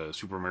the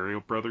Super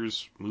Mario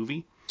Brothers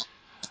movie.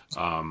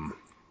 Um,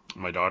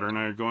 my daughter and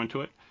I are going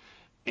to it.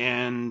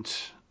 And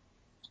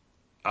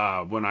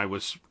when I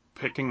was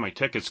picking my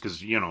tickets,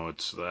 because,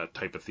 it's that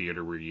type of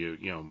theater where you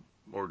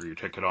order your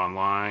ticket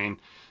online,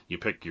 you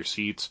pick your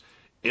seats.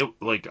 We're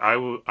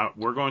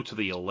going to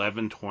the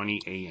 11:20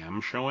 a.m.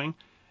 showing,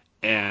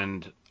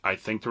 and I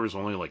think there was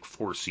only like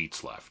 4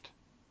 seats left.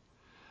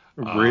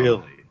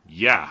 Really?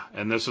 Yeah,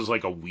 and this is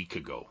like a week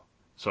ago.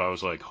 So I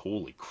was like,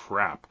 holy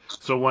crap.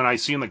 So when I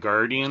seen the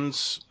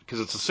Guardians, because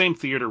it's the same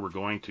theater we're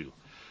going to,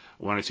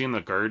 when I seen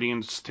the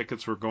Guardians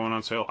tickets were going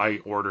on sale, I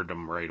ordered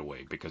them right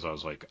away because I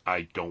was like,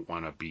 I don't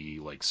want to be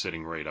like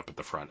sitting right up at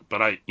the front.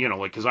 But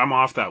because I'm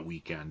off that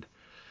weekend.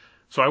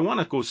 So I want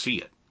to go see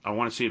it. I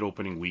want to see it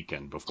opening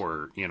weekend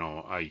before,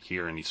 I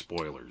hear any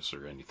spoilers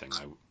or anything.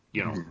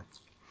 Mhm.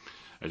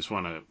 I just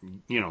want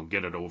to,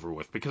 get it over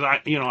with because I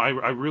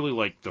really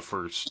like the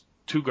first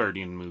two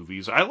Guardian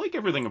movies. I like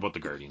everything about the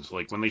Guardians.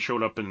 Like when they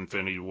showed up in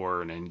Infinity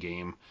War and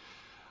Endgame,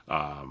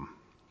 um,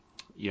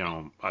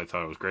 I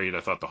thought it was great.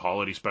 I thought the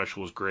holiday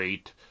special was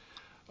great.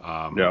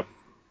 Um, Yep.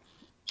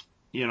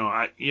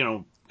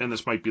 and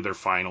this might be their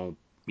final,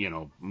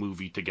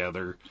 movie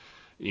together.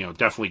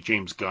 Definitely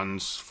James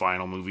Gunn's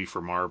final movie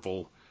for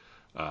Marvel.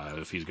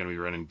 If he's going to be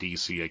running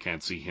DC, I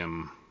can't see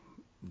him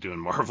doing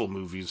Marvel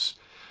movies.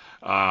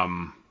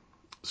 Um,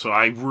 so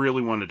I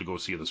really wanted to go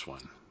see this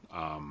one.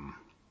 Um,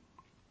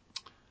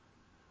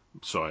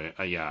 so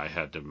I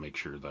had to make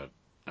sure that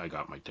I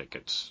got my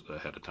tickets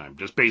ahead of time,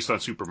 just based on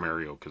Super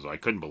Mario, because I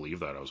couldn't believe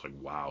that. I was like,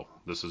 wow,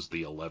 this is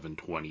the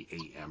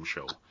 11:20 a.m.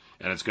 show,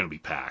 and it's going to be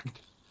packed.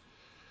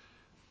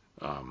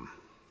 Um,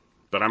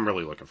 but I'm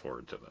really looking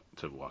forward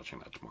to watching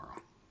that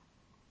tomorrow.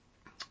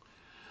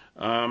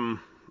 Um,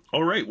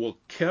 all right, well,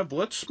 Kev,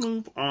 let's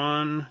move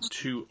on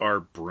to our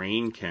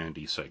brain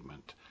candy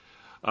segment.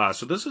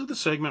 So this is the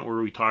segment where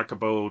we talk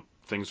about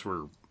things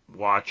we're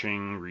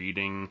watching,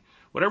 reading,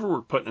 whatever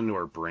we're putting into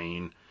our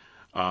brain,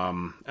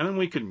 and then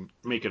we can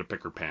make it a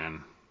pick or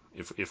pan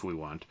if we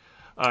want.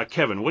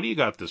 Kevin, what do you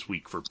got this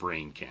week for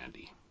brain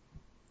candy?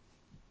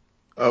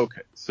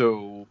 Okay.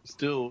 So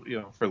still,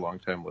 for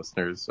longtime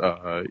listeners,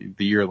 the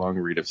year-long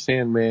read of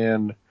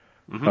Sandman,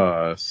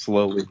 Mm-hmm.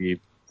 slowly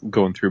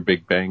going through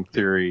Big Bang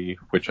Theory,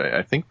 which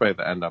I think by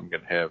the end I'm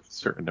going to have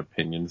certain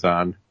opinions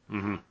on.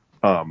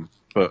 Mm-hmm.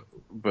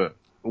 But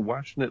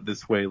watching it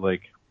this way,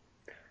 like,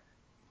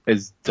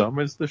 as dumb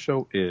as the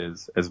show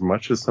is, as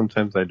much as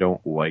sometimes I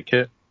don't like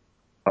it,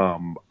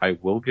 I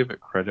will give it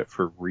credit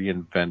for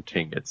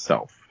reinventing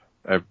itself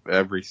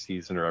every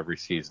season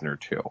or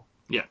two.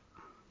 Yeah.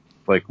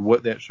 Like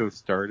what that show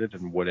started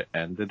and what it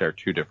ended are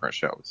two different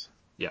shows.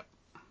 Yeah.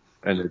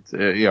 And it's,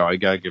 I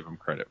gotta give them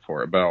credit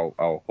for it, but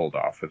I'll hold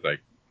off as I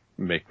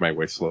make my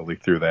way slowly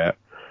through that.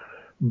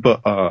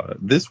 But,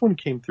 this one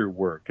came through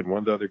work, and one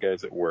of the other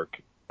guys at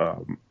work,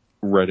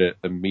 read it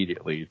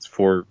immediately. It's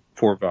four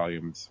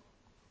volumes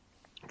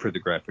for the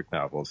graphic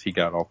novels. He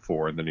got all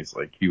four, and then he's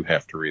like, you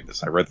have to read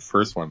this. I read the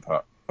first one,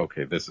 thought,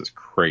 okay, this is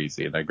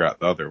crazy. And I got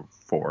the other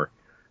four,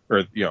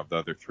 or, the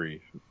other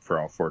three for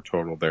all four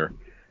total there.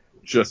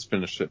 Just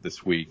finished it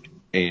this week,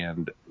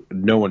 and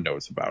no one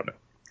knows about it.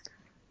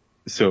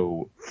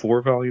 So,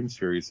 4-volume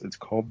series. It's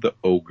called The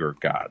Ogre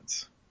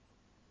Gods.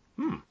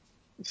 Hmm.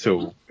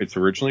 So, it's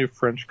originally a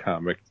French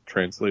comic,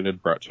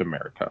 translated, brought to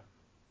America.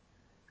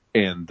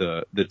 And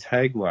the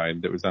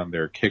tagline that was on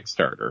their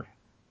Kickstarter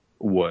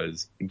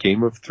was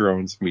Game of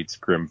Thrones meets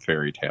Grimm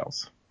Fairy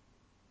Tales.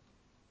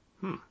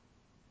 Hmm.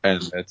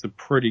 And that's a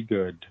pretty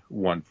good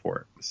one for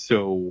it.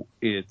 So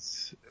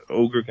it's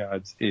Ogre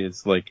Gods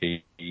is like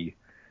a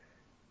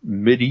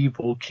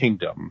medieval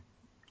kingdom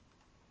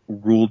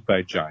ruled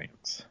by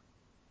giants,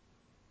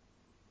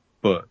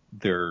 but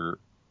they're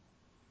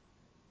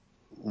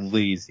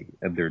lazy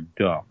and they're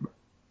dumb,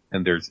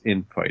 and there's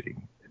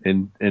infighting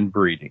and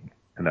breeding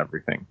and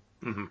everything.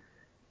 Mm-hmm.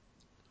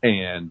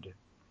 And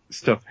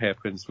stuff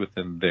happens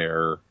within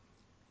their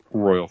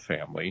royal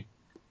family,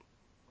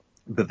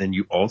 but then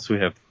you also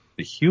have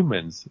the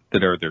humans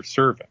that are their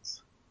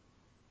servants,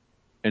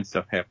 and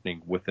stuff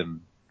happening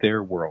within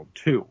their world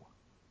too.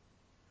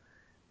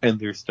 And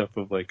there's stuff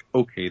of like,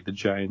 okay, the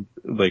giant,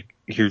 like,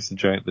 here's the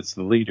giant that's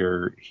the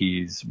leader.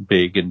 He's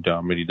big and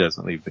dumb and he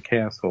doesn't leave the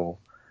castle.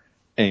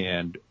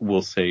 And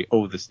we'll say,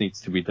 oh, this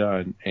needs to be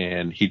done.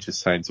 And he just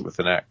signs it with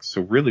an X.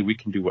 So really we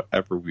can do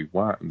whatever we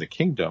want in the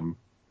kingdom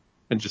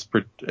and just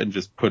put it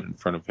in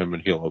front of him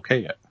and he'll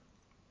okay it.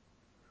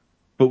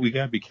 But we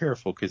gotta be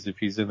careful, because if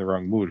he's in the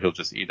wrong mood, he'll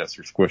just eat us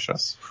or squish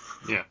us.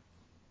 Yeah.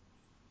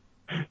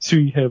 So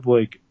you have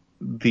like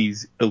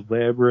these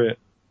elaborate,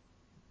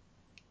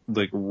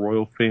 like,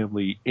 royal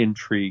family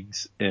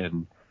intrigues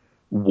and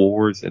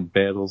wars and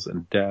battles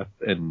and death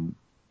and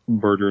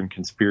murder and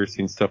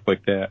conspiracy and stuff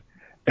like that.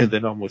 And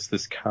then almost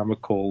this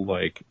comical,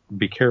 like,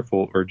 be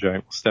careful or a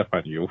giant will step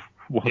on you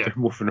while they're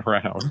moving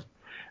around.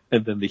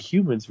 And then the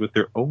humans with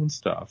their own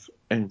stuff.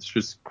 And it's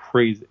just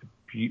crazy.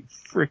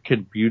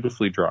 Freaking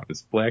beautifully drawn.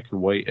 It's black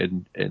and white,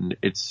 and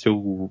it's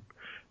so,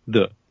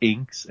 the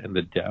inks and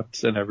the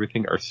depths and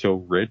everything are so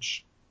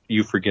rich,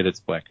 you forget it's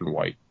black and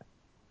white.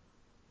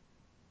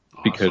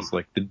 Awesome. Because,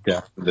 like, the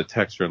depth and the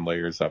texture and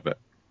layers of it.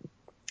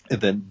 And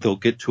then they'll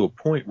get to a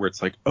point where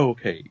it's like, oh,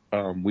 okay,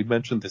 we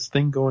mentioned this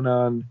thing going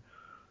on,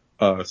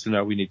 so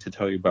now we need to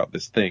tell you about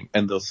this thing.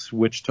 And they'll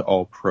switch to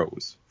all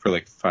prose for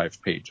like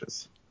 5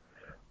 pages.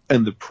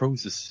 And the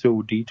prose is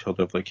so detailed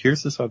of like,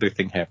 here's this other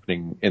thing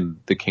happening in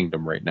the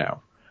kingdom right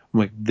now. I'm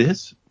like,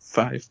 this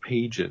 5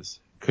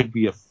 pages could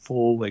be a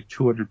full, like,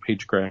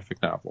 200-page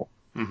graphic novel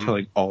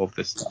telling all of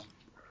this stuff.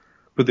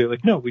 But they're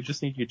like, no, we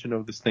just need you to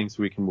know this thing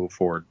so we can move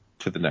forward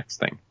to the next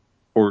thing.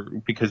 Or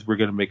because we're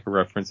going to make a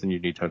reference and you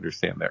need to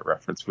understand that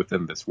reference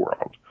within this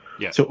world.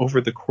 Yeah. So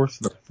over the course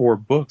of the 4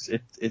 books,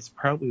 it's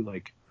probably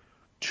like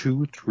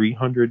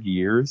 200-300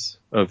 years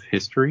of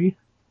history.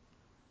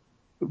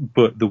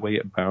 But the way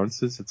it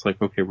bounces, it's like,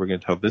 okay, we're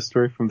going to tell this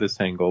story from this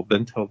angle,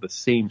 then tell the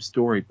same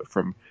story, but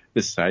from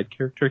this side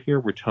character here,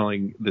 we're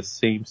telling the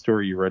same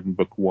story you read in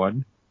book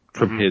 1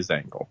 from his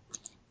angle.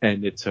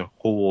 And it's a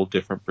whole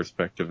different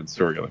perspective and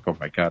story. You're like, oh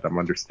my God, I'm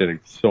understanding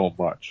so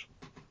much.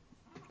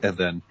 And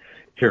then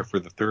here for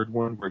the 3rd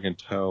one, we're going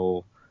to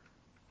tell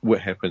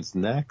what happens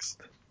next,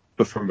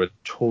 but from a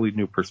totally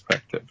new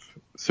perspective.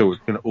 So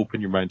it's going to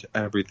open your mind to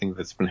everything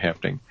that's been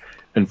happening.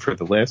 And for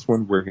the last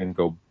one, we're going to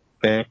go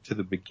back to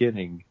the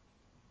beginning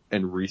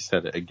and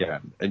reset it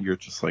again. And you're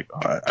just like,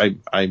 oh,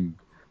 I'm,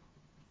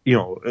 you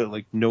know,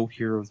 like, no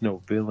heroes,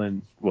 no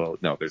villain. Well,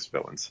 no, there's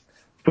villains,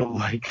 but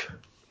like,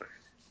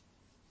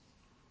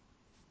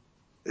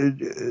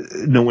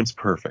 no one's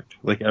perfect.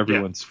 Like,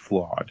 everyone's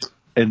flawed.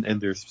 And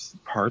there's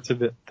parts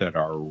of it that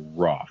are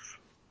rough.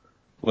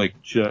 Like,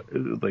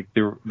 like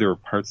there are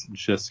parts that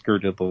just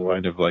skirted the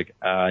line of like,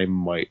 I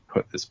might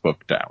put this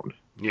book down.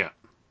 Yeah.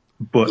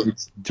 But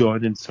it's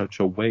done in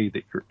such a way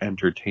that you're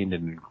entertained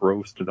and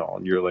engrossed and all.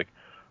 And you're like,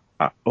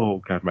 oh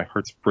God, my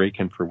heart's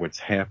breaking for what's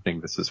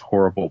happening. This is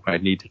horrible, but I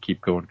need to keep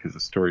going because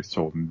the story's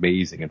so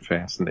amazing and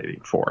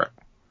fascinating for it.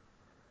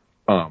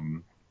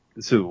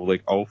 So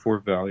like all 4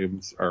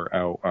 volumes are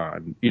out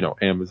on, you know,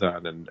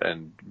 Amazon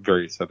and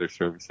various other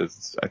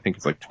services. I think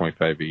it's like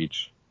 $25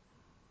 each.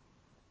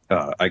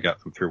 I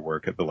got them through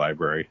work at the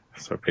library,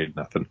 so I paid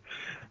nothing.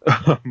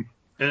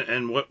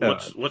 And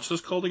what's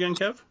this called again,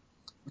 Kev?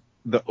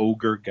 The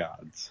Ogre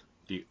Gods.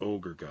 The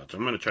Ogre Gods.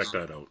 I'm going to check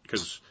that out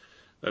because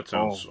that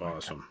sounds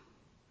awesome.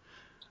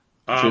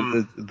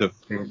 The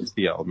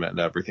fantasy element and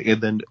everything. And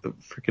then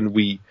freaking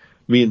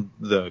me and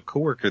the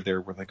coworker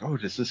there were like, oh,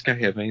 does this guy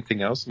have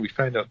anything else? And we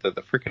find out that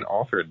the freaking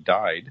author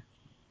died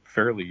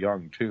fairly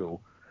young too.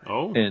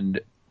 Oh. And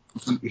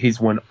he's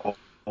won all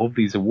of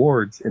these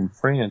awards in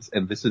France,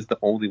 and this is the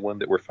only one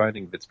that we're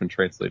finding that's been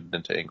translated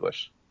into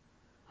English.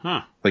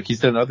 Huh. Like,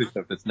 he's done other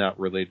stuff that's not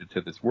related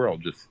to this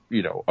world, just,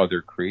 you know,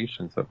 other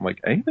creations. I'm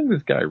like, anything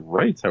this guy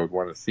writes, I would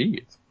want to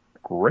see. It's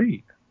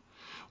great.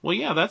 Well,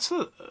 yeah, that's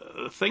the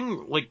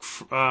thing. Like,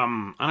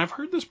 and I've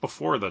heard this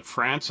before, that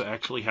France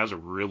actually has a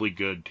really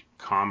good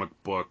comic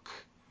book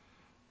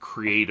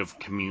creative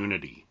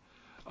community.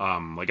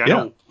 Like, I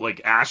know,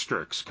 like,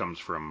 Asterix comes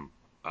from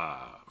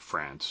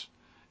France,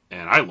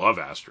 and I love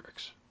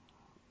Asterix.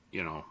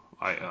 You know,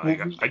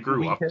 I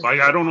grew up.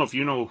 I don't know if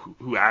you know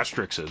who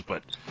Asterix is,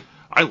 but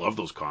I love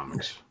those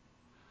comics.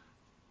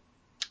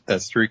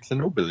 Asterix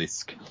and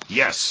Obelix.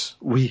 Yes.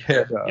 We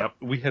had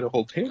a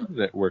whole tangent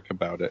at work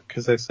about it,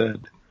 because I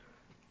said,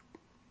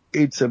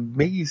 it's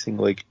amazing.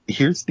 Like,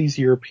 here's these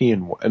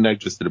European, and I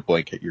just did a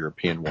blanket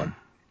European one.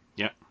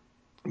 Yeah.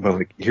 But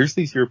like, here's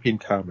these European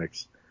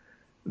comics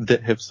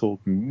that have sold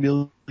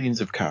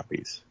millions of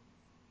copies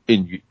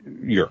in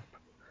Europe,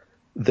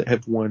 that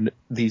have won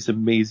these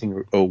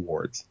amazing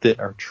awards, that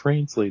are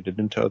translated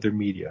into other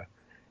media.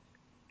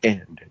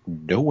 and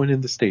no one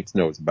in the States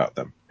knows about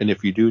them. And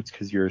if you do, it's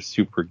because you're a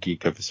super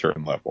geek of a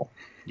certain level.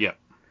 Yeah.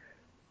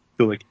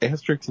 So, like,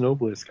 Asterix and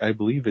Obelix, I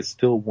believe, is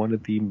still one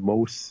of the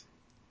most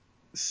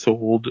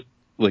sold,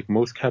 like,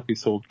 most copy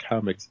sold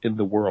comics in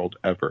the world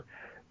ever.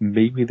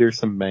 Maybe there's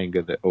some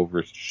manga that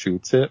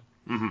overshoots it,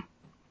 Mm-hmm.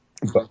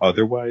 but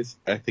otherwise,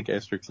 I think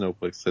Asterix and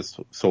Obelix has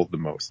sold the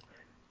most.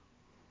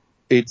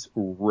 It's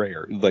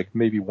rare, like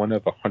maybe one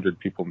of 100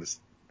 people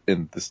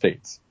in the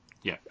States,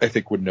 Yeah. I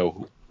think, would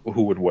know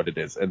who and what it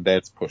is, and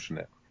that's pushing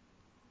it.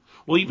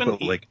 Well, even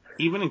But like,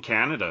 even in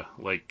Canada,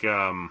 like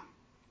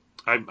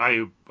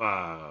I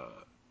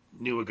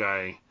knew a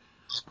guy.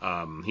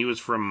 He was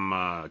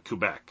from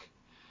Quebec,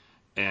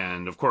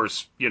 and of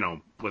course,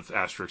 with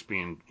Asterix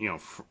being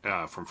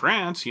from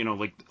France,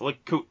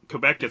 like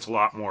Quebec gets a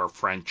lot more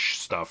French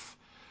stuff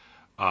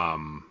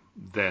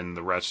than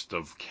the rest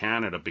of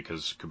Canada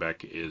because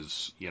Quebec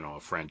is a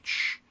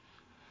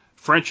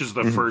French is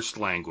the mhm. first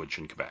language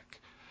in Quebec.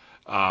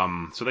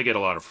 So they get a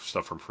lot of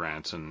stuff from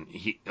France, and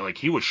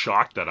he was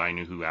shocked that I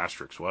knew who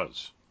Asterix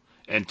was,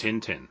 and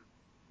Tintin,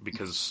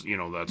 because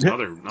that's Yeah.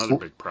 another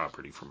big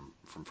property from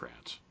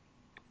France.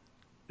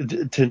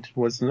 Tintin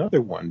was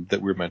another one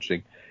that we're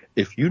mentioning.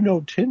 If you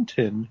know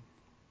Tintin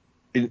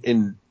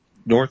in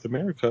North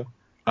America,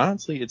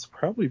 honestly, it's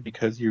probably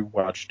because you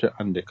watched it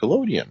on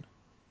Nickelodeon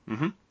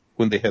Mm-hmm.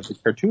 when they had the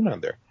cartoon on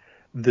there.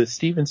 The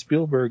Steven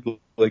Spielberg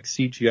like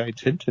CGI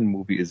Tintin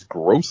movie is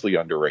grossly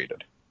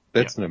underrated.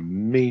 Yeah. That's an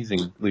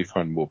amazingly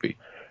fun movie,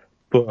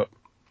 but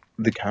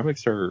the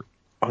comics are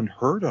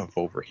unheard of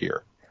over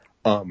here.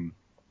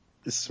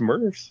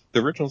 Smurfs, the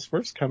original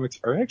Smurfs comics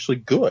are actually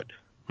good.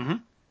 Mm-hmm.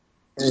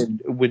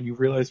 And when you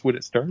realize what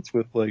it starts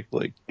with, like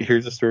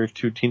here's a story of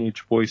two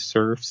teenage boys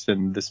serfs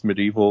in this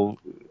medieval,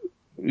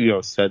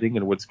 setting,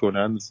 and what's going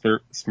on. The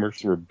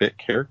Smurfs were bit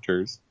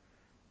characters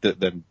that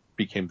then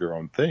became their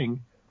own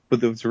thing. But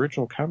those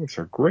original comics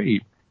are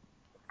great.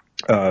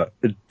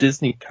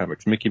 Disney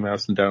comics, Mickey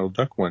Mouse and Donald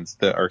Duck ones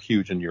that are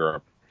huge in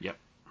Europe Yep.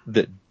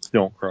 that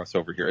don't cross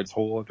over here. It's a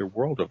whole other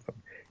world of them.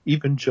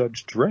 Even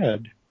Judge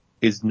Dredd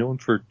is known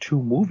for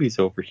 2 movies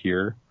over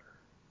here,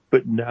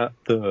 but not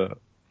the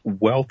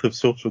wealth of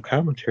social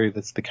commentary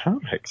that's the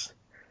comics.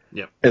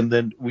 Yep. And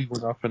then we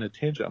went off on a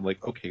tangent. I'm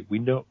like, okay, we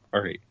know,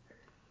 all right.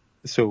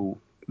 So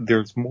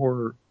there's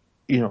more,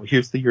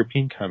 here's the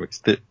European comics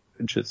that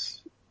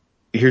just,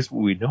 here's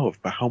what we know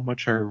of, but how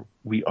much are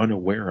we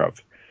unaware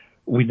of?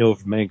 We know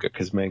of manga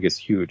because manga is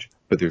huge,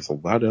 but there's a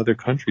lot of other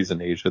countries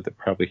in Asia that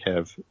probably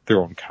have their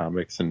own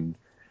comics and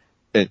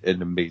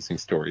amazing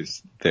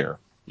stories there.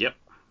 Yep.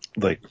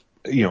 Like,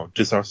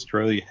 does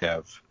Australia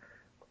have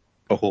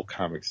a whole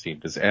comic scene?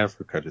 Does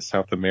Africa? Does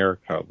South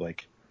America?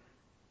 Like,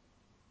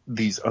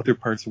 these other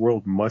parts of the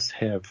world must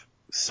have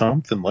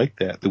something like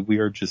that we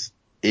are just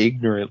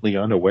ignorantly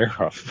unaware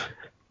of.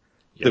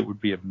 Yep. That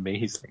would be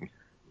amazing.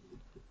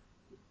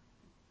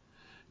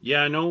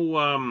 Yeah, I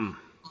know.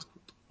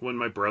 When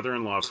my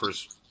brother-in-law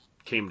first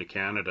came to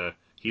Canada,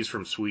 he's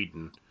from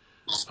Sweden.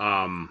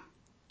 Um,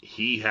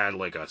 he had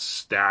like a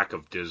stack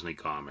of Disney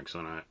comics,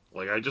 and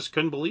I just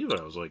couldn't believe it.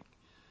 I was like,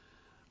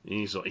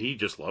 he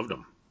just loved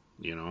them,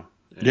 you know.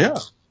 And Yeah.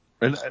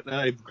 And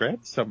I've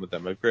grabbed some of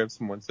them. I've grabbed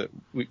some ones that,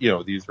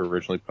 these were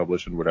originally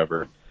published in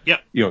whatever, yeah,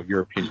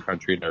 European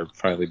country, and are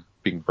finally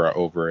being brought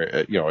over,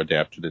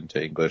 adapted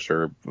into English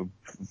or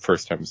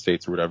first time in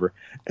States or whatever.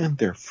 And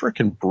they're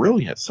freaking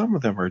brilliant. Some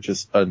of them are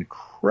just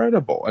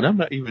incredible. And I'm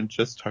not even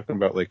just talking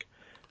about like,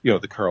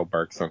 the Carl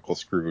Barks Uncle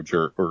Scrooge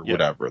or yeah,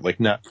 whatever. Like,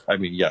 not, I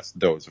mean, yes,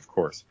 those, of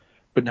course,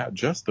 but not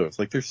just those.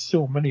 Like, there's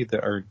so many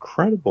that are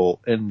incredible,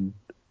 and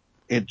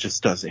it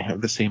just doesn't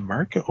have the same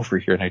market over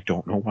here, and I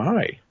don't know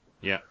why.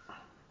 yeah,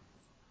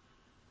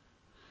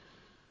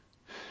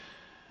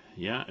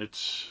 yeah.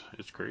 It's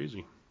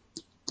crazy.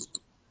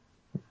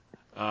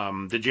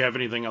 Did you have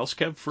anything else,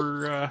 Kev,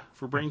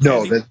 for Brain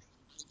No, Candy?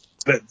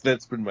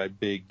 that's been my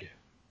big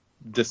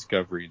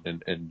discovery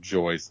and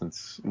joy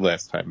since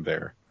last time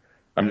there.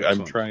 I'm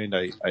Excellent. trying.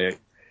 I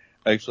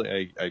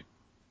actually I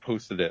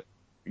posted it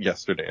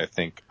yesterday. I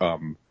think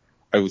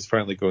I was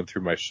finally going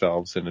through my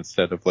shelves, and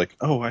instead of like,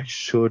 oh, I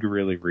should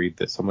really read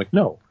this, I'm like,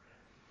 no,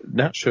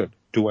 not should.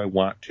 Do I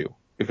want to?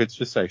 If it's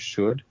just I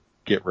should,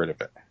 get rid of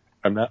it.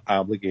 I'm not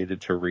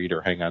obligated to read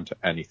or hang on to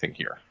anything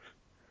here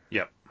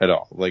Yep. at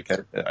all. Like,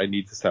 I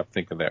need to stop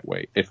thinking that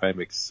way. If I'm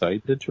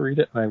excited to read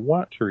it and I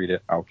want to read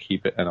it, I'll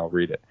keep it and I'll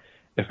read it.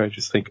 If I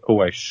just think, oh,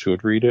 I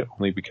should read it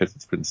only because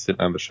it's been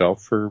sitting on the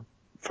shelf for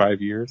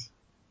 5 years,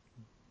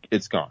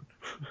 it's gone.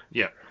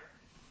 Yep.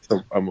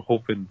 So I'm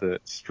hoping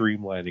that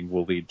streamlining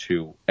will lead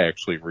to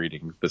actually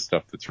reading the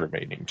stuff that's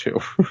remaining too.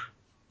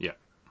 Yep.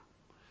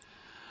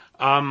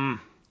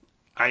 Um,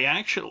 I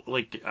actually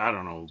like I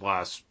don't know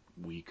last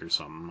week or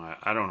something.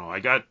 I don't know. I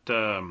got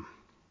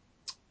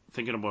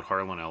thinking about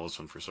Harlan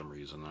Ellison for some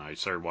reason. I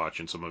started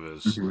watching some of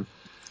his Mhm.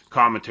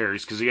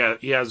 commentaries because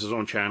he has his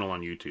own channel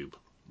on YouTube,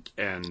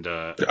 and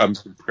I'm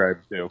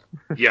subscribed to.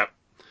 yep,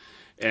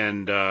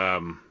 and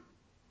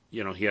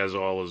he has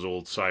all his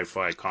old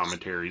sci-fi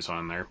commentaries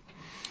on there.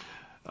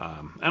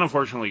 And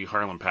unfortunately,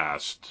 Harlan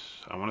passed.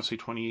 I want to say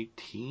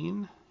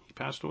 2018. He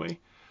passed away.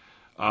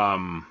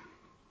 Um,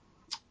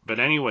 but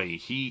anyway,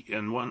 he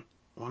and one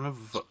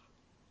of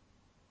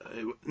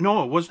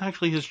no, it wasn't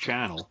actually his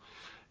channel.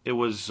 It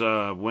was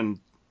when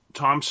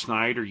Tom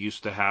Snyder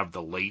used to have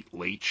the Late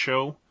Late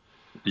Show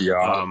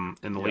Yeah,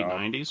 in the late yeah.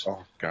 90s.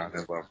 Oh God,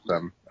 I love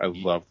them. I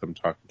love them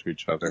talking to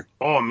each other.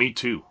 Oh, me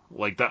too.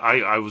 Like that,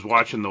 I was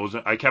watching those.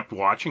 I kept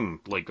watching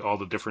like all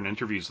the different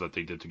interviews that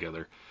they did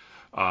together.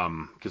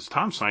 Because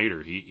Tom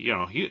Snyder, he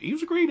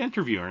was a great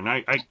interviewer, and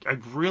I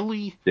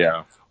really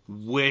Yeah.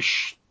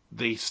 wish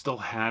they still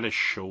had a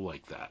show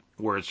like that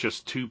where it's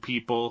just two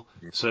people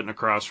sitting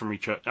across from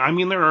each other. I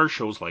mean, there are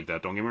shows like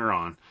that. Don't get me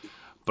wrong,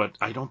 but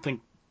I don't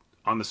think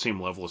on the same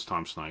level as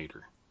Tom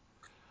Snyder.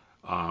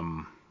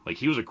 Like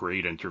he was a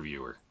great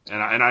interviewer,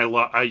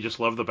 I just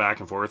love the back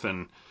and forth,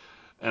 and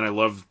I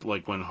loved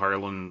like when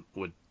Harlan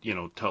would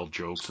tell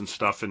jokes and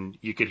stuff, and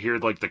you could hear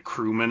like the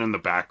crewmen in the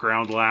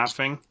background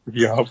laughing.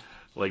 Yep.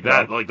 Like Yep.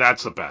 that, like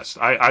that's the best.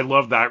 I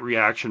love that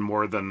reaction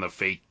more than the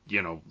fake,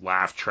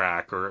 laugh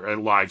track or a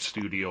live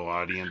studio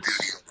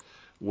audience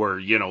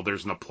where,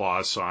 there's an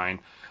applause sign.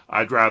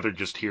 I'd rather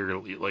just hear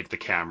like the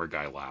camera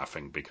guy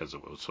laughing because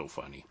it was so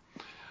funny.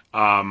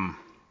 Um,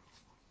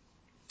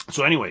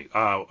 so anyway,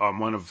 on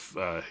one of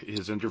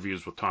his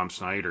interviews with Tom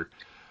Snyder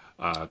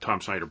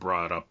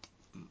brought up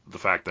the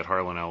fact that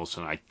Harlan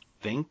Ellison,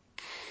 think,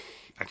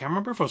 I can't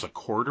remember if it was a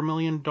quarter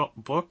million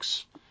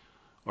books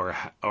or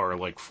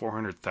like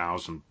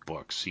 400,000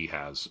 books he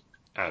has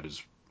at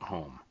his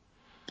home.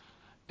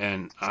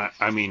 And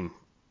I mean,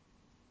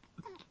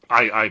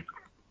 I, I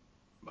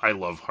I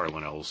love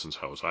Harlan Ellison's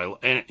house.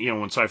 And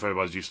when Sci-Fi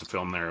Buzz used to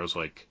film there, I was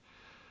like,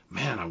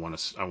 man, I want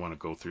to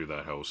go through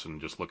that house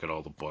and just look at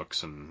all the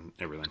books and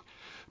everything.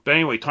 But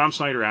anyway, Tom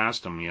Snyder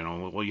asked him,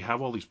 well, you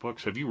have all these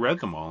books. Have you read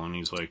them all? And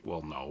he's like,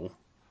 well, no.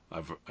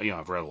 I've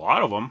read a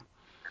lot of them,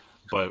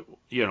 but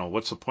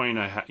what's the point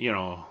of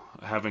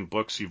having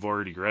books you've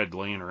already read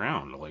laying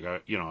around? Like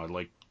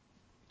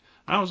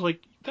I was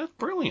like, that's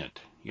brilliant.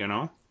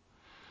 Now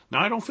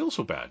I don't feel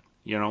so bad.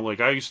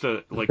 Like I used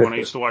to, like when I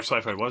used to watch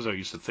Sci-Fi Buzz, I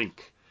used to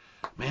think,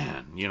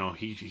 man,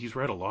 he's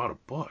read a lot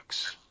of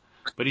books,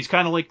 but he's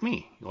kind of like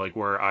me, like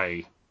where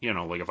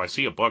like if I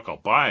see a book, I'll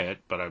buy it,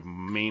 but I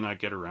may not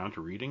get around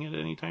to reading it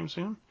anytime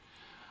soon.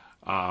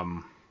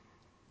 Um,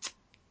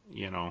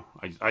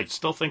 I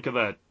still think of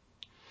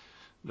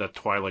that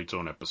Twilight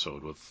Zone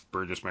episode with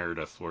Burgess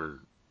Meredith where,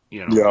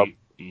 Yep.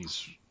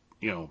 he's,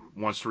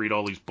 wants to read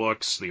all these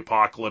books. The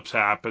apocalypse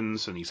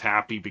happens and he's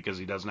happy because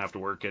he doesn't have to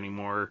work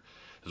anymore.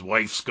 His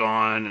wife's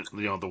gone,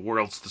 the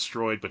world's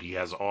destroyed, but he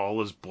has all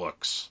his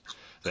books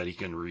that he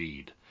can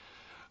read.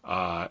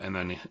 And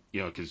then,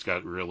 'cause he's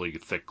got really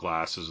thick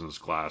glasses and his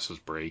glasses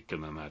break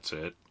and then that's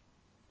it.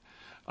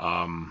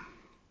 Um,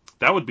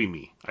 that would be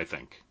me, I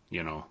think,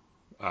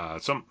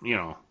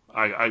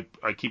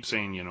 I keep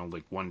saying,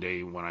 like one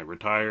day when I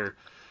retire,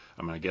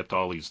 I'm going to get to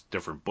all these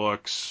different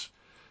books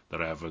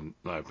that I've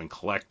been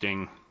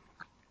collecting.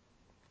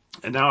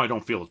 And now I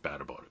don't feel as bad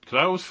about it because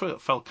I always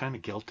felt kind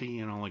of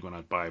guilty, like when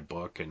I'd buy a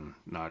book and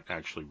not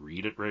actually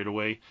read it right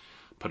away,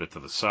 put it to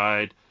the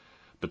side.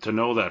 But to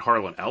know that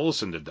Harlan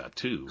Ellison did that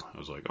too, I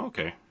was like,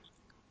 okay,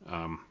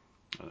 um,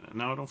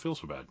 now I don't feel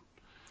so bad.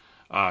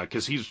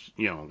 Because he's,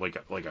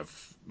 like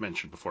I've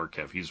mentioned before,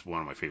 Kev, he's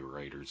one of my favorite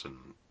writers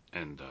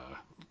and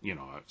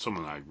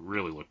someone I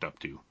really looked up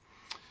to.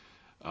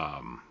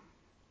 Um,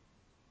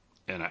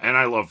 and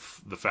I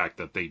love the fact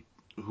that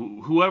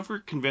whoever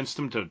convinced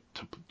him to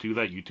do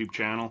that YouTube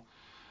channel,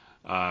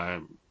 uh,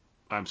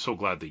 I'm so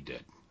glad they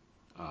did.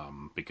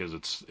 Because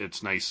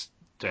it's nice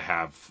to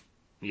have,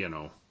 you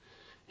know,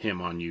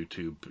 him on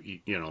YouTube,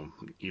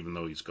 even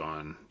though he's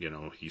gone,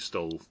 he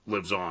still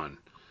lives on,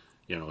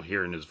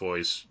 hearing his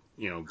voice,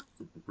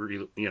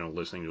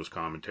 listening to his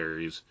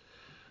commentaries.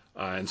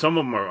 And some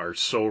of them are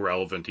so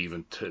relevant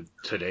even to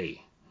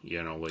today,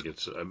 like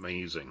it's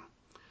amazing.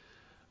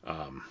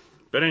 Um,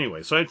 but anyway,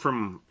 aside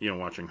from,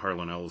 watching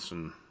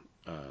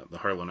the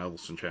Harlan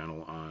Ellison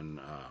channel on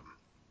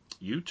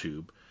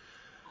YouTube,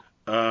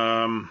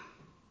 um,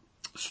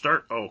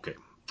 okay.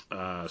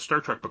 Star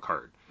Trek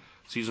Picard,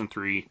 season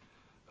 3.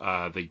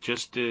 They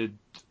just did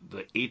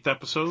the 8th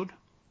episode.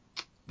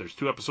 There's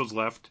 2 episodes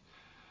left.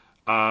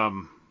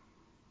 Um,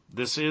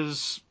 this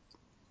is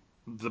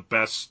the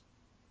best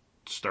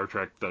Star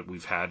Trek that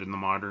we've had in the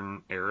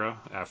modern era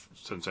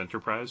since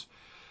Enterprise.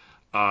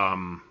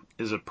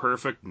 Is it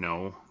perfect?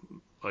 No.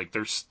 Like,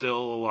 there's still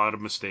a lot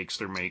of mistakes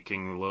they're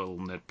making, little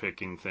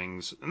nitpicking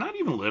things. Not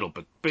even little,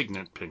 but big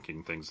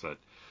nitpicking things that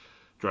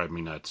drive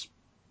me nuts.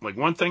 Like,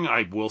 one thing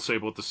I will say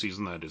about the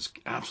season that is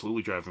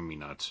absolutely driving me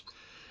nuts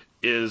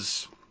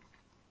is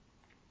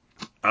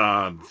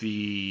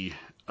the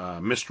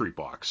mystery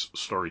box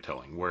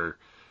storytelling, where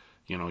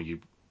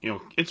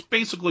it's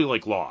basically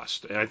like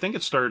Lost. I think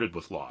it started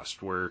with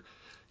Lost, where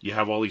you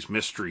have all these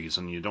mysteries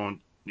and you don't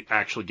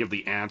actually give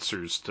the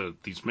answers to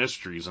these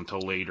mysteries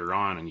until later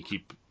on, and you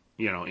keep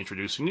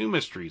introducing new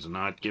mysteries and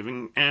not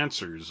giving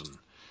answers. And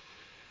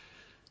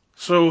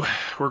So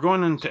we're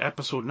going into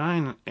episode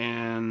 9,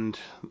 and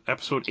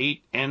episode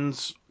 8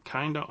 ends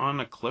kind of on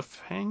a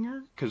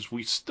cliffhanger because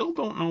we still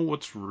don't know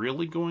what's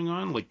really going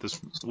on. Like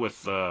this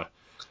with uh,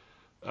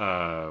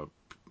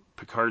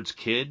 Picard's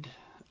kid,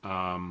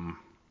 um,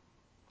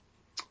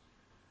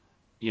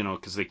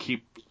 because they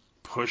keep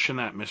pushing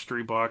that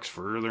mystery box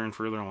further and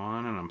further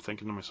along, and I'm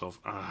thinking to myself,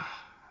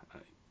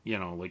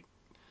 like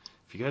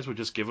if you guys would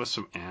just give us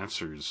some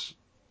answers,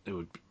 it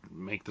would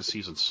make the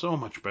season so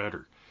much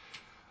better.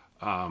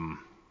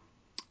 Um,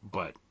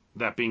 but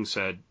that being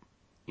said,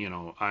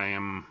 I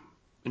am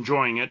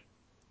enjoying it.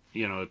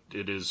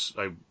 It is,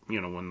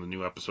 when the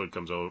new episode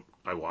comes out,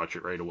 I watch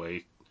it right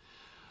away.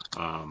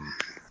 Um,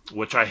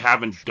 which I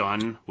haven't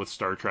done with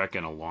Star Trek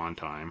in a long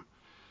time.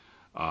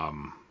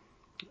 Um,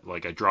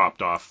 like I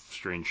dropped off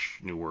Strange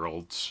New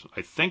Worlds.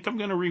 I think I'm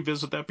going to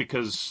revisit that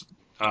because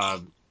uh,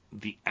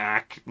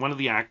 one of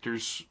the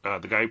actors,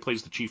 the guy who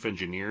plays the chief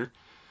engineer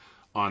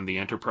on the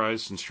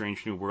Enterprise in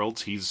Strange New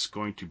Worlds, he's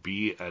going to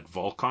be at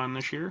Vulcan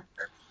this year.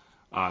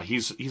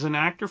 He's an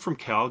actor from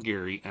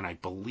Calgary, and I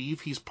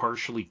believe he's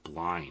partially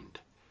blind.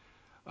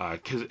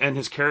 And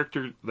his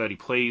character that he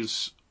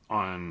plays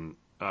on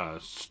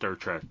Star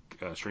Trek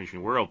Strange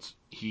New Worlds,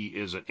 he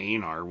is an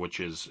Anar, which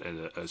is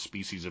a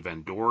species of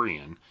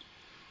Andorian,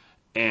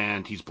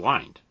 and he's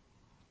blind.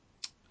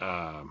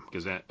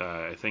 Because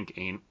I think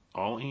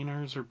all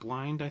Anars are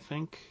blind, I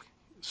think.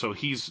 So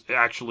he's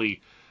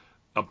actually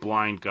a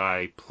blind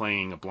guy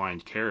playing a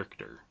blind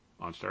character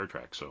on Star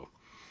Trek. So,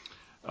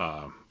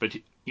 but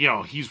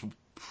he's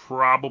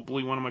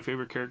probably one of my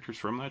favorite characters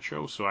from that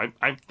show. So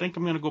I think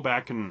I'm going to go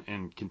back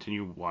and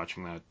continue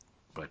watching that.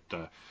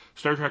 But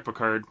Star Trek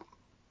Picard,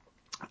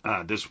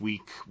 this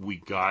week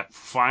we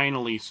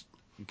finally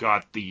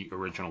got the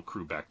original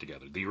crew back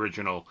together, the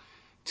original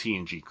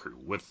TNG crew,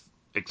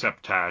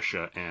 except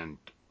Tasha and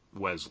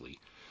Wesley.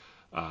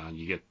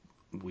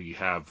 We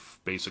have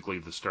basically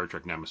the Star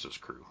Trek Nemesis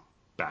crew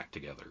back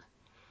together.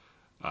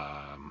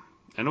 And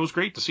it was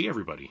great to see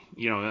everybody,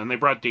 and they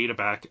brought Data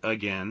back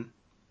again.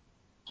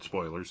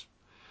 Spoilers.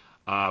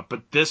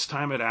 But this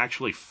time it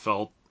actually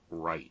felt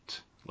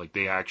right. Like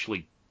they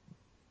actually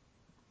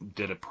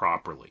did it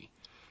properly.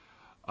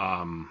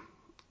 Um,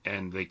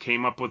 and they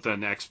came up with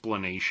an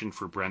explanation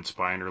for Brent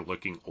Spiner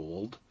looking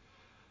old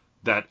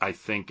that I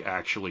think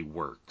actually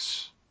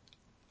works.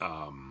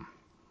 Um,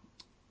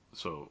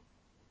 so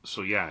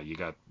yeah, you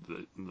got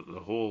the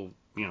whole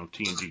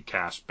TNG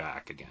cast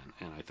back again,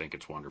 and I think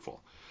it's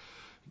wonderful.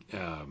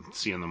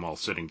 Seeing them all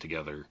sitting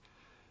together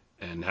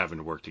and having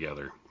to work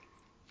together.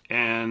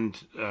 And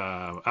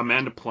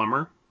Amanda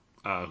Plummer,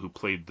 who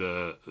played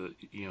the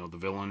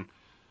villain.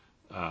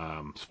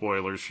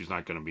 Spoilers: she's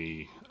not going to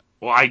be.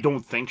 Well, I don't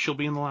think she'll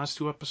be in the last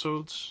 2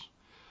 episodes,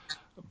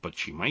 but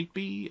she might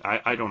be.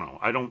 I don't know.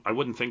 I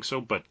wouldn't think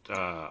so. But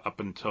up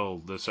until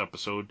this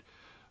episode,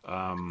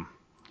 um,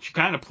 she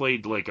kind of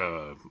played like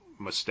a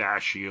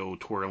mustachio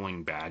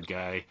twirling bad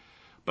guy.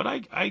 But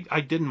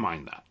I didn't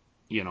mind that.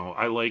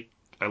 I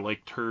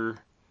liked her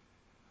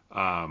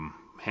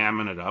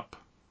hamming it up.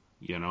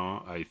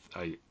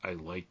 I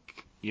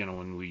like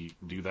when we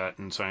do that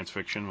in science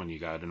fiction when you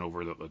got an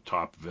over the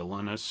top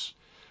villainous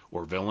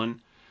or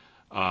villain.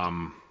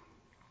 Um,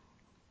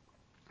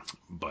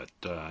 but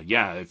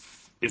yeah,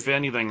 if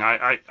anything,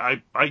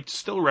 I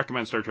still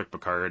recommend Star Trek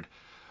Picard.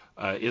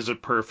 Is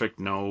it perfect?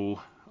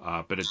 No,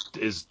 but it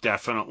is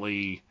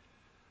definitely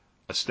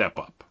a step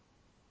up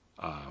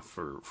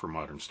for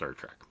modern Star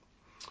Trek.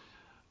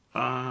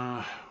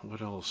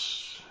 What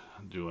else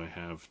do I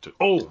have to?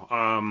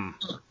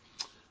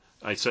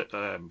 I said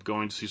I'm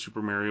going to see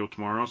Super Mario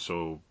tomorrow,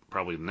 so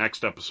probably the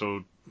next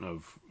episode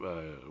of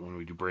when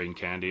we do Brain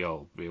Candy,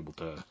 I'll be able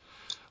to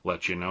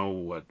let you know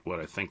what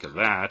I think of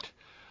that.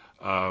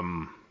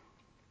 Um,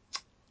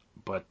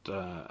 but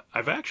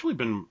I've actually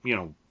been,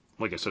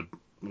 like I said,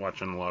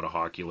 watching a lot of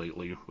hockey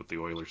lately with the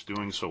Oilers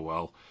doing so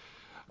well.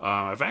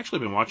 I've actually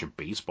been watching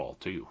baseball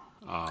too.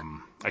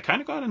 I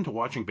kind of got into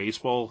watching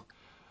baseball.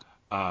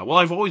 Well,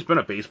 I've always been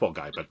a baseball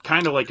guy, but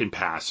kind of like in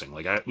passing.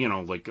 Like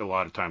like a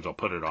lot of times I'll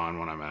put it on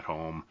when I'm at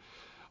home.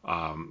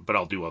 But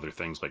I'll do other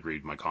things like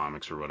read my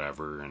comics or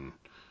whatever and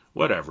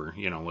whatever.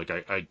 Like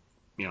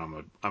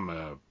I'm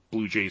a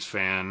Blue Jays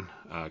fan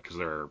because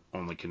they're our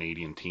only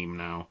Canadian team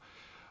now,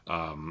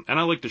 and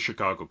I like the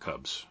Chicago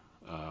Cubs.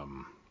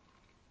 Um,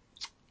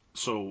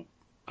 so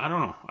I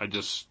don't know. I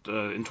just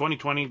in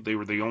 2020 they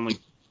were the only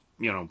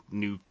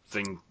new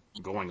thing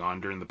going on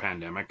during the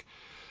pandemic.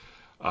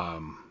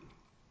 Um,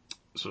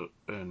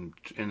 and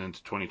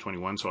into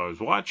 2021, so I was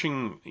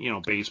watching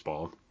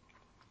baseball,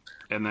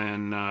 and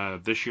then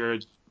this year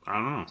I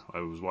don't know.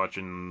 I was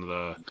watching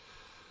the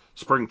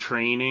spring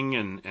training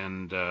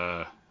and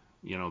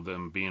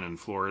them being in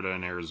Florida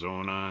and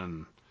Arizona,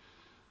 and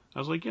I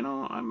was like,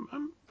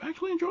 I'm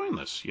actually enjoying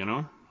this.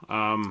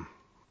 Um,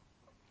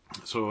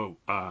 so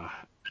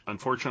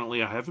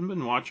unfortunately, I haven't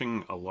been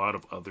watching a lot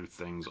of other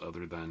things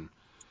other than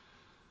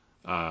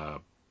uh,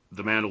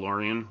 The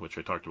Mandalorian, which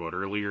I talked about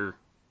earlier,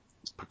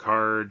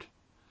 Picard,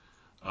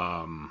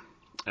 um,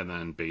 and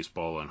then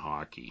baseball and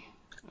hockey.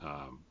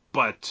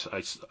 But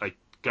I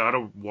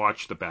gotta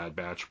watch The Bad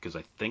Batch because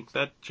I think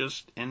that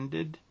just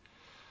ended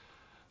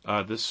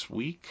this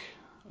week.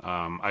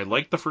 I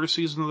liked the first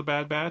season of The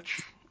Bad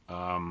Batch.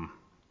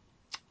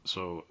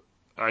 So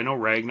I know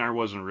Ragnar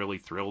wasn't really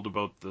thrilled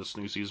about this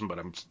new season, but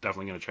I'm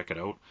definitely going to check it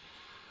out.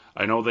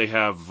 I know they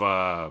have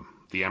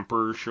the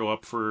Emperor show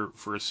up for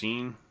a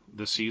scene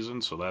this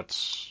season, so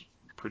that's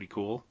pretty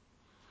cool.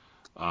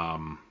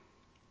 I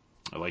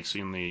like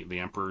seeing the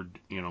Emperor,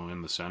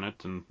 in the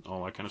Senate and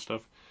all that kind of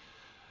stuff.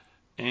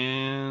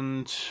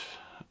 And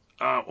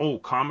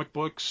comic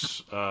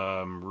books.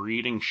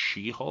 Reading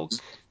She-Hulk.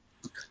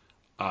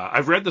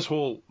 I've read this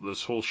whole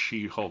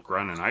She-Hulk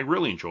run, and I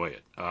really enjoy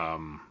it.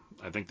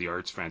 I think the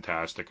art's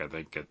fantastic. I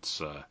think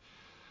it's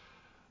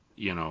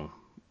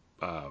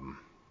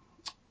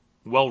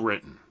well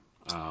written.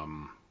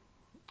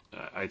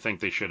 I think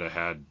they should have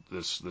had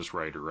this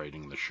writer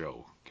writing the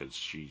show because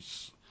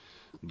she's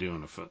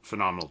doing a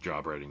phenomenal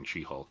job writing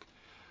She-Hulk.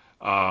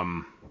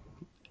 And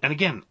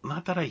again,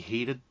 not that I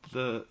hated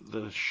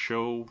the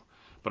show,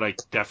 but I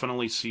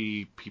definitely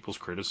see people's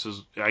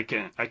criticism. I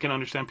can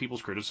understand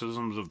people's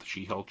criticisms of the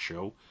She-Hulk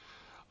show.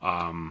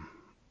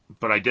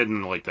 But I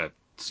didn't like that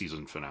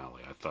season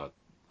finale. I thought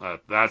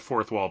that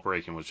fourth wall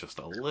breaking was just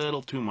a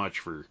little too much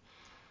for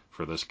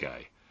this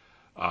guy.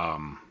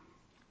 But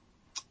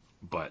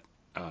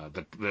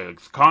the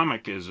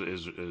comic is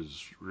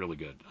really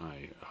good.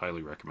 I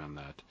highly recommend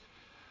that.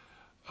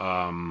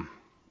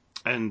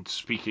 And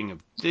speaking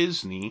of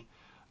Disney,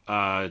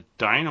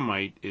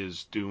 Dynamite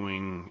is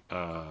doing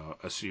a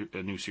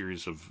new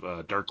series of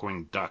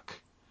Darkwing Duck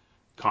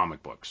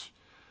comic books.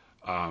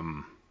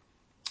 And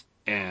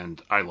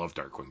I love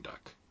Darkwing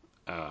Duck.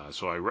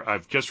 So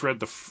I've just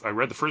read I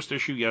read the first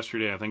issue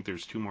yesterday. I think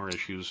there's 2 more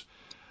issues.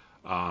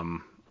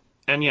 And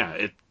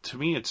yeah, to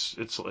me it's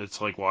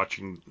like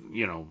watching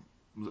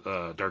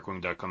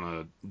Darkwing Duck on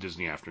the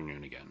Disney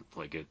afternoon again.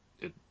 Like it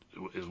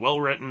is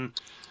well written.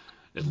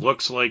 It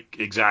looks like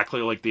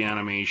exactly like the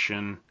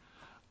animation.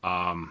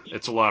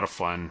 It's a lot of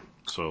fun.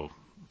 So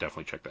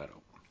definitely check that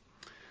out.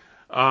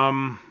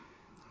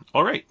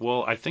 All right.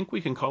 Well, I think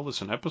we can call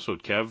this an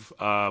episode, Kev.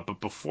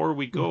 But before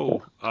we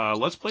go,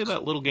 let's play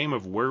that little game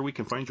of where we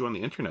can find you on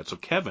the internet. So,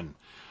 Kevin,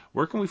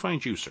 where can we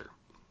find you, sir?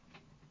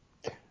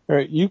 All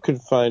right, you can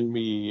find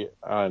me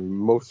on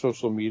most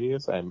social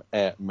medias. I'm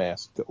at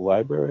Masked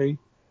Library.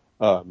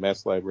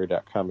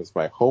 MaskedLibrary.com is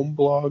my home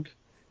blog.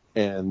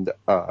 And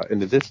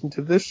in addition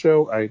to this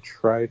show, I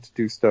try to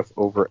do stuff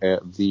over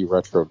at the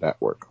Retro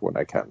Network when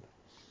I can.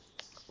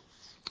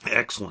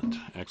 Excellent.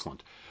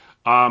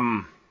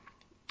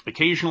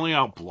 Occasionally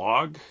I'll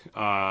blog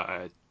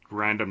at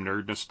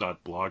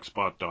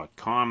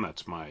randomnerdness.blogspot.com.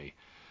 That's my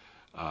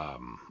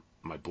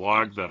my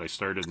blog that I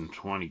started in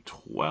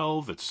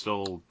 2012. It's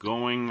still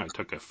going. I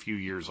took a few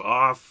years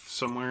off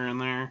somewhere in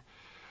there.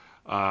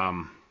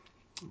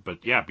 But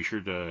yeah, be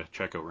sure to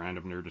check out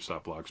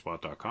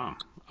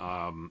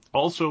randomnerdness.blogspot.com.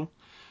 Also,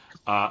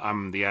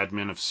 I'm the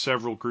admin of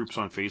several groups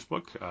on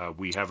Facebook.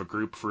 We have a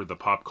group for the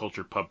Pop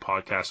Culture Pub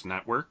Podcast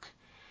Network.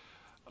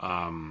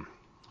 So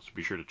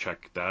be sure to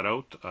check that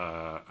out.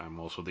 I'm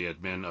also the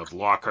admin of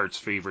Lockhart's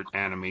favorite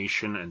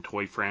animation and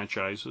toy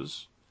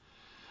franchises.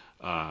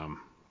 I'm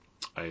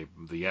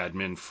the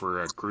admin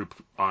for a group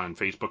on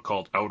Facebook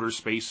called Outer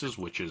Spaces,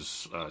 which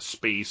is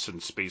space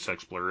and space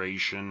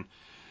exploration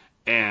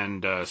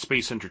and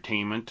space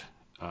entertainment.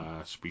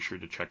 So be sure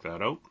to check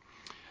that out.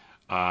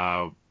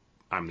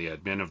 I'm the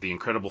admin of the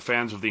Incredible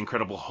Fans of the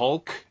Incredible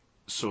Hulk.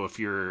 So if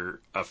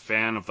you're a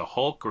fan of the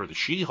Hulk or the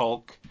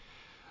She-Hulk,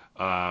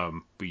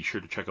 be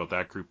sure to check out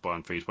that group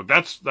on Facebook.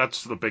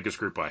 That's the biggest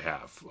group I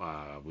have.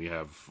 We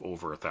have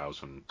over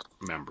 1,000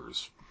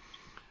 members.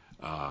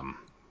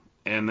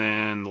 And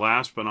then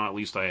last but not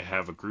least, I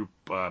have a group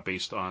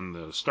based on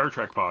the Star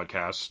Trek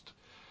podcast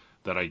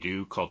that I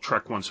do called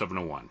Trek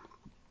 1701.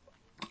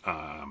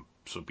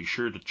 So be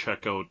sure to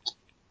check out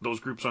those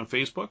groups on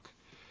Facebook.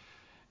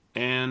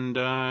 And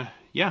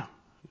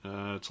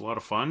it's a lot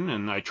of fun,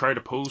 and I try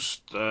to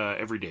post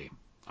every day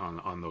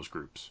on those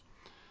groups.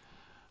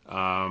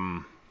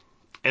 And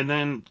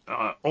then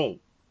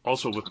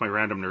also with my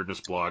Random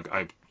Nerdness blog,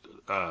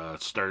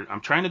 I'm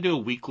trying to do a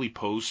weekly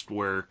post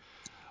where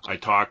I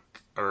talk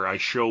or I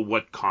show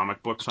what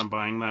comic books I'm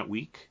buying that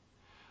week.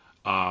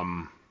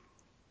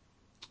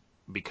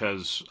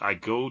 Because I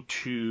go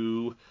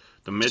to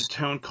the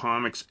Midtown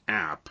Comics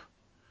app,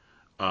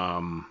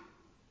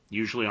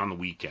 usually on the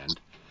weekend,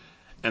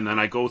 and then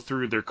I go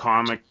through their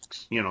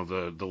comics,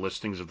 the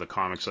listings of the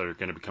comics that are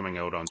going to be coming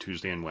out on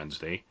Tuesday and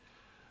Wednesday.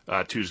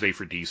 Tuesday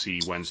for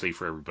DC, Wednesday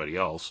for everybody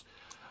else.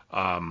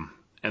 And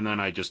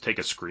then I just take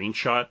a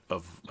screenshot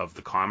of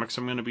the comics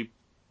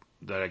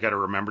that I got to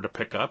remember to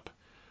pick up,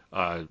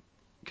 because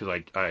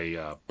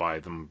I buy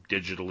them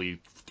digitally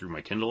through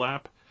my Kindle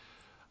app.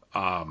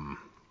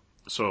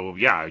 So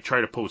yeah, I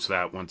try to post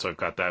that once I've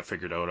got that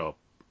figured out.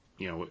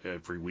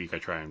 Every week I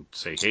try and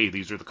say, hey,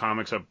 these are the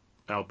comics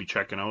I'll be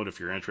checking out. If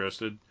you're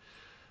interested,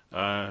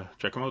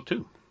 check them out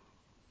too.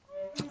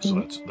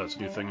 So that's a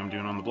new thing I'm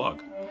doing on the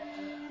blog.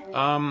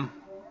 All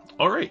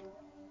right.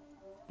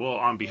 Well,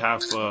 on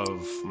behalf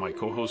of my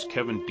co-host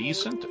Kevin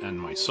Decent and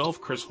myself,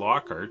 Chris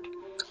Lockhart,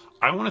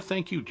 I want to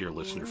thank you, dear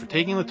listener, for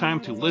taking the time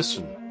to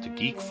listen to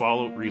Geek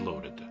Fallout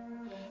Reloaded.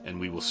 And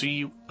we will see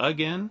you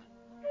again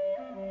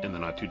in the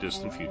not too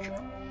distant future.